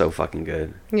just so fucking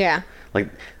good. Yeah. Like,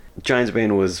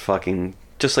 Giantsbane was fucking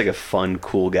just like a fun,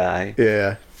 cool guy.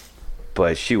 Yeah,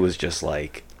 But she was just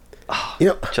like, you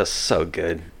know, just so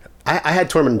good. I had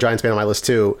Tormund Giantsbane on my list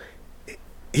too.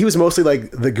 He was mostly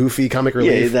like the goofy comic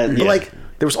relief, that- but yeah. like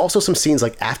there was also some scenes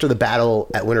like after the battle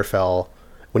at Winterfell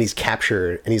when he's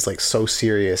captured and he's like so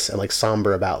serious and like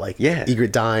somber about like Yeah.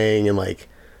 Ygritte dying and like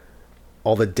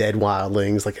all the dead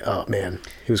wildlings. Like, oh man,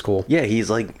 he was cool. Yeah, he's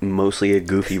like mostly a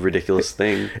goofy, ridiculous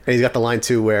thing. And he's got the line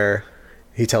too where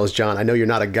he tells Jon, "I know you're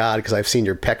not a god because I've seen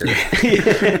your pecker."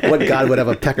 What god would have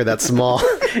a pecker that small?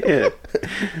 Yeah.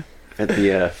 At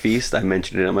the feast, I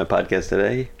mentioned it on my podcast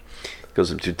today.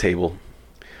 Goes up to the table.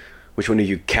 Which one of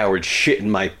you cowards shit in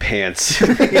my pants?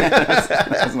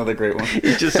 That's another great one.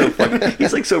 He's just so fucking.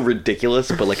 He's like so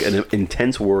ridiculous, but like an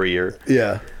intense warrior,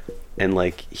 Yeah, and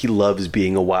like he loves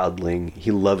being a wildling.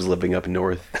 He loves living up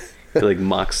north. He like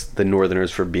mocks the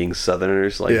Northerners for being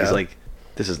Southerners. Like Yeah. he's like,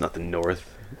 this is not the North.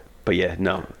 But yeah,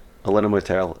 no. Olenna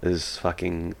Martell is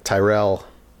fucking Tyrell.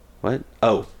 what?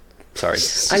 Oh, sorry.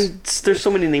 There's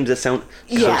so many names that sound so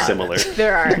Yeah. similar.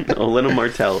 There are. Olenna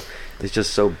Martell is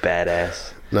just so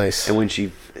badass. Nice. And when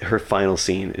her final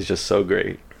scene is just so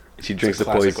great. She drinks the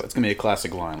Classic, poison. it's gonna be a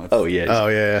classic line. Let's- Oh yeah. Oh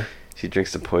yeah, She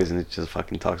drinks the poison. It just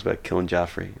fucking talks about killing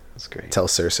Joffrey. That's great. tell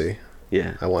Cersei.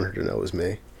 Yeah. I want her to know it was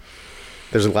me.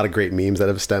 There's a lot of great memes that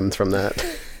have stemmed from that.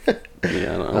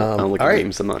 Yeah. I don't look all at right.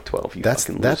 memes. I'm not 12. You That's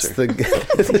fucking that's loser.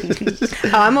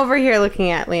 the Oh, I'm over here looking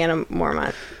at Lyanna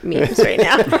Mormont memes right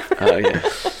now. Oh yeah.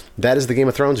 that is the Game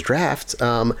of Thrones draft.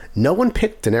 No one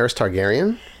picked Daenerys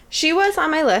Targaryen. She was on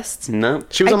my list. No,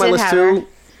 She was I on my did list have too, her.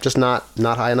 just not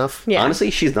high enough. Yeah. honestly,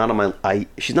 she's not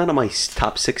on my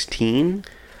top 16.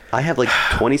 I have like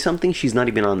 20 something. She's not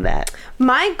even on that.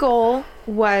 My goal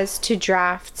was to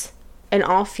draft an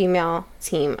all-female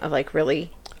team of like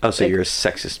really. Oh, so Like- you're a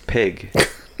sexist pig.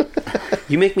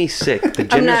 You make me sick. The I'm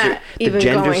genders not are, the even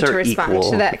genders going to are respond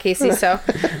equal. to that, Casey. So,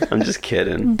 I'm just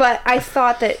kidding. but I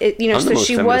thought that I'm the so most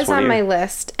she feminist was one on my here.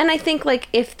 list, and I think like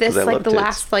if this 'Cause I like love the tits.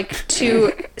 last like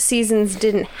 2 seasons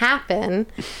didn't happen,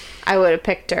 I would have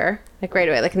picked her like right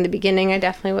away. Like in the beginning, I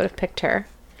definitely would have picked her.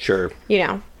 Sure.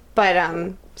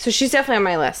 But so she's definitely on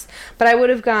my list. But I would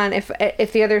have gone if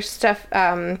the other stuff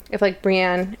if like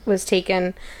Brienne was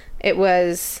taken, it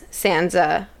was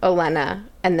Sansa, Olenna,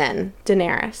 and then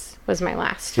Daenerys was my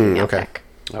last female okay. pick.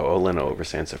 Oh, Olenna over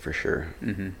Sansa for sure.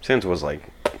 Mm-hmm. Sansa was like,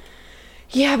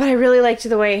 Yeah, but I really liked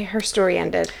the way her story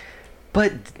ended.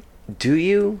 do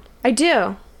you? I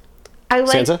do. I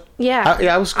like Sansa? Yeah.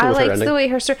 Yeah, I was cool with her liked ending. the way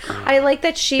her story. I like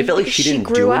that she It felt like she didn't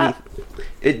grew do up.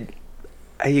 anything.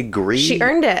 I agree. She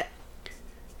earned it.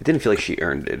 It didn't feel like she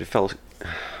earned it. It felt.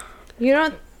 You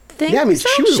don't think? Yeah, I mean, so?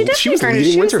 she was definitely earned it.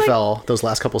 leading She was, like- Winterfell those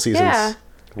last couple seasons. Yeah,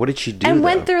 What did she do? and though?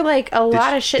 went through like a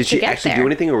lot of shit Did to she get actually there. do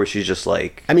anything, or was she just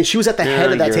like I mean, she was at the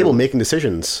head of that you're- table making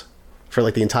decisions for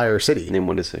like the entire city. name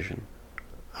one decision?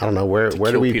 I don't know where do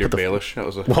Kill we Peter put the Baelish. That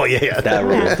was a. Well, yeah. That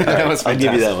ruled. That was I'll give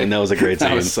you that fantastic. one. That was a great That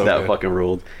scene. was so that good. fucking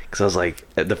ruled. Because I was like,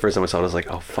 the first time I saw it, I was like,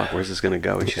 oh fuck, where's this gonna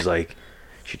go? And she's like,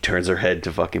 she turns her head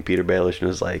to fucking Peter Baelish and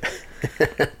is like,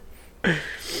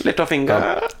 little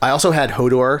finger. I also had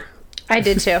Hodor I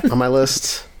did too. on my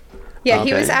list. Yeah,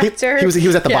 he Okay. was He, after. he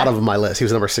was at the Yeah. bottom of my list. He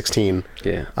was number 16,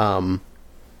 Yeah.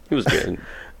 He was good.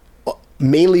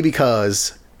 mainly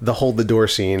because the hold the door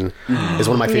scene is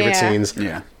one of my favorite Yeah. scenes.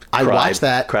 Yeah. I Cried. watched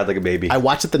that. Cried like a baby. I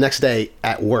watched it the next day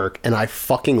at work, and I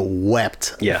fucking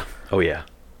wept. Yeah. Oh yeah.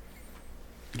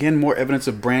 Again, more evidence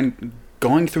of Bran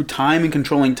going through time and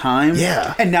controlling time.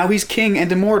 Yeah. And now he's king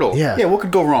and immortal. Yeah. Yeah, what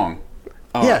could go wrong?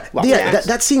 Yeah, lots of things.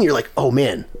 that scene, you're like, oh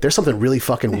man, there's something really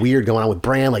fucking weird going on with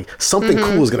Bran. Like, something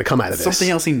cool is going to come out of this. Something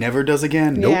else he never does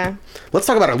again. Nope. Yeah. Let's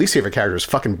talk about our least favorite characters.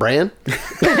 Fucking Bran.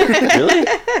 Really?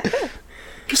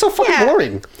 He's so fucking Yeah.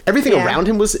 boring. Everything Yeah. around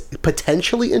him was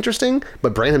potentially interesting,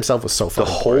 but Bran himself was so The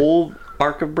fucking boring. whole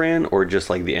arc of Bran, or just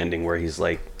like the ending where he's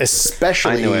like,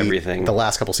 Especially I know everything. the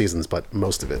last couple seasons, but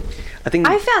most of it. I think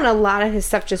I found a lot of his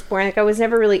stuff just boring. Like I was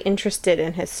never really interested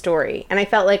in his story, and I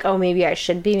felt like, oh, maybe I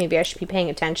should be paying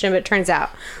attention. But it turns out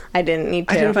I didn't need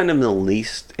to. I didn't find him the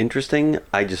least interesting.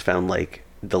 I just found like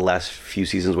the last few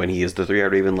seasons when he is the 3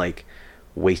 Raven like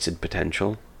wasted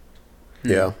potential.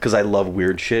 Yeah. Because I love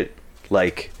weird shit.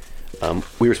 Like,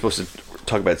 we were supposed to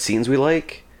talk about scenes we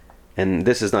like, and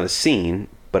this is not a scene,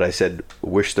 but I said,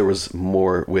 wish there was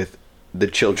more with the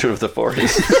children of the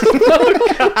forest.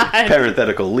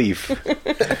 Parenthetical leaf.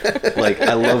 Like,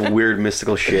 I love weird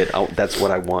mystical shit. That's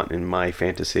what I want in my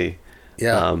fantasy.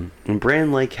 Yeah. And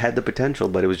Bran, like, had the potential,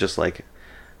 but it was just like,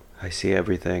 I see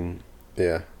everything.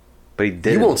 Yeah. But he You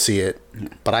didn't. won't see it,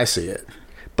 but I see it.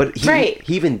 But he, Right.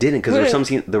 he even didn't, because there was What- some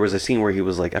scene. There was a scene where he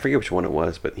was like, I forget which one it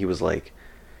was, but he was like,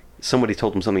 somebody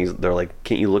told him something. They're like,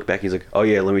 "Can't you look back?" He's like, "Oh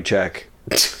yeah, let me check."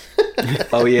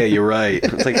 Oh yeah, you're right.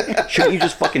 It's like, shouldn't you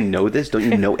just fucking know this? Don't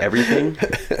you know everything?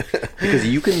 Because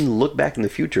you can look back in the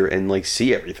future and like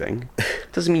see everything.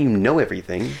 Doesn't mean you know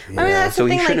everything. I mean, that's So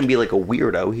the he thing. shouldn't Like, be like a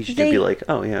weirdo. He should just they- be like,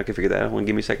 "Oh yeah, I can figure that out. Well,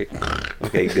 give me a second."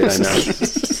 Okay, good. I know.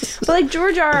 but like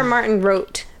George R.R. Martin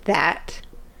wrote that,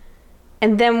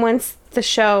 and then once the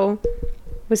show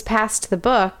was passed to the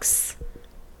books,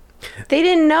 they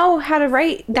didn't know how to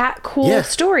write that cool Yeah.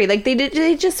 story. Like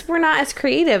they just were not as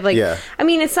creative. Like, Yeah. I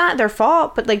mean, it's not their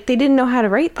fault, but like they didn't know how to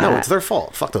write that. No, it's their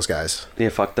fault. Fuck those guys. Yeah,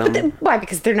 fuck them. Why?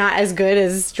 Because they're not as good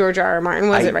as George R.R. Martin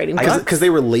was I- at writing I- books. Because they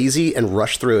were lazy and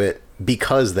rushed through it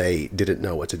because they didn't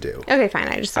know what to do. Okay, fine.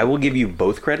 I just I will give you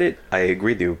both credit. I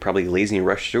agree they were probably lazy and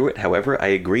rushed through it. However, I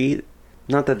agree,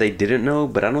 not that they didn't know,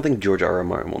 but I don't think George R.R.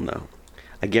 Martin will know.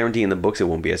 I guarantee in the books it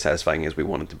won't be as satisfying as we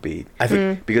want it to be. I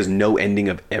think Because no ending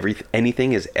of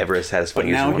anything is ever as But satisfying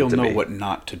as now you want he'll it to know be. what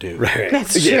not to do.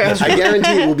 that's true. I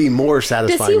guarantee it will be more Does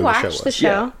satisfying he than watch the show the was.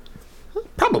 show?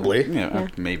 Probably. Yeah,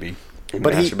 maybe. And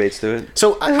But he- masturbates to it.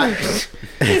 So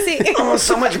Casey. Oh,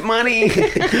 so much money!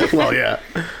 well, yeah,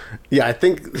 yeah. I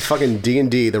think fucking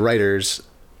D&D, the writers,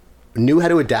 knew how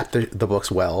to adapt the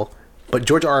books well. But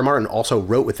George R.R. Martin also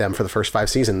wrote with them for the first 5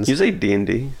 seasons. You say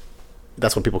D&D?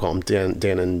 That's what people call them,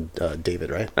 Dan and David,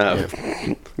 right? Oh.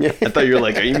 Yeah. I thought you were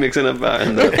like, are you mixing up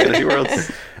in the fantasy world?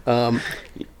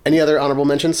 Any other honorable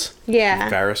mentions? Yeah.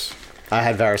 Varys. I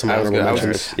had Varys on my I was honorable good. I,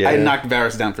 mentions. Yeah. I knocked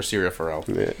Varys down for Syria Farrell.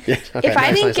 Yeah. Okay, If I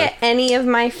nice, didn't nice, get any of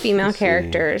my female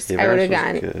characters, Yeah, I would have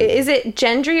Varys was gone. good. Is it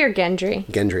Gendry or Gendry?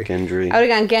 Gendry. Gendry. I would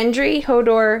have gone Gendry,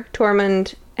 Hodor,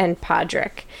 Tormund, and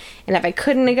Podrick. And if I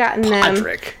couldn't have gotten them,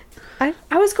 Podrick.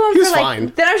 I was going He for was like. fine.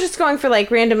 Then I was just going for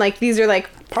like random, like these are like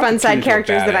fun Podrick side seems like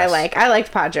characters that I badass. like. I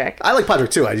liked Podrick. I like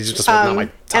Podrick too. I just not my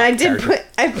top And I did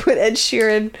character. put Ed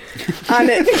Sheeran on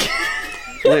it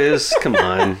Liz, come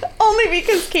on. only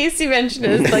because Casey mentioned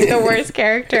it as like the worst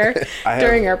character I have-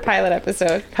 during our pilot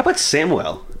episode. How about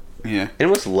Samwell? Yeah.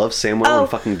 Anyone else love Samwell Oh. and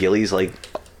fucking Gilly's like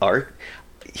arc?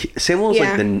 Samwell's Yeah.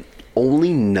 like the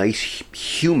only nice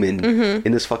human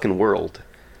in this fucking world,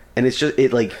 and it's just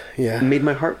it like Yeah. made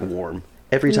my heart warm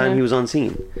every time he was on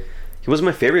scene. He wasn't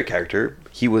my favorite character.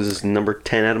 He was number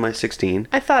 10 out of my 16.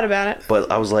 I thought about it.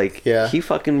 But I was like, Yeah. he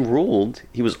fucking ruled.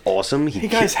 He was awesome. Hey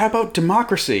guys, how about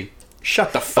democracy?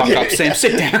 Shut the fuck up, Sam.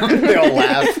 Sit down. They all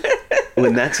laugh.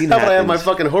 when that scene How about I have my happened,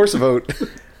 fucking horse vote?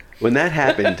 when that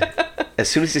happened, as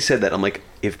soon as he said that, I'm like,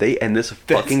 if they end this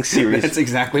fucking series that's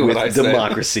exactly with what I said.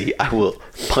 democracy, I will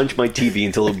punch my TV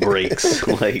until it breaks.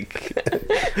 Like,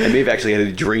 I may have actually had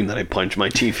a dream that I punched my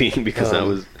TV because I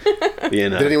was, you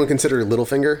know, Did anyone consider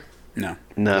Littlefinger? No.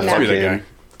 no, No. fuck Screw that him. guy.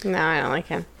 No, I don't like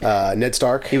him. Ned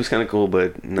Stark. He was kind of cool,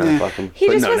 but no, fuck him. He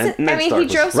But just no, wasn't. Ned I mean, Stark he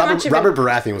was- drove so much Robert of it.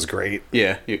 Baratheon was great.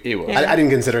 Yeah, he was. I didn't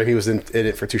consider him. He was in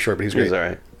it for too short, but he was He great. was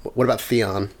alright. What about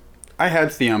Theon? I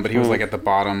had Theon, but he was like at the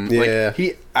bottom. Yeah.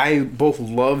 Like I both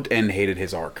loved and hated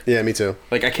his arc. Yeah, me too.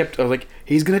 Like I was like,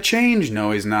 he's gonna change. No,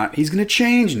 he's not. He's gonna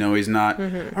change. No, he's not.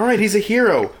 All right, he's a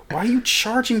hero. Why are you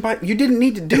charging by? You didn't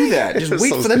need to do that. Just wait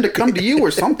So for them to come to you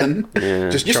or something.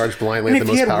 Just charge blindly And at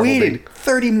the if he most had powerful waited thing.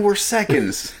 30 more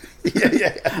seconds,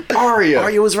 Yeah.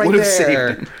 Arya was right would have there.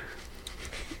 saved him.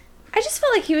 I just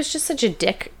felt like he was just such a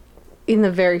dick in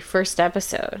the very first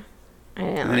episode. I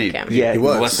didn't And he, like him. Yeah, he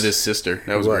was. molested his sister.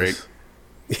 That was, was. great.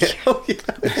 Yeah. Oh, yeah.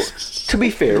 To be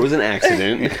fair, it was an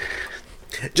accident.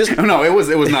 Just No, it was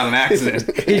not an accident.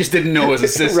 He just didn't know it was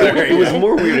his sister. Right, right, It was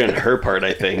more weird on her part,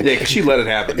 I think. Yeah, 'cause she let it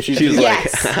happen. She was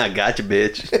Yes. like, "I gotcha,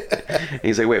 bitch." And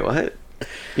he's like, "Wait, what?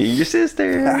 Your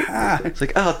sister?" It's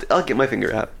like, "Oh, I'll get my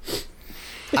finger out."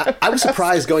 I was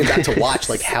surprised going back to watch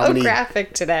like how So many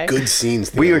graphic today. good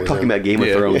scenes. We Theon are was talking in. about Game of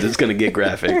Yeah. Thrones. It's gonna get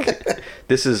graphic.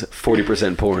 This is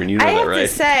 40% porn. You know I that, have right? to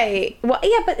say, well,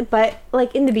 yeah, but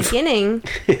like in the beginning,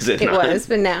 Is it? it not? was,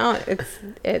 but now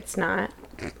it's not.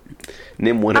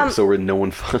 Name one episode where no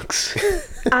one fucks.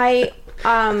 I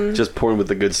Just porn with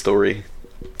a good story.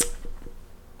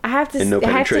 I have to And no I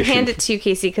have to penetration. hand it to you,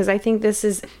 Casey, because I think this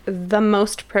is the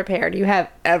most prepared you have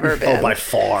ever been. Oh, by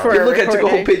far. For- Look, I took a whole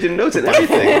recording. page of notes and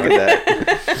everything. Look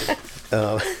at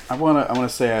that. I wanna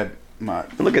say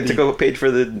Look, I took a whole page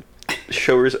for the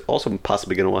show we're also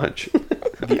possibly gonna watch.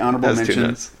 the honorable That's too mention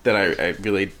nuts. that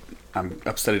I'm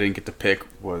upset I didn't get to pick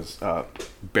was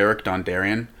Beric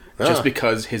Dondarrion. Just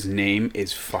because his name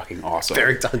is fucking awesome.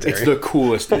 Beric Dondarrion. It's the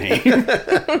coolest name.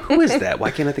 Who is that?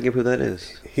 Why can't I think of who that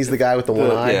is? He's the guy with the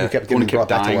one eye yeah, who kept the one getting who brought kept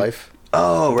back to dying. life.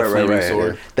 Oh, right, flaming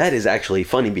sword. That is actually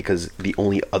funny because the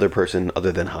only other person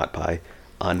other than Hot Pie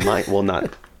on my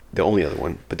not the only other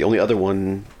one, but the only other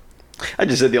one. I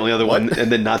just said the only other one,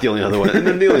 and then not the only other one, and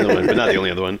then the only other one, but not the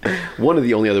only other one. One of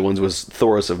the only other ones was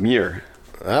Thoros of Myr,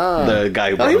 the guy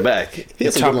who brought him back. He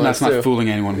has some Top good lines, Knot's not too. fooling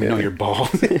anyone. We know you're bald.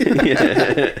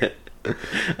 Yeah.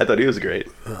 I thought he was great.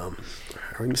 Are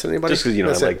we missing anybody? Just 'cause, you know,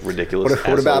 That's I it. like ridiculous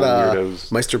What about asshole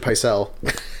weirdos. Meister Pycelle?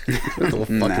 The little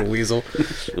fucking weasel.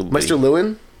 Little Meister bitty.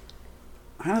 Lewin?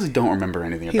 I honestly don't remember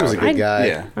anything He about was a him. good guy.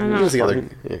 Yeah. He was the other.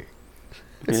 Fine.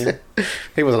 Yeah.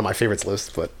 He wasn't on my favorites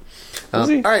list, but he?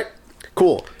 all right,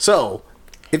 cool. So,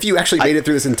 if you actually made it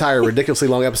through this entire ridiculously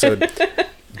long episode,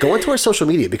 go onto our social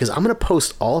media because I'm going to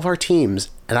post all of our teams,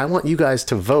 and I want you guys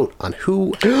to vote on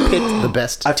who picked the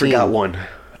best. I team. forgot one.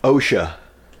 OSHA.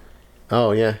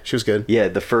 Oh yeah, she was good. Yeah,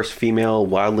 the first female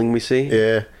wildling we see.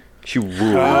 Yeah, She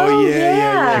ruled. Oh,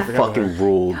 yeah. Fucking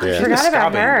ruled. Yeah. She's in a Forgot ska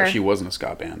about band, her. but she was in a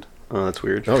ska band. Oh, that's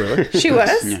weird. Oh really? She was.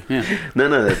 Yeah.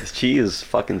 No, she is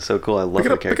fucking so cool. I love Pick it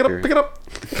her up! Pick it character. up!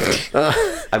 Pick it up!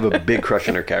 I have a big crush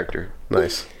on her character.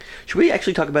 Nice. Should we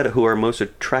actually talk about who our most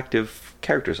attractive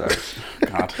characters are?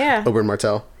 God. Yeah. Oberyn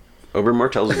Martell. Oberyn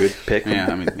Martell's a good pick. Yeah,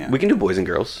 I mean, yeah. We can do boys and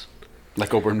girls.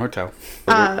 Like Oberyn Martell.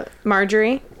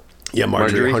 Marjorie Yeah,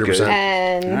 Marjorie, Marjorie's 100%. good.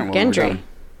 and All right, well, we're Gendry. done.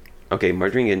 Okay,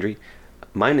 Marjorie and Gendry.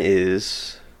 Mine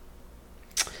is...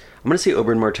 I'm going to say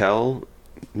Oberyn Martell.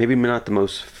 Maybe not the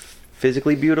most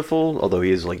physically beautiful, although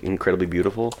he is, like, incredibly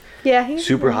beautiful. Yeah, he's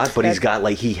Super hot, but he's good. got,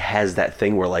 like, he has that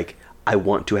thing where, like, I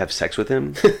want to have sex with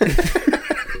him.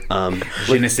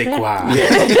 Je ne sais quoi.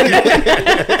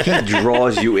 He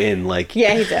draws you in like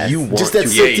Yeah, he does. You want Just that to.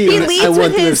 sick He demon. leads I want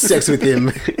with to have his- sex with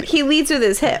him. He leads with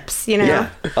his hips, you know. Yeah.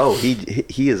 Oh,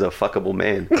 he is a fuckable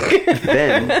man.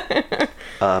 Then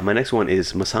my next one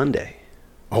is Masande.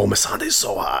 Oh, Masande's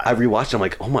so hot. I rewatched. I'm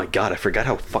like, oh my god, I forgot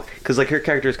how because like her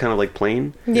character is kind of like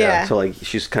plain. Yeah. So like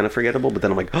she's kind of forgettable, but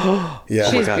then I'm like, oh Yeah.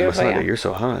 my She's god, beautiful, Masande, yeah. you're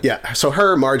so hot. Yeah. So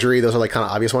her, Marjorie, those are like kind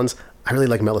of obvious ones. I really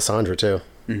like Melisandre too,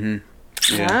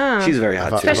 Ah. She's very hot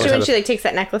too. Especially when she like takes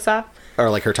that necklace off. or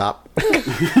like her top.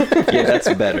 Yeah,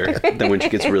 that's better than when she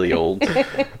gets really old.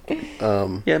 Yeah,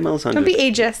 Melisandre. Don't be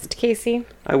ageist, Casey.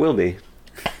 I will be.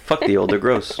 Fuck the old, they're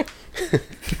gross.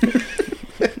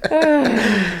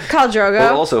 Khal Drogo.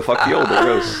 Well, also fuck the old, they're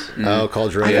gross. Oh,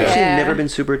 called Drogo. I've Yeah. actually Yeah. never been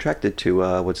super attracted to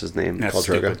what's his name. That's Khal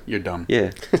Drogo. stupid. You're dumb.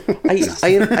 Yeah,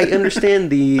 I understand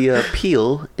the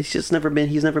appeal. It's just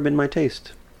he's never been my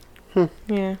taste.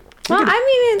 Yeah. Well,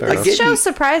 I mean, enough. this show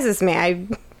surprises me. I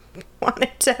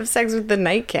wanted to have sex with the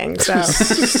Night King, so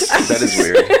That is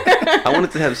weird. I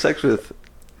wanted to have sex with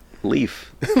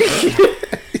Leaf.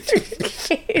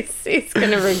 Casey's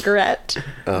gonna regret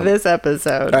this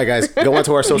episode. All right, guys, go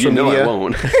onto our social You know media. I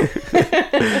won't.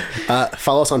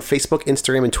 Follow us on Facebook,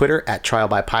 Instagram, and Twitter at Trial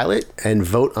by Pilot, and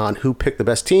vote on who picked the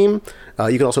best team.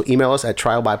 You can also email us at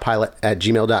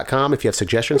trialbypilot@gmail.com if you have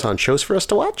suggestions on shows for us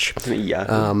to watch. Yeah.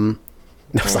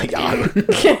 I was like, oh.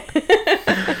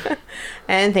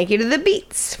 And thank you to the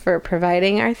Beats for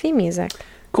providing our theme music.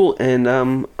 Cool. And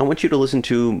I want you to listen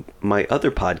to my other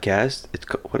podcast.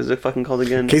 What is it fucking called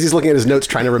again? Casey's looking at his notes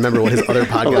trying to remember what his other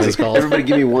podcast is called. Everybody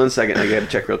give me 1 second. I gotta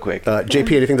check real quick.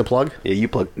 JP, anything to plug? Yeah, you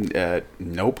plug.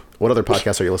 Nope. What other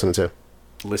podcasts are you listening to?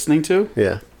 Listening to?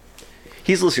 Yeah.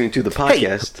 He's listening to the Hey,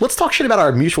 podcast. let's talk shit about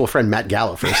our mutual friend Matt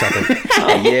Gallo for a second.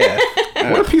 Oh, yeah.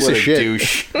 What a piece What of a shit.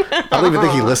 douche. I don't even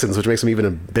think he listens, which makes him even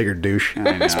a bigger douche. I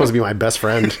know. He's supposed to be my best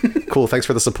friend. Cool, thanks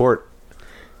for the support.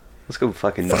 Let's go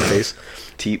fucking Fuckface.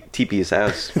 TP his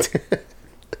house.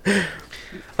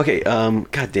 Okay,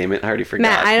 god damn it, I already forgot.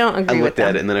 Matt, I don't agree I with looked at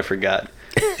them. it and then I forgot.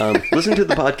 Listen to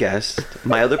the podcast,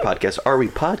 my other podcast, Are We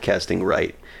Podcasting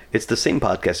Right? It's the same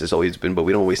podcast as always been, but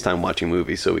we don't waste time watching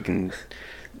movies, so we can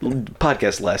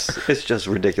podcast less. It's just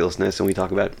ridiculousness, and we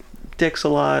talk about dicks a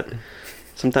lot,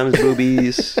 sometimes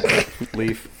boobies,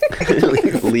 Leaf.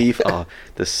 Leaf, oh,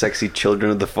 the sexy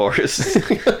children of the forest.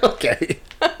 Okay.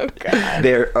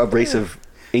 They're a race of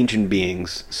ancient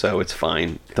beings, so it's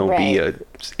fine. Don't be Right. a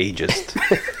ageist.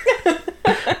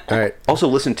 All right. Also,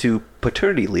 listen to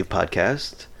Paternity Leave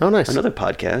podcast. Oh, nice. Another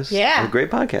podcast. Yeah. A great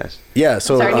podcast. Yeah,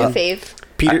 so It's our new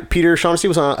fave. Peter Shaughnessy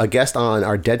was a guest on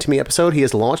our Dead to Me episode. He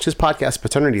has launched his podcast,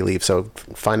 Paternity Leave, so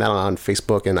find that on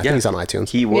Facebook, and I think he's on iTunes.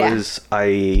 He was.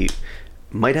 I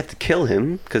might have to kill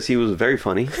him because he was very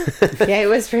funny. Yeah, it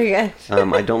was pretty good.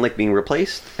 I don't like being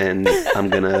replaced, and I'm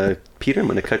gonna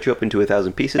cut you up into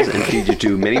 1,000 pieces and feed you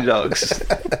to many dogs.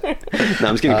 No,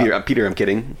 I'm just kidding, Peter. Peter, I'm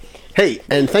kidding. Hey,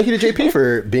 and thank you to JP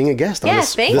for being a guest on Yeah,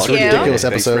 this, thank this you. ridiculous Thanks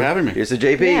episode. for having me. Here's the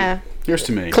JP. Yeah. Here's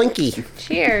to me. Clinky.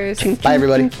 Cheers. Bye,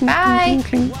 everybody. Bye.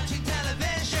 Watching